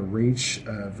out of the reach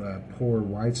of poor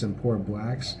whites and poor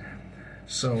blacks.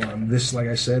 So this, like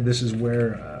I said, this is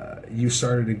where you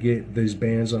started to get these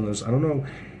bans on those. I don't know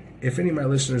if any of my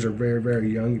listeners are very, very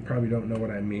young. You probably don't know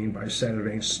what I mean by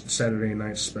Saturday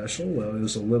Night Special. Well, it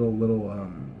was a little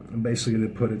basically, to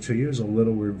put it to you, is a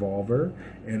little revolver,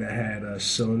 and it had a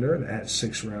cylinder that had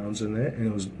 6 rounds in it, and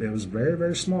it was very,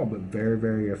 very small, but very,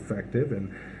 very effective.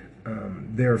 And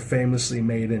they're famously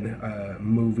made in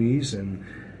movies and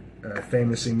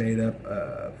famously made up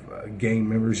gang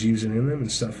members using in them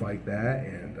and stuff like that.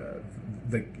 And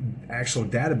the actual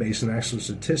database and actual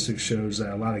statistics shows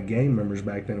that a lot of gang members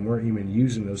back then weren't even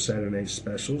using those Saturday Night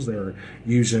Specials. They were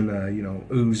using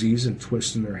Uzis and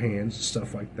twisting their hands and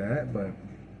stuff like that. But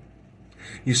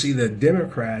you see, the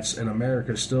Democrats in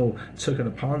America still took it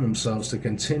upon themselves to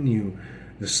continue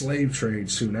the slave trade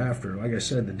soon after. Like I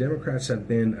said, the Democrats have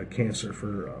been a cancer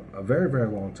for a very, very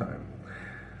long time.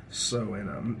 So in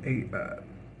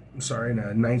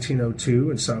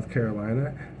 1902 in South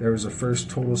Carolina, there was the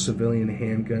first total civilian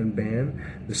handgun ban.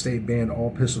 The state banned all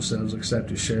pistol sales except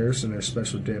to sheriffs and their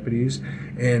special deputies.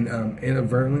 And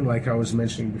inadvertently, like I was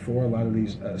mentioning before, a lot of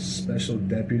these special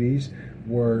deputies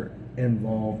were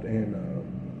involved in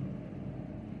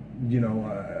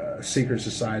secret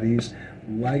societies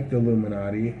like the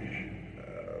Illuminati,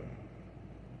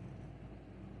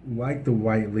 like the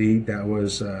White League that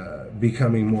was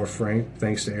becoming more frank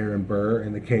thanks to Aaron Burr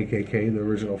and the KKK, the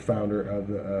original founder of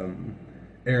the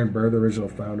Aaron Burr, the original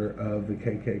founder of the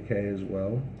KKK as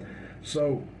well.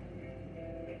 So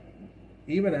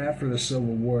even after the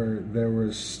Civil War, there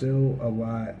was still a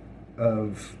lot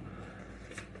of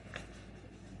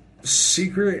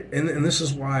secret, and this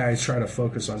is why I try to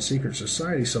focus on secret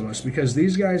society so much, because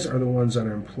these guys are the ones that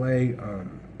are in play,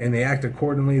 and they act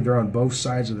accordingly. They're on both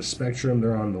sides of the spectrum.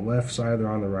 They're on the left side, they're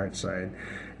on the right side.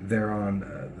 They're on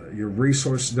your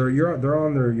resource. They're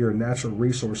on your natural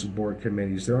resources board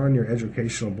committees. They're on your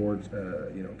educational board,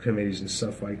 committees and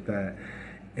stuff like that.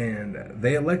 And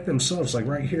they elect themselves, like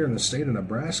right here in the state of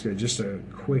Nebraska. Just a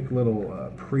quick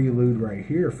little prelude right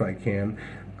here, if I can.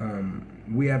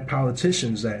 We have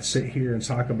politicians that sit here and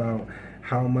talk about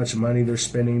how much money they're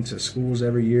spending to schools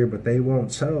every year, but they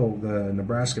won't tell the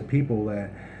Nebraska people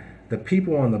that the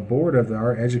people on the board of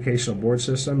our educational board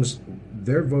systems,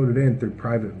 they're voted in through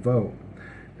private vote.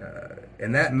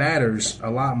 And that matters a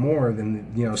lot more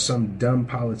than some dumb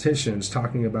politicians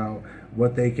talking about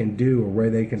what they can do or where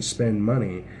they can spend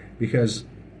money, because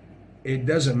it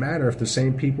doesn't matter if the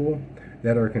same people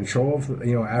that are in control of,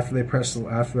 after they push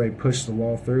the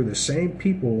law through, the same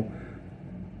people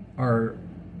are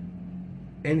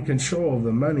in control of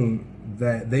the money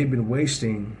that they've been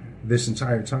wasting this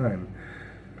entire time.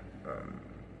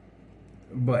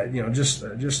 But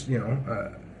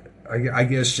I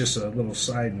guess just a little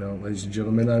side note, ladies and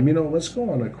gentlemen. Let's go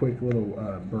on a quick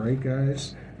little break,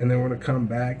 guys, and then we're gonna come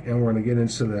back and we're gonna get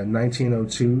into the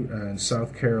 1902 in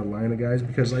South Carolina, guys,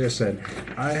 because like I said,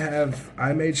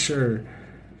 I made sure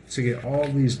to get all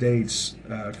these dates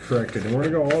corrected, and we're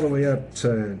gonna go all the way up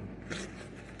to.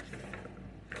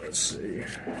 Let's see.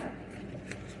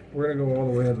 We're gonna go all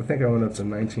the way up. I think I went up to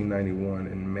 1991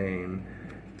 in Maine,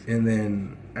 and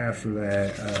then after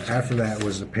that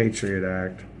was the Patriot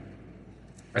Act.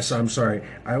 I'm sorry.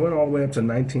 I went all the way up to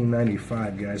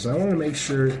 1995, guys. I want to make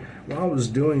sure while I was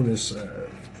doing this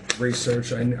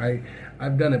research,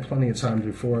 I've done it plenty of times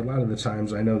before. A lot of the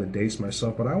times I know the dates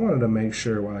myself, but I wanted to make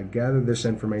sure while I gathered this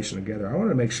information together, I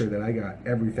wanted to make sure that I got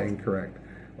everything correct.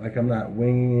 Like I'm not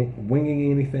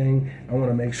winging anything. I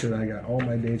want to make sure that I got all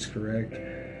my dates correct.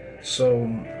 So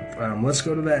let's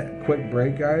go to that quick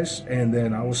break, guys, and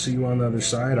then I will see you on the other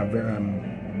side. I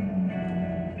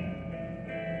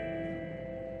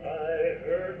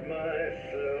hurt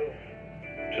myself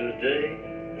today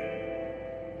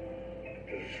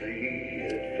to see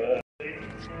it finally,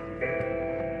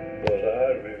 but I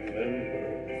remember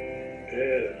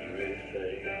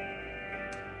everything.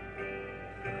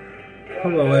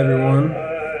 Hello, everyone.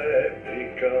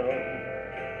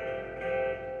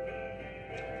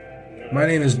 My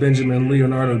name is Benjamin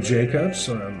Leonardo Jacobs,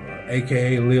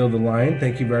 aka Leo the Lion.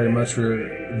 Thank you very much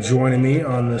for joining me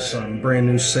on this brand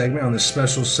new segment, on this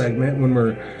special segment when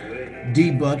we're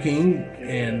debunking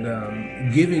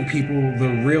and giving people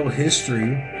the real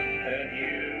history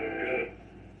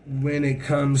when it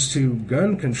comes to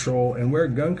gun control and where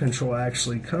gun control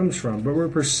actually comes from. But we're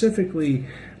specifically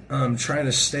trying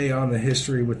to stay on the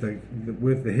history with the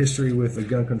history with the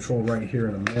gun control right here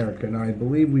in America. Now, I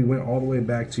believe we went all the way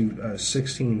back to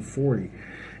 1640,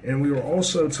 and we were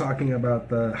also talking about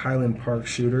the Highland Park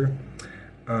shooter.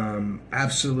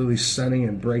 Absolutely stunning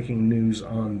and breaking news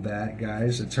on that,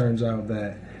 guys. It turns out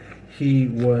that he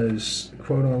was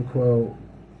quote unquote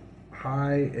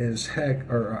high as heck,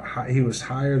 or he was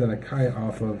higher than a kite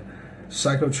off of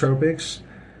psychotropics.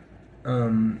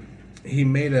 He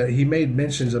made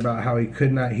mentions about how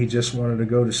he just wanted to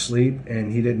go to sleep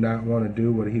and he did not want to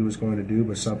do what he was going to do,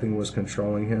 but something was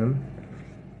controlling him.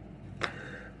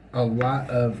 A lot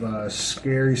of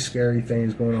scary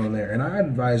things going on there, and I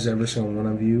advise every single one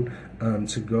of you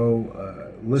to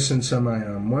go listen to my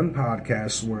one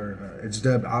podcast where it's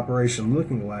dubbed Operation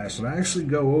Looking Glass, and I actually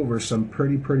go over some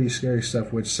pretty scary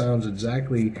stuff, which sounds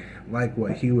exactly like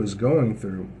what he was going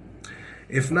through.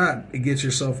 If not, get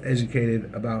yourself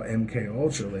educated about MK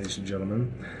Ultra, ladies and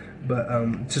gentlemen. But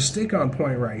to stick on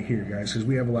point right here, guys, because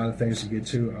we have a lot of things to get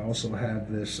to. I also have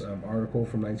this article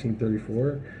from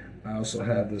 1934. I also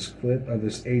have this clip of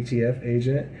this ATF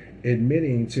agent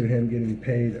admitting to him getting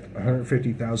paid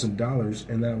 $150,000,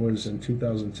 and that was in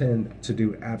 2010 to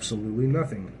do absolutely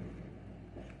nothing.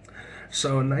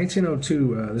 So in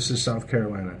 1902, this is South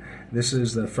Carolina. This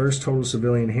is the first total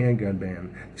civilian handgun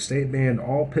ban. The state banned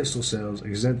all pistol sales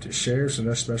exempt to sheriffs and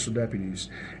their special deputies.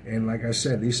 And like I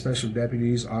said, these special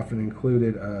deputies often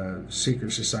included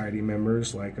secret society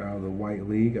members like the White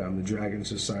League, the Dragon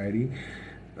Society,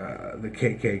 the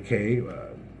KKK,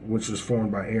 which was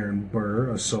formed by Aaron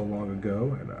Burr so long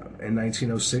ago. In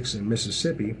 1906 in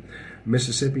Mississippi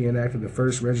enacted the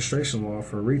first registration law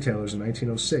for retailers in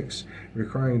 1906,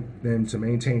 requiring them to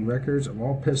maintain records of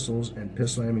all pistols and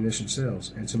pistol ammunition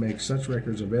sales, and to make such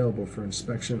records available for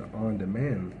inspection on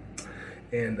demand.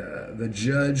 And the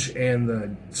judge and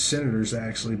the senators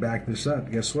actually backed this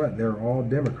up. Guess what? They're all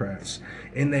Democrats.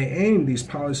 And they aimed these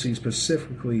policies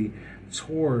specifically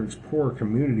towards poor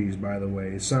communities, by the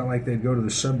way. It's not like they'd go to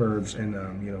the suburbs and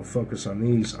focus on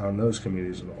those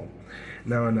communities at all.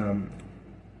 Now in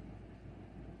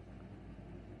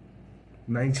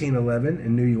 1911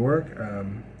 in New York,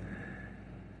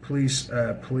 police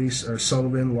or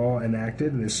Sullivan Law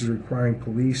enacted. This is requiring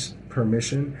police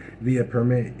permission via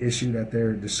permit issued at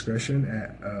their discretion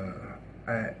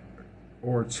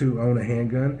or to own a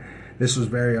handgun. This was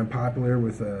very unpopular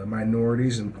with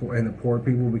minorities and the poor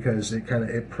people, because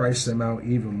it priced them out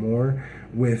even more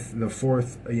with the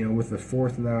fourth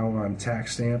now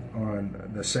tax stamp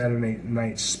on the Saturday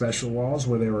night special laws,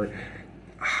 where they were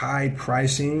high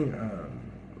pricing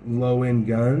low-end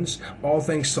guns, all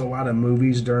thanks to a lot of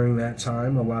movies during that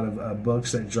time, a lot of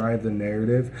books that drive the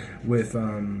narrative with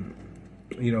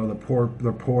you know, the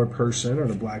poor person or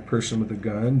the black person with a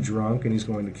gun, drunk, and he's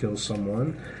going to kill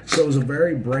someone. So it was a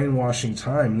very brainwashing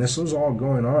time. And this was all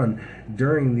going on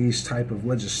during these type of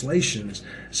legislations.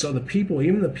 So the people,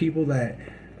 even the people that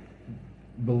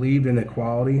believed in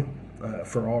equality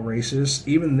for all races,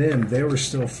 even them, they were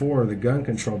still for the gun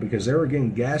control because they were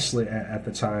getting gaslit at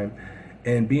the time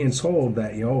and being told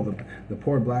that, you know, the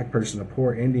poor black person, the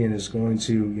poor Indian is going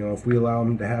to, you know, if we allow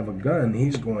him to have a gun,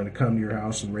 he's going to come to your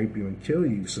house and rape you and kill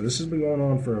you. So this has been going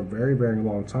on for a very, very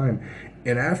long time.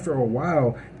 And after a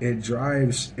while, it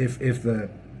drives, if the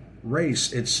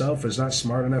race itself is not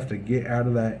smart enough to get out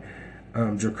of that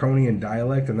draconian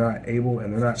dialect and they're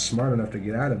not smart enough to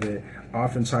get out of it,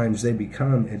 oftentimes they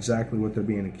become exactly what they're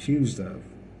being accused of.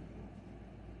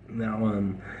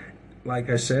 Now,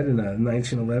 like I said, in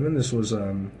 1911, this was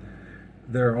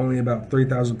there are only about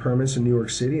 3,000 permits in New York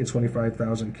City and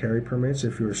 25,000 carry permits.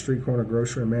 If you're a street corner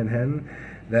grocer in Manhattan,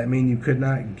 that means you could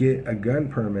not get a gun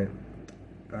permit.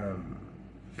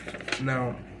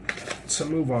 Now, to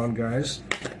move on, guys.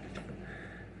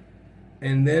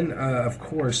 And then, of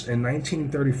course, in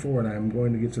 1934, and I'm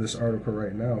going to get to this article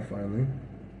right now, finally.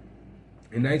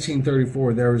 In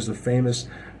 1934, there was the famous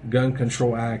Gun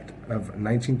Control Act of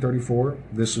 1934.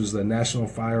 This was the National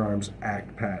Firearms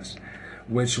Act passed,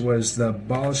 which was the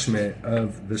abolishment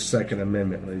of the Second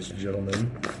Amendment, ladies and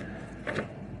gentlemen.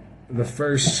 The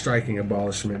first striking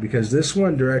abolishment, because this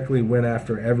one directly went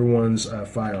after everyone's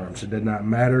firearms. It did not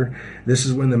matter. This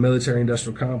is when the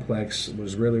military-industrial complex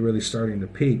was really, really starting to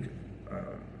peak.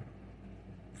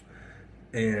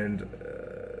 And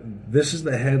this is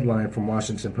the headline from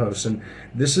Washington Post, and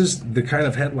this is the kind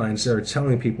of headlines they're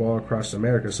telling people all across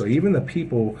America. So even the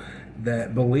people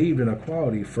that believed in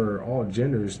equality for all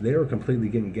genders, they were completely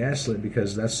getting gaslit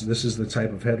because this is the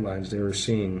type of headlines they were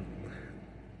seeing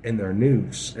in their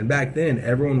news. And back then,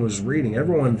 everyone was reading.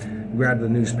 Everyone grabbed the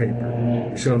newspaper.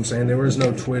 You see what I'm saying? There was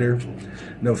no Twitter,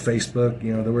 no Facebook.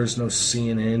 You know, there was no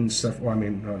CNN stuff. Well, I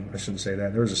mean, no, I shouldn't say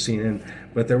that. There was a CNN,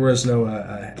 but there was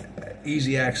no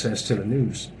easy access to the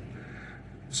news.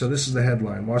 So this is the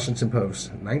headline, Washington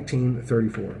Post,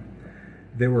 1934.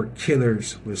 There were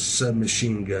killers with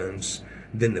submachine guns.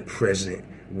 Then the president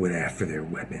went after their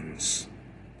weapons.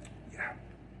 Yeah.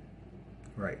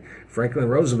 Right. Franklin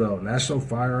Roosevelt, National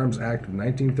Firearms Act of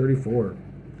 1934.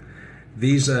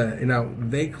 These,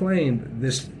 they claimed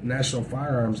this National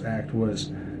Firearms Act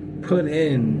was put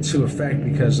into effect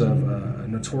because of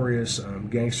notorious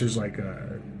gangsters like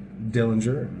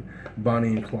Dillinger and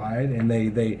Bonnie and Clyde,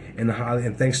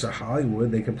 and thanks to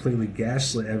Hollywood, they completely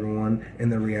gaslit everyone in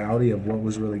the reality of what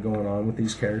was really going on with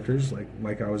these characters,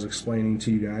 like I was explaining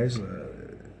to you guys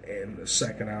in the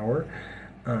second hour.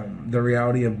 The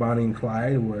reality of Bonnie and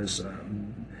Clyde was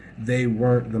they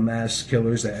weren't the mass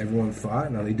killers that everyone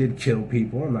thought. Now, they did kill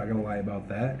people, I'm not going to lie about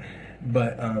that,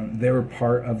 but they were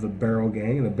part of the Barrel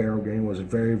Gang. The Barrel Gang was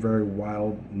very, very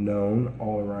well known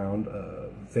all around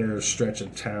their stretch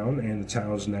of town and the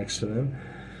towns next to them.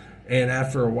 And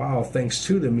after a while, thanks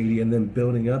to the media and them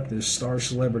building up this star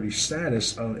celebrity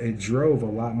status, it drove a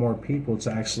lot more people to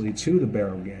the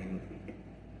Barrel Gang.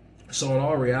 So in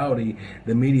all reality,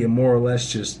 the media more or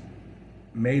less just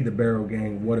made the Barrel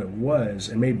Gang what it was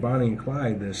and made Bonnie and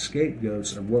Clyde the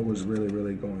scapegoats of what was really,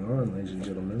 really going on, ladies and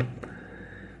gentlemen.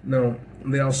 Now,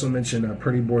 they also mentioned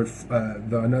Pretty Boy,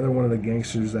 another one of the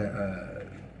gangsters that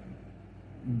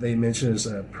they mentioned is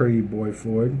Pretty Boy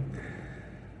Floyd.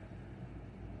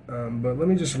 But let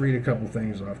me just read a couple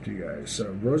things off to you guys.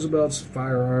 So, Roosevelt's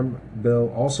firearm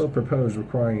bill also proposed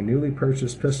requiring newly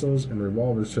purchased pistols and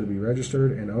revolvers to be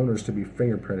registered and owners to be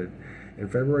fingerprinted. In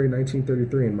February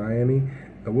 1933 in Miami,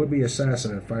 a would-be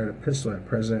assassin had fired a pistol at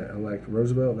President-elect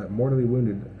Roosevelt that mortally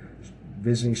wounded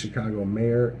visiting Chicago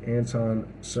Mayor Anton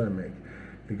Cermak.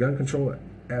 The gun control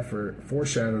effort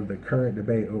foreshadowed the current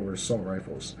debate over assault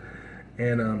rifles.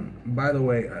 And by the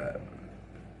way,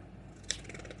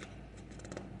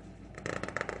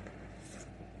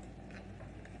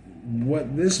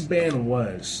 what this ban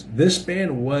was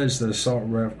the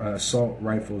assault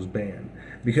rifles ban,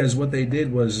 because what they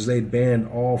did was they banned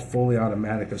all fully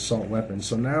automatic assault weapons.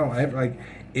 So now,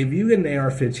 if you get an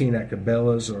AR-15 at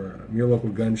Cabela's or your local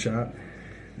gun shop,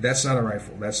 that's not a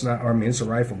rifle. It's a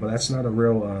rifle, but that's not a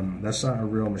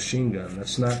real machine gun.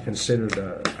 That's not considered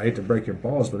I hate to break your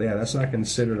balls, but yeah, that's not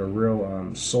considered a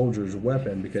real soldier's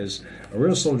weapon, because a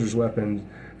real soldier's weapon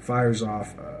fires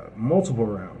off multiple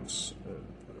rounds,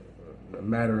 a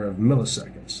matter of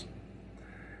milliseconds.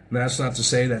 Now, that's not to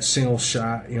say that single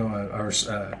shot, or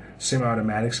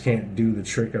semi-automatics can't do the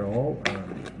trick at all.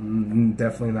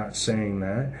 Definitely not saying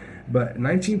that. But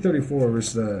 1934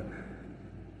 was the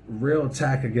real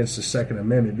attack against the Second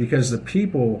Amendment, because the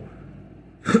people,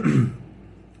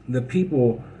 the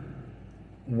people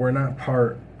were not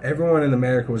part. Everyone in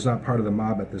America was not part of the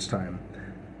mob at this time.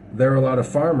 There were a lot of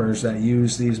farmers that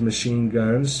used these machine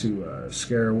guns to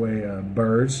scare away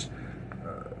birds.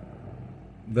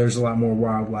 There's a lot more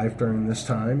wildlife during this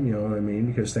time, you know what I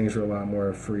mean, because things were a lot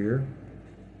more freer.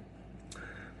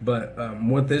 But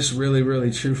what this really,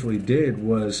 really truthfully did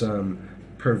was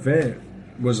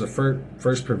was the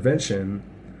first prevention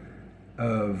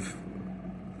of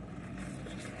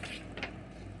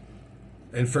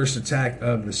and first attack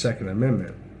of the Second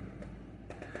Amendment.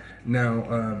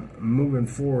 Now, moving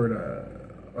forward,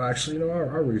 actually, you know,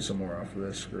 I'll read some more off of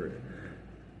this. Screw it.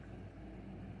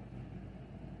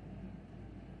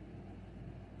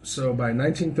 So, by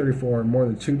 1934, more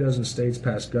than 24 states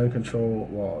passed gun control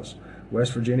laws.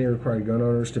 West Virginia required gun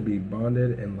owners to be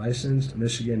bonded and licensed.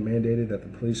 Michigan mandated that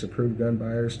the police approve gun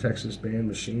buyers. Texas banned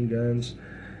machine guns.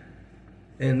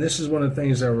 And this is one of the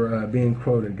things that were being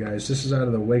quoted, guys. This is out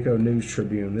of the Waco News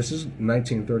Tribune. This is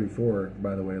 1934,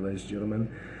 by the way, ladies and gentlemen.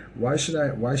 Why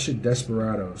should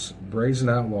desperados, brazen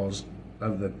outlaws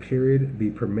of the period, be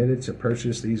permitted to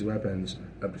purchase these weapons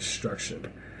of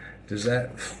destruction? Does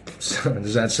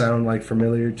that sound like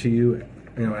familiar to you,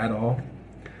 you know, at all?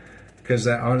 Because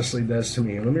that honestly does to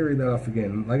me. Let me read that off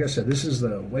again. Like I said, this is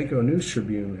the Waco News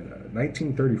Tribune in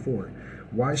 1934.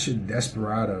 Why should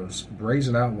desperados,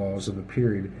 brazen outlaws of the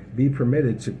period, be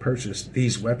permitted to purchase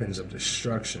these weapons of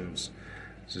destructions?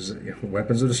 This is,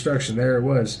 weapons of destruction. There it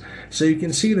was. So you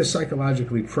can see the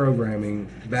psychologically programming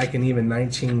back in even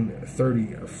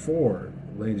 1934,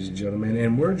 ladies and gentlemen.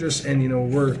 And we're just, and you know,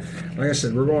 we're, like I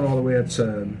said, we're going all the way up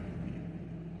to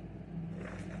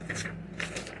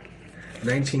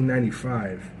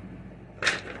 1995.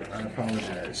 I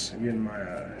apologize. I'm getting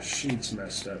my sheets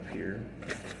messed up here.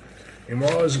 And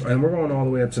we're going all the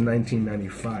way up to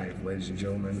 1995, ladies and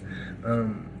gentlemen.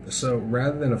 So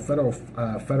rather than a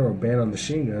federal ban on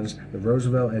machine guns, the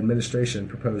Roosevelt administration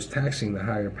proposed taxing the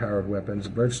higher-powered weapons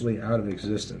virtually out of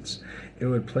existence. It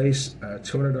would place a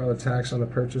 $200 tax on the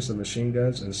purchase of machine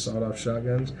guns and sawed-off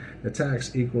shotguns. The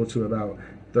tax, equal to about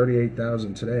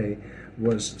 $38,000 today,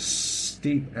 was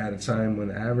steep at a time when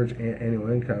the average annual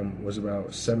income was about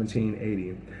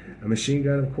 $1,780. A machine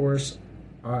gun, of course,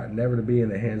 ought never to be in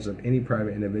the hands of any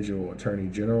private individual, Attorney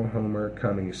General Homer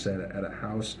Cummings said at a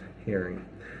House hearing.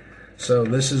 So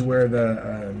this is where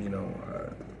the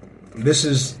this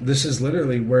is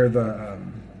literally where the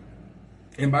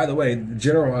and by the way,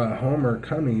 General Homer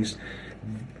Cummings,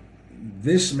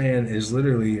 this man is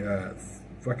literally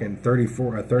fucking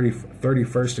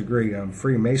 31st degree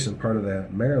Freemason, part of the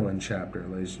Maryland chapter,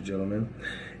 ladies and gentlemen.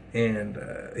 And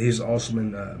he's also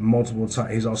been multiple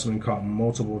times. He's also been caught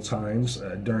multiple times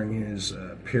during his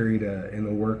period in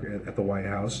the work at the White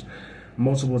House.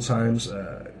 Multiple times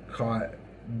caught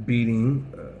beating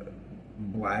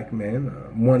black men.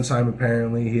 One time,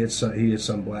 apparently, he hit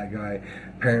some black guy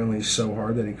apparently so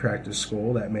hard that he cracked his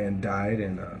skull. That man died,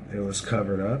 and it was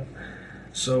covered up.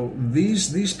 So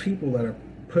these people that are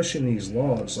pushing these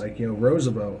laws, like, you know,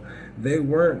 Roosevelt, they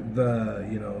weren't the,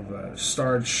 you know, the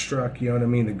star-struck, you know what I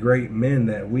mean, the great men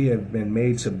that we have been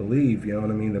made to believe, you know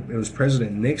what I mean. It was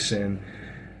President Nixon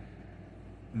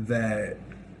that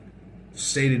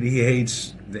stated he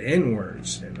hates the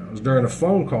N-words, and it was during a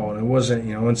phone call, and it wasn't,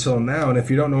 you know, until now. And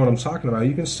if you don't know what I'm talking about,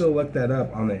 you can still look that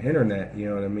up on the internet, you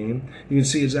know what I mean. You can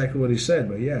see exactly what he said.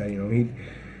 But yeah, you know, he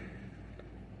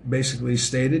basically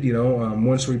stated, you know,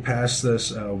 once we pass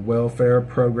this welfare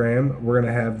program, we're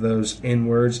going to have those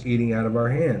N-words eating out of our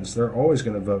hands. They're always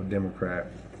going to vote Democrat.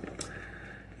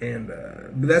 And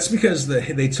but that's because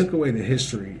they took away the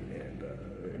history. And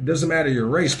it doesn't matter your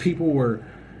race. People were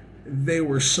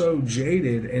so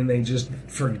jaded, and they just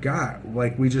forgot.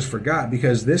 Like, we just forgot,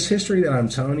 because this history that I'm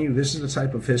telling you, this is the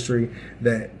type of history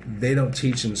that they don't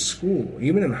teach in school.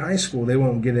 Even in high school, they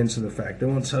won't get into the fact. They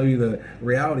won't tell you the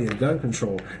reality of gun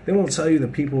control. They won't tell you the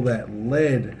people that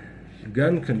led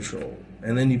gun control.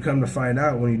 And then you come to find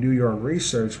out when you do your own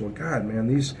research, well, God, man,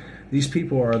 these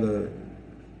people have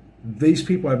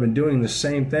been doing the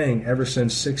same thing ever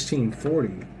since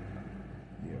 1640.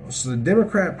 So the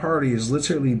Democrat Party has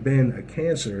literally been a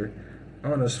cancer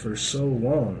on us for so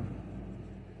long.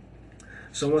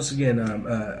 So once again,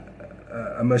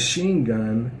 a machine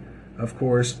gun, of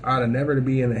course, ought to never to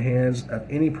be in the hands of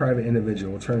any private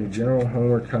individual, Attorney General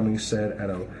Homer Cummings said at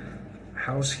a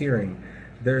House hearing.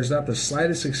 There is not the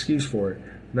slightest excuse for it,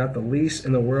 not the least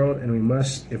in the world, and we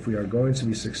must, if we are going to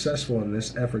be successful in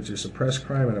this effort to suppress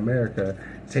crime in America,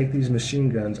 take these machine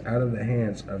guns out of the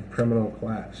hands of criminal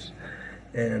class.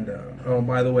 And, oh,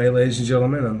 by the way, ladies and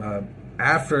gentlemen,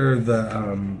 after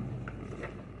the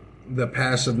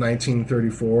pass of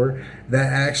 1934,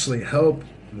 that actually helped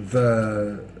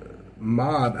the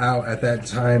mob out at that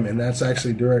time, and that's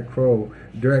actually direct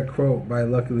quote by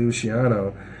Lucky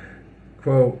Luciano.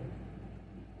 Quote,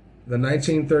 "The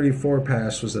 1934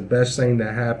 pass was the best thing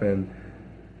that happened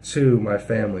to my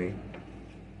family."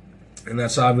 And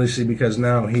that's obviously because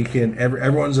now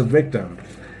everyone's a victim.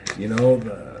 You know,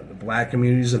 the black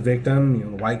community's a victim, you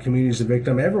know, the white community's a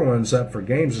victim. Everyone's up for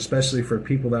games, especially for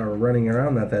people that were running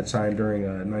around at that time during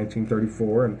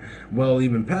 1934 and well,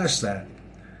 even past that.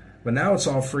 But now it's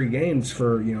all free games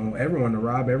for, you know, everyone to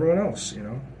rob everyone else, you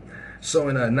know. So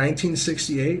in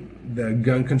 1968, the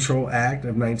Gun Control Act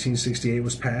of 1968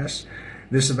 was passed.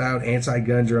 This avowed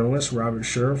anti-gun journalist Robert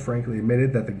Sherrill frankly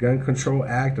admitted that the Gun Control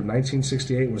Act of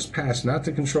 1968 was passed not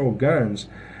to control guns,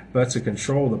 but to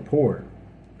control the poor.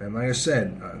 And like I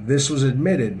said, this was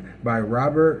admitted by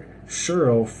Robert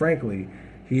Sherrill frankly.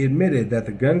 He admitted that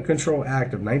the Gun Control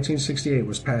Act of 1968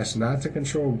 was passed not to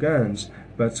control guns,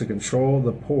 but to control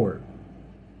the poor.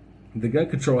 The Gun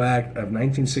Control Act of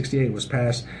 1968 was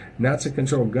passed not to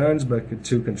control guns, but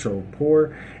to control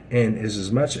poor, and is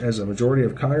as much as a majority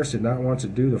of Congress did not want to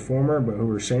do the former, but who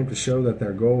were ashamed to show that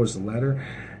their goal was the latter,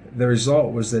 the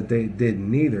result was that they did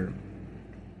neither.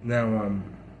 Now,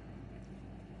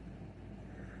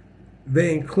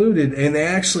 they included, and they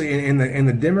actually, and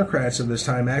the Democrats of this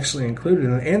time actually included,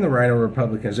 and the Rhino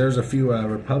Republicans. There was a few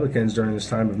Republicans during this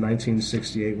time of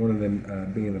 1968, one of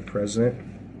them being the president.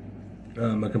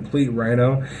 A complete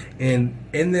rhino, and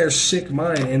in their sick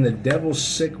mind, in the devil's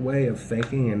sick way of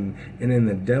thinking, and in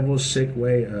the devil's sick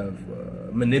way of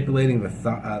manipulating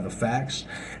the facts,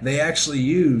 they actually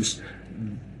used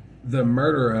the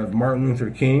murder of Martin Luther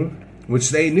King, which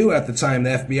they knew at the time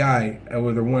the FBI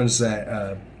were the ones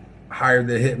that hired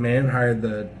the hitman, hired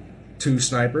the two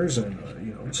snipers, and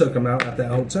took them out at that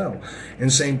hotel. And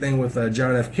same thing with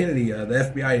John F. Kennedy.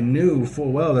 The FBI knew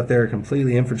full well that they were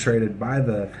completely infiltrated by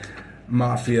the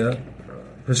mafia,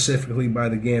 specifically by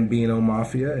the Gambino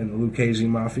mafia and the Lucchese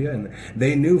mafia, and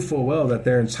they knew full well that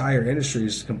their entire industry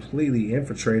is completely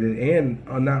infiltrated. And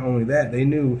not only that, they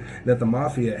knew that the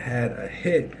mafia had a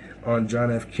hit on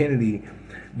John F. Kennedy.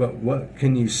 But what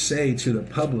can you say to the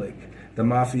public? The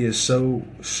mafia is so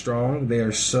strong, they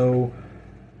are so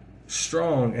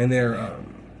strong, and they're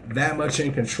that much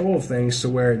in control of things to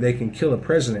where they can kill a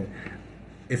president.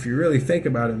 If you really think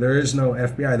about it, there is no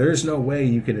FBI. There is no way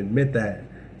you could admit that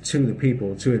to the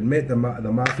people, to admit the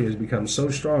mafia has become so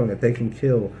strong that they can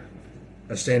kill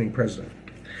a standing president.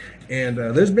 And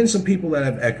there's been some people that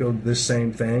have echoed this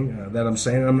same thing that I'm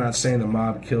saying. I'm not saying the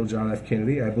mob killed John F.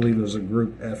 Kennedy. I believe it was a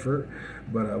group effort.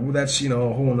 But that's, a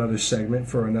whole other segment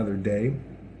for another day.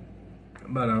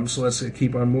 But so let's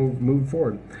keep on moving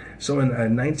forward. So in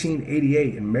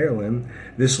 1988 in Maryland,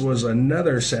 this was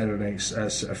another Saturday.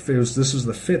 This was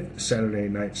the fifth Saturday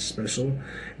night special.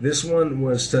 This one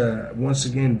was to once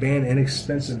again ban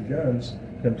inexpensive guns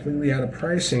completely out of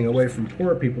pricing away from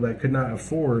poor people that could not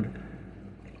afford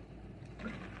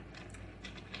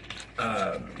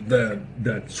the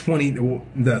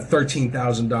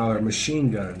 $13,000 machine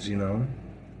guns.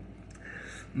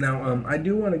 Now I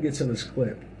do want to get to this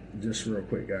clip. Just real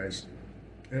quick, guys.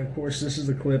 And of course, this is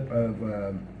the clip of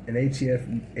an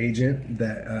ATF agent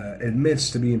that admits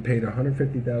to being paid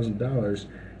 $150,000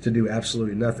 to do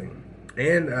absolutely nothing,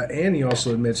 and he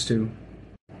also admits to.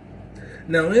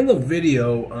 Now, in the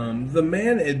video, the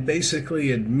man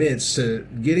basically admits to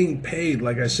getting paid,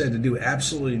 like I said, to do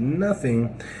absolutely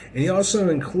nothing, and he also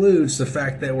includes the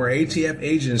fact that where ATF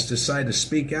agents decide to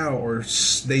speak out or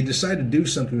they decide to do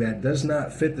something that does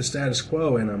not fit the status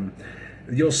quo, and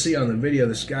you'll see on the video,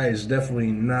 this guy is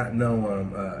definitely not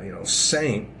no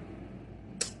saint.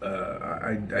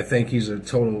 I think he's a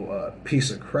total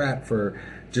piece of crap for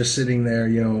just sitting there,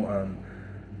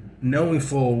 knowing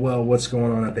full well what's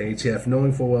going on at the ATF,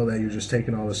 knowing full well that you're just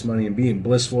taking all this money and being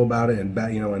blissful about it, and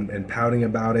and pouting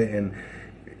about it, and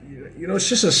it's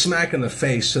just a smack in the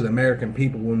face to the American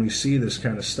people when we see this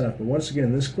kind of stuff. But once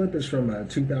again, this clip is from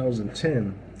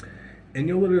 2010. And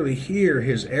you'll literally hear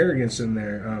his arrogance in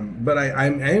there. But I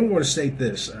am going to state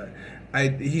this.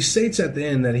 He states at the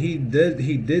end that he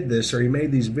did this, or he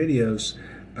made these videos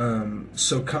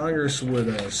so Congress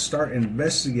would start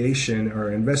investigating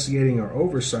or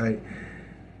oversight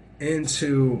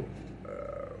into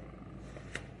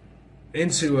the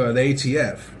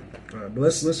ATF. But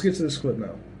let's get to this clip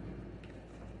now.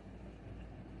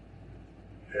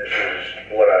 This is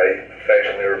what I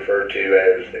affectionately refer to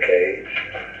as the cage.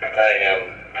 I am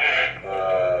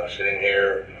sitting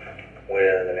here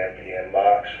with an empty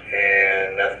inbox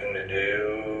and nothing to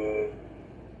do.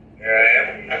 Here I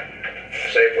am.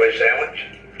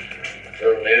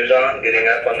 news on, getting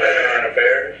up on the current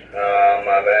affairs. I've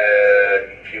had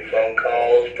a few phone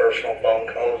calls, personal phone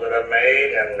calls that I've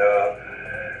made, and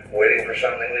waiting for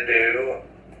something to do.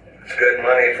 It's good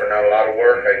money for not a lot of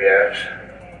work, I guess.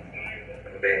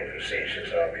 I'm being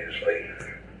facetious, obviously.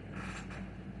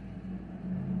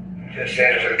 Just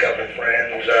answered a couple of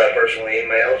friends' personal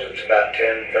emails. It's about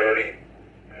 10:30.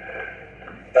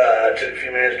 Took a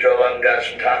few minutes, drove up and got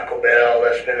some Taco Bell.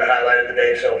 That's been the highlight of the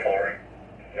day so far.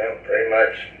 Yeah, pretty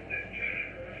much.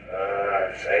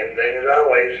 Same thing as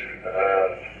always.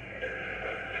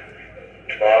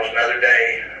 Tomorrow's another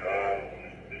day.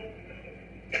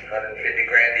 150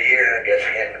 grand a year. I guess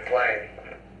I can't complain.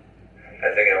 I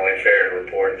think it's only fair to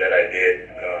report that I did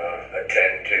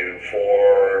attend to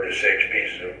 4 to 6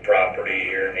 pieces of property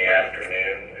here in the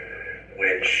afternoon,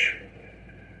 which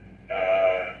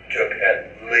took at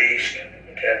least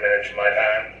 10 minutes of my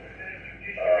time,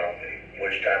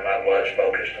 which time I was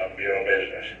focused on bureau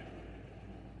business.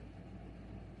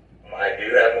 I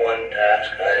do have one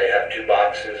task. I have 2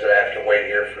 boxes that I have to wait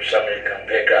here for somebody to come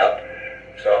pick up,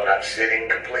 so I'm not sitting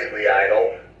completely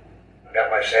idle. I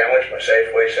got my sandwich, my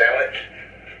Safeway sandwich.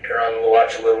 Turn on,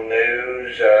 watch a little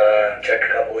news, check a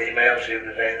couple emails, see if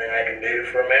there's anything I can do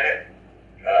for a minute.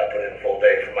 Put in a full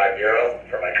day for my bureau,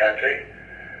 for my country.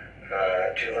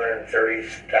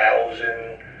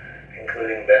 230,000,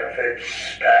 including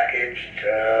benefits packaged.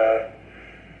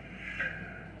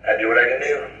 I do what I can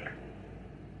do.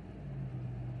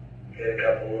 Did a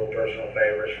couple little personal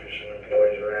favors for some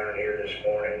employees around here this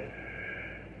morning.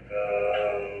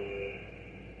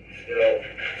 Still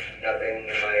nothing in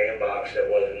my inbox that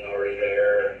wasn't already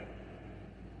there.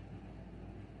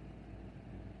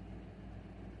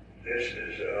 This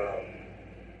is,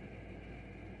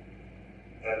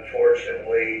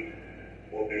 unfortunately,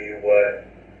 will be what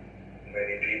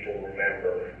many people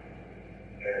remember.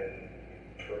 And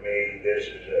for me, this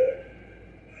is a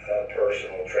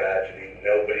personal tragedy.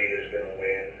 Nobody is going to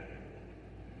win.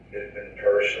 It's been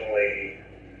personally,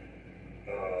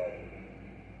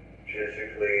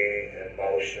 physically,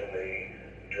 emotionally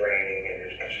draining, and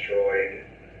has destroyed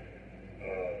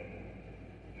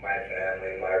my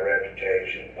family, my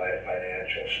reputation, my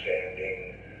financial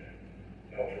standing.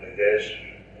 Hopefully this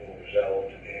will result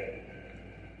in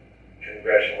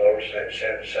congressional oversight,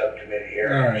 Senate subcommittee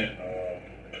hearings. All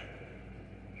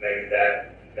Maybe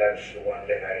that's the one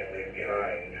thing I can leave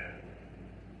behind.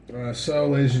 So,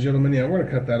 ladies and gentlemen, yeah, I'm going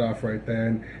to cut that off right there.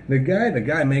 And the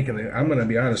guy making it, I'm going to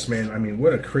be honest, man, I mean,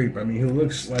 what a creep. I mean, he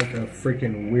looks like a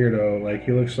freaking weirdo. Like,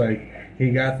 he looks like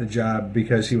he got the job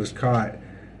because he was caught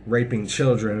raping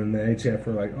children, and the ATF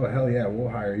were like, oh, hell yeah, we'll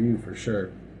hire you for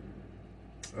sure.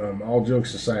 All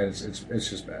jokes aside, it's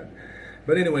just bad.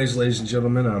 But anyways, ladies and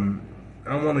gentlemen,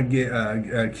 I want to get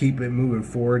keep it moving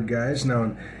forward, guys. Now,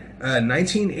 in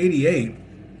 1988,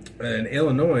 in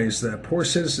Illinois, there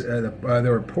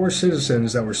were poor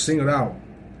citizens that were singled out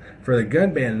for the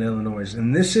gun ban in Illinois,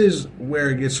 and this is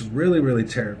where it gets really, really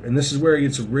terrible, and this is where it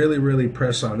gets really, really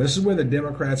pressed on. This is where the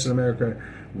Democrats in America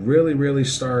really, really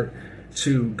start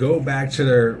to go back to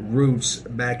their roots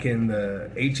back in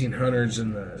the 1800s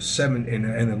and the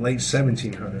late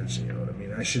 1700s. You know what I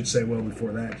mean? I should say well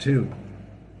before that too.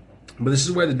 But this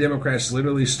is where the Democrats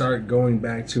literally start going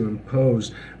back to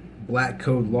impose black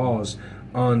code laws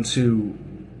onto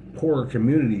poorer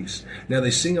communities. Now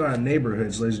they single out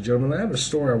neighborhoods, ladies and gentlemen. I have a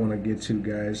story I want to get to,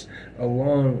 guys,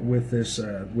 along with this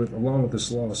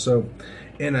law. So,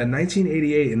 in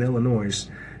 1988 in Illinois,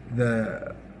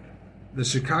 the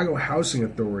Chicago Housing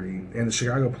Authority and the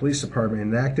Chicago Police Department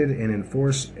enacted and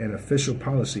enforced an official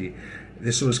policy.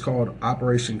 This was called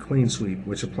Operation Clean Sweep,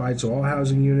 which applied to all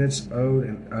housing units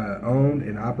owned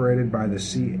and operated by the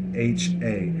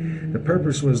CHA. The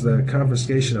purpose was the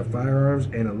confiscation of firearms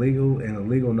and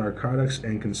illegal narcotics,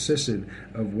 and consisted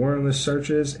of warrantless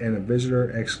searches and a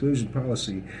visitor exclusion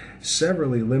policy,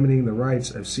 severely limiting the rights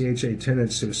of CHA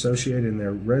tenants to associate in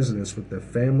their residence with the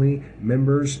family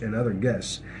members and other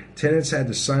guests. Tenants had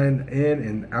to sign in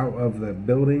and out of the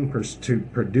building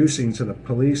producing to the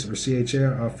police or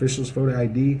CHA officials photo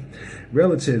ID.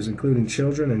 Relatives, including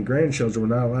children and grandchildren,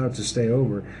 were not allowed to stay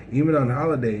over. Even on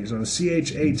holidays, on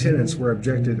CHA tenants were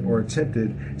objected or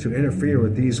attempted to interfere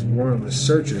with these warrantless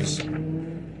searches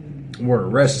were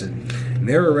arrested. And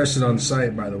they were arrested on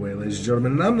site, by the way, ladies and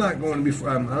gentlemen. And I'm not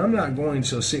going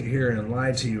to sit here and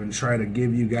lie to you and try to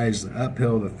give you guys the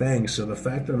uphill the thing. So the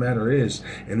fact of the matter is,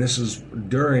 and this is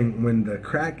during when the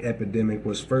crack epidemic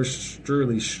was first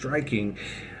surely striking,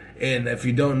 And if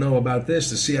you don't know about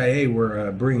this, the CIA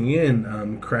were bringing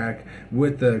in crack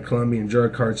with the Colombian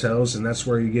drug cartels, and that's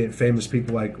where you get famous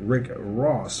people like Rick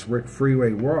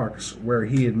Freeway Ross, where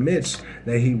he admits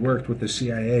that he worked with the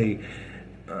CIA,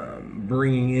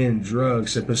 bringing in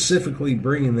drugs and specifically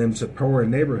bringing them to poor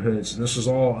neighborhoods. And this was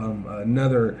all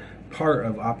another part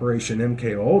of Operation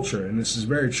MK Ultra, and this is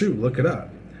very true. Look it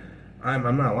up.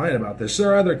 I'm not lying about this.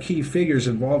 There are other key figures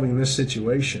involving this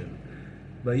situation.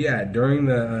 But yeah, during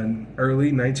the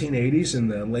early 1980s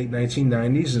and the late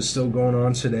 1990s, and still going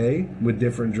on today with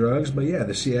different drugs. But yeah,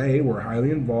 the CIA were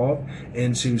highly involved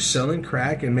into selling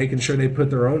crack and making sure they put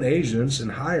their own agents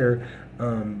and hire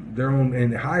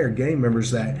gang members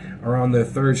that are on their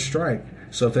third strike.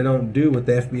 So if they don't do what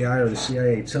the FBI or the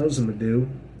CIA tells them to do,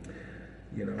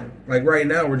 you know, like right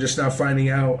now, we're just now finding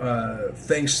out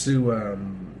thanks to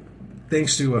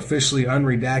officially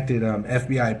unredacted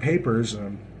FBI papers.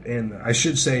 And I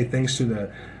should say, thanks to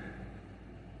the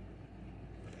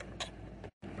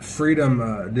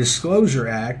Freedom Disclosure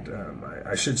Act,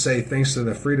 I should say, thanks to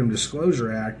the Freedom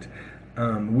Disclosure Act,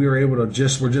 we were able to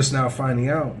we're just now finding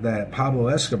out that Pablo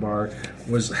Escobar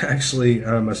was actually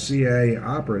a CIA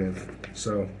operative.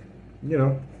 So, you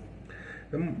know,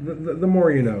 the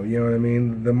more you know, you know what I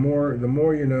mean? The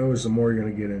more you know is the more you're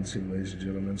going to get into, ladies and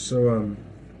gentlemen. So,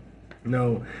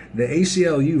 no, the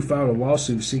ACLU filed a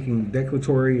lawsuit seeking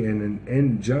declaratory and an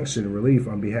injunction relief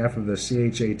on behalf of the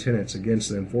CHA tenants against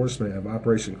the enforcement of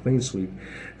Operation Clean Sweep.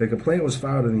 The complaint was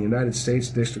filed in the United States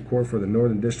District Court for the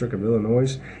Northern District of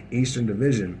Illinois, Eastern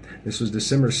Division. This was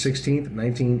December 16,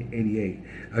 1988.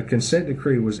 A consent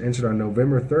decree was entered on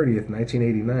November 30th,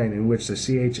 1989, in which the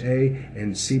CHA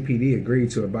and CPD agreed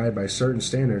to abide by certain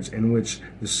standards in which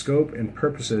the scope and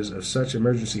purposes of such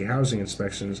emergency housing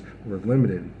inspections were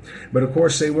limited. But of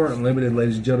course, they weren't limited,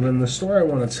 ladies and gentlemen. The story I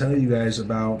want to tell you guys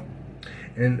about,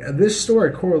 and this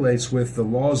story correlates with the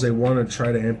laws they want to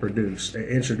try to introduce.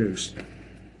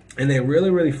 And they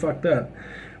really fucked up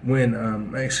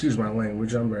when, excuse my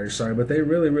language, I'm very sorry, but they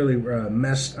really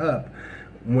messed up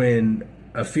when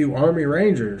a few Army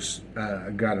Rangers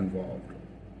got involved.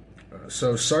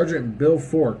 So Sergeant Bill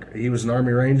Fork, he was an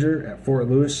Army Ranger at Fort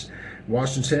Lewis,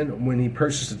 Washington, when he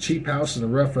purchased a cheap house in the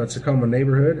rough Tacoma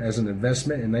neighborhood as an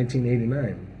investment in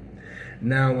 1989.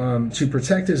 Now, to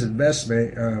protect his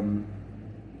investment,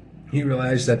 he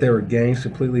realized that there were gangs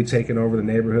completely taking over the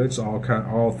neighborhoods,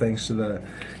 all thanks to the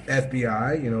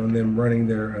FBI, you know, and them running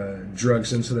their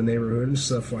drugs into the neighborhood and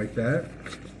stuff like that.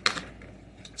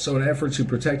 So in an effort to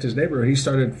protect his neighborhood, he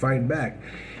started fighting back.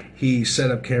 He set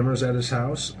up cameras at his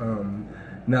house.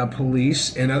 Now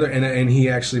police and he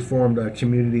actually formed a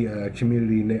community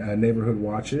neighborhood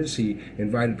watches. He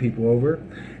invited people over,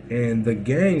 and the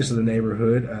gangs of the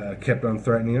neighborhood kept on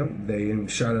threatening him. They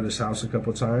shot at his house a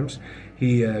couple times.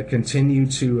 He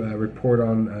continued to report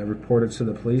it to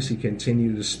the police. He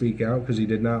continued to speak out because he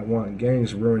did not want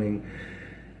gangs ruining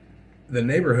the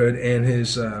neighborhood and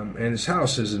his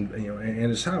house,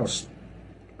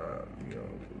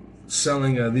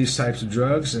 selling these types of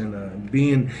drugs and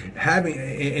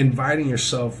inviting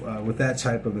yourself with that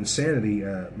type of insanity,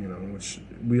 which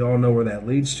we all know where that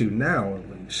leads to now, at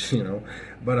least, you know.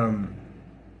 But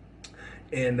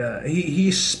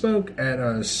he spoke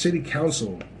at city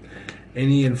council, and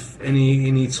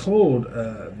he told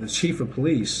the chief of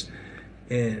police,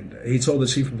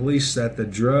 that the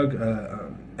drug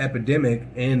epidemic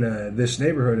in this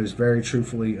neighborhood is very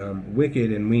truthfully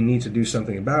wicked, and we need to do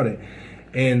something about it.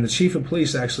 And the chief of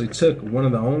police actually took one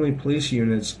of the only police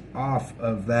units off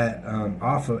of that,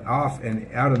 off and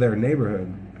out of their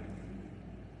neighborhood.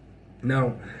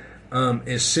 Now,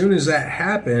 as soon as that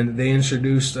happened, they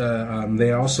introduced,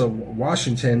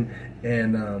 Washington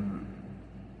and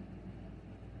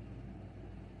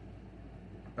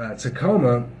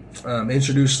Tacoma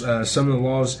introduced some of the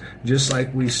laws, just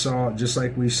like we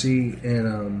see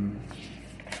in.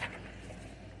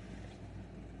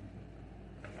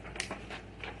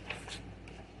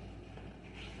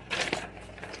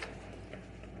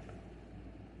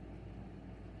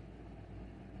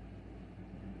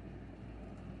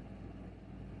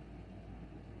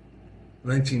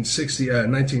 Uh,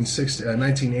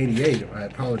 1988. I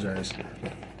apologize.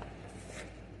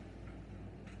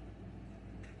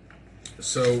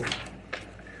 So,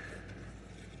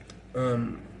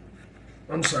 I'm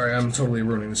sorry, I'm totally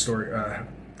ruining the story.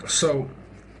 So,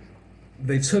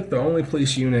 they took the only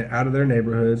police unit out of their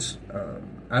neighborhoods,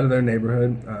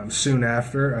 soon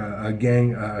after a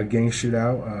gang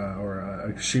shootout or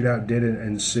a shootout did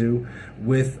ensue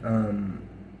with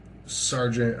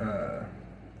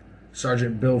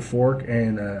Sergeant Bill Fork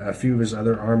and a few of his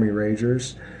other Army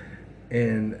Rangers,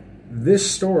 and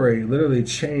this story literally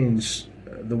changed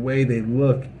the way they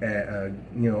look at,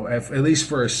 at least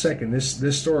for a second.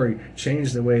 This story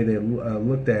changed the way they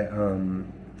looked at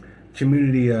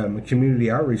community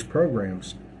outreach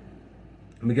programs.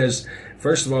 Because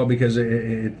first of all, because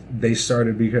they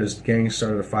started because gangs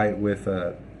started a fight with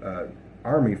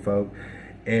army folk,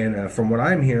 and from what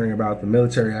I'm hearing about, the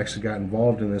military actually got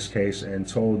involved in this case and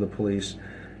told the police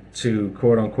to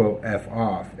quote unquote F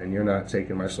off, and you're not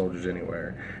taking my soldiers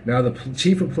anywhere. Now the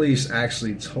chief of police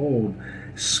actually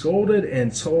scolded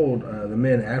and told the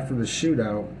men after the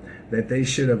shootout that they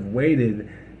should have waited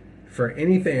for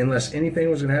anything, unless anything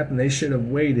was going to happen, they should have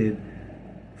waited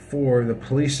for the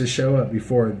police to show up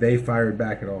before they fired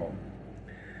back at all.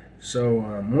 So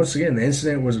once again, the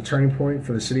incident was a turning point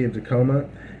for the city of Tacoma.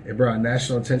 It brought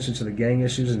national attention to the gang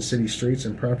issues in city streets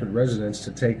and prompted residents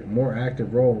to take a more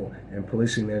active role in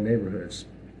policing their neighborhoods.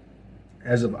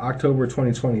 As of October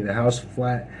 2020, the house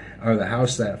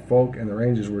that Folk and the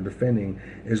Rangers were defending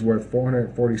is worth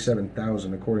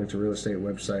 $447,000, according to real estate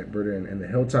website Britain. And the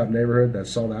Hilltop neighborhood that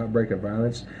saw the outbreak of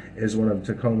violence is one of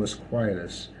Tacoma's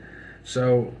quietest.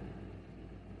 So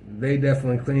they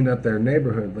definitely cleaned up their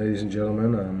neighborhood, ladies and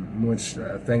gentlemen, which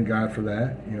thank God for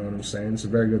that. You know what I'm saying? It's a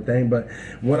very good thing. But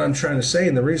what I'm trying to say,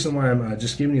 and the reason why I'm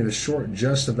just giving you the short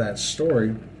gist of that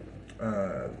story,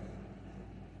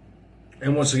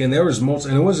 and once again, there was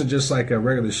and it wasn't just like a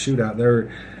regular shootout. There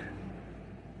were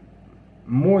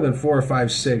more than 4 or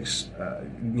 5, 6,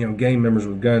 gang members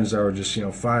with guns that were just,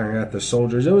 firing at the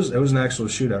soldiers. It was an actual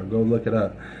shootout. Go look it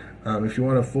up. If you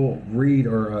want to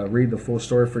read the full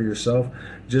story for yourself,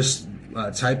 just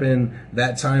type in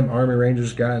that time Army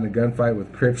Rangers got in a gunfight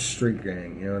with Crips street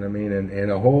gang. You know what I mean? And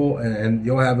and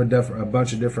you'll have a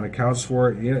bunch of different accounts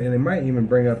for it. And it might even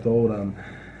bring up the old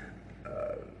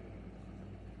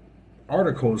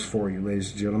articles for you,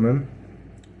 ladies and gentlemen.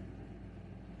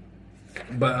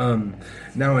 But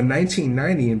now in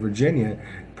 1990 in Virginia,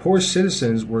 poor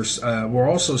citizens were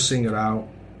also singled out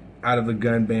of the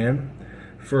gun ban.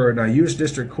 Now, U.S.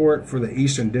 District Court for the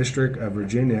Eastern District of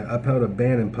Virginia upheld a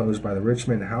ban imposed by the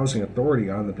Richmond Housing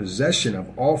Authority on the possession of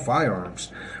all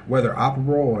firearms, whether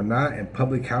operable or not, in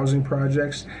public housing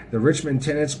projects. The Richmond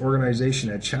Tenants Organization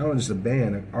had challenged the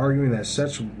ban, arguing that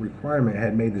such requirement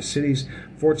had made the city's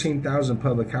 14,000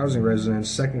 public housing residents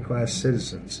second-class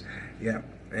citizens. Yeah.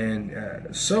 And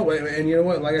you know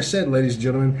what? Like I said, ladies and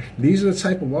gentlemen, these are the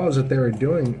type of laws that they were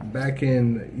doing back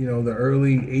in, the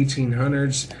early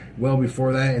 1800s, well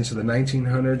before that, into the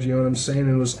 1900s. You know what I'm saying?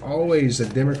 And it was always a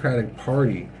Democratic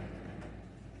Party.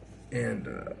 And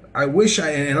I'm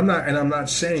not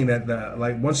saying that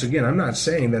once again, I'm not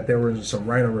saying that there were some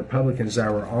rhino Republicans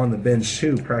that were on the bench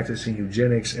too, practicing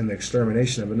eugenics and the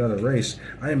extermination of another race.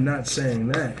 I am not saying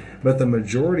that. But the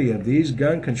majority of these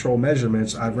gun control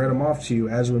measurements, I've read them off to you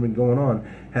as we've been going on,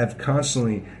 have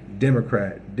constantly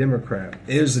Democrat.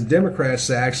 It was the Democrats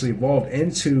that actually evolved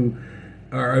into,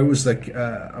 or it was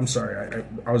I'm sorry,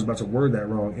 I was about to word that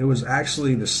wrong. It was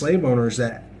actually the slave owners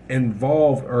that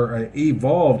evolved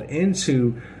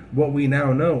into what we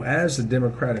now know as the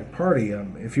Democratic Party.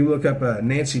 If you look up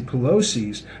Nancy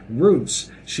Pelosi's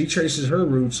roots, she traces her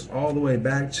roots all the way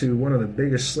back to one of the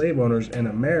biggest slave owners in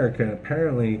America, and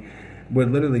apparently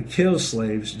would literally kill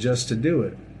slaves just to do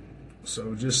it.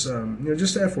 So just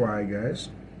FYI, guys.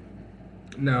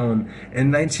 Now,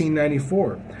 in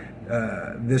 1994,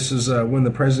 this is when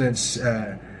the president's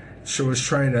was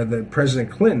trying the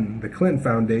President Clinton, the Clinton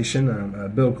Foundation,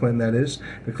 Bill Clinton that is,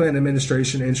 the Clinton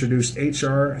administration introduced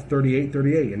H.R.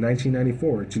 3838 in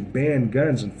 1994 to ban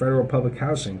guns in federal public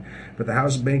housing, but the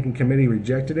House Banking Committee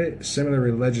rejected it.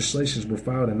 Similar legislations were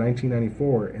filed in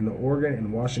 1994 in the Oregon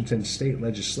and Washington state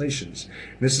legislations.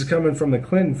 This is coming from the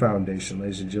Clinton Foundation,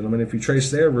 ladies and gentlemen. If you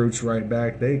trace their roots right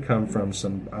back, they come from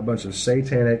a bunch of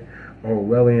satanic,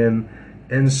 Orwellian,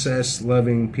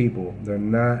 incest-loving people. They're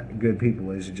not good people,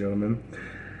 ladies and gentlemen.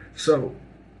 So,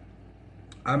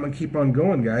 I'm going to keep on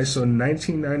going, guys. So, in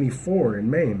 1994, in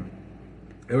Maine,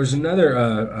 there was another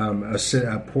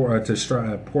Poor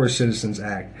Citizens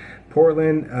Act.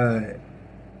 Portland,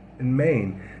 in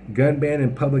Maine, gun ban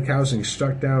in public housing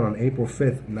struck down on April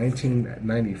 5th,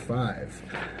 1995.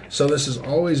 So, this has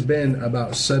always been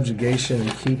about subjugation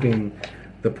and keeping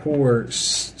the poor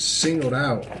singled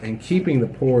out and keeping the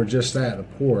poor just that, the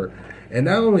poor. And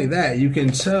not only that, you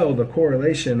can tell the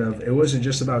correlation of it wasn't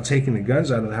just about taking the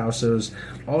guns out of the house, it was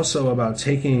also about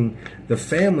taking the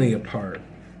family apart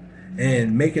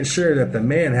and making sure that the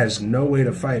man has no way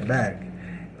to fight back.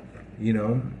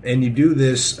 And you do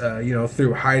this,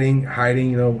 through hiding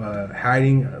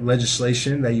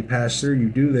legislation that you pass through. You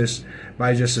do this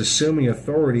by just assuming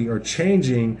authority or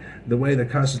changing the way the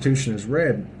Constitution is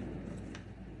read.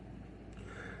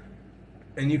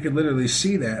 And you can literally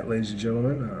see that, ladies and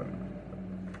gentlemen.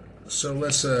 So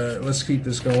let's keep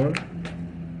this going.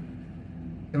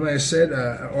 And like I said,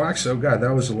 oh God,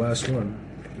 that was the last one.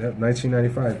 Yep,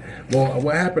 1995. Well,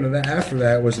 what happened to that after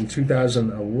that was in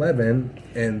 2011,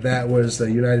 and that was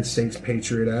the United States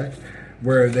Patriot Act,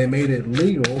 where they made it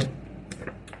legal.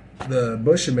 The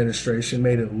Bush administration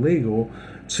made it legal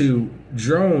to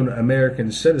drone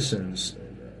American citizens.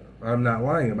 I'm not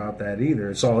lying about that either.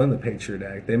 It's all in the Patriot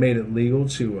Act. They made it legal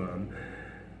to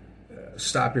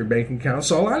stop your bank account.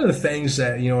 So a lot of the things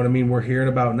that, you know what I mean, we're hearing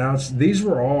about now, these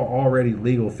were all already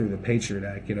legal through the Patriot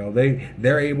Act. You know,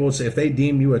 they're able to, if they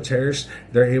deem you a terrorist,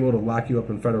 they're able to lock you up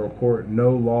in federal court.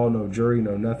 No law, no jury,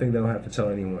 no nothing. They don't have to tell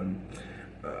anyone.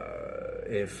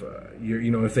 If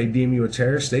if they deem you a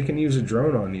terrorist, they can use a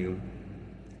drone on you.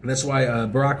 And that's why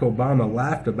Barack Obama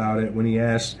laughed about it when he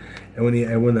asked, and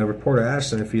when the reporter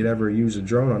asked him if he'd ever use a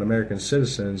drone on American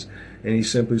citizens, and he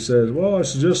simply says, I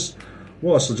suggest,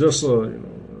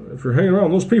 if you're hanging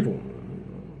around those people,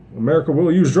 America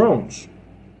will use drones.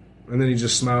 And then he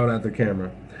just smiled at the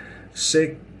camera.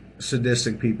 Sick,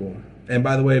 sadistic people. And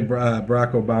by the way,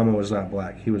 Barack Obama was not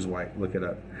black. He was white. Look it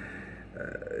up.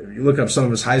 If you look up some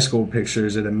of his high school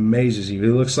pictures, it amazes you. He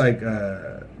looks like,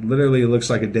 literally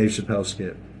looks like a Dave Chappelle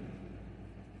skit.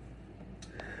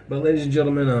 But ladies and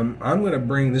gentlemen,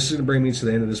 this is going to bring me to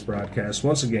the end of this broadcast.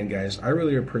 Once again, guys, I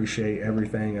really appreciate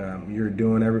everything you're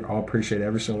doing. I appreciate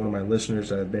every single one of my listeners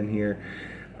that have been here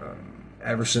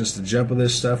ever since the jump of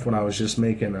this stuff when I was just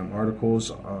making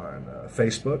articles on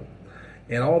Facebook.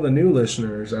 And all the new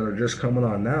listeners that are just coming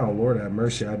on now, Lord have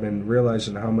mercy, I've been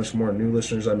realizing how much more new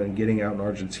listeners I've been getting out in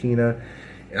Argentina.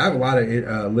 And I have a lot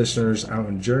of listeners out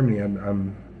in Germany.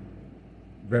 I'm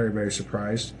very, very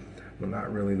surprised. Well,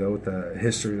 not really, though, with the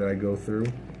history that I go through.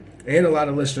 And a lot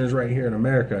of listeners right here in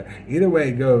America. Either way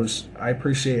it goes, I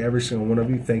appreciate every single one of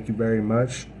you. Thank you very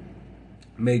much.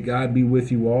 May God be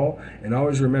with you all. And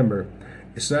always remember,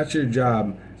 it's not your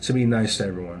job to be nice to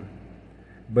everyone,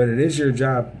 but it is your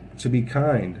job to be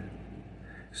kind.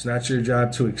 It's not your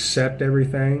job to accept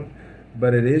everything,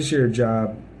 but it is your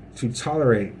job to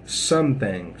tolerate some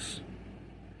things.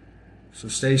 So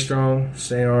stay strong,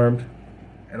 stay armed,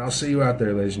 and I'll see you out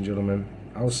there, ladies and gentlemen.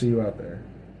 I'll see you out there.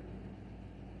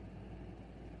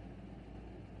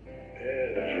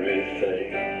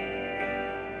 Everything.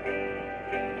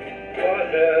 What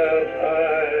have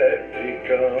I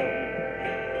become?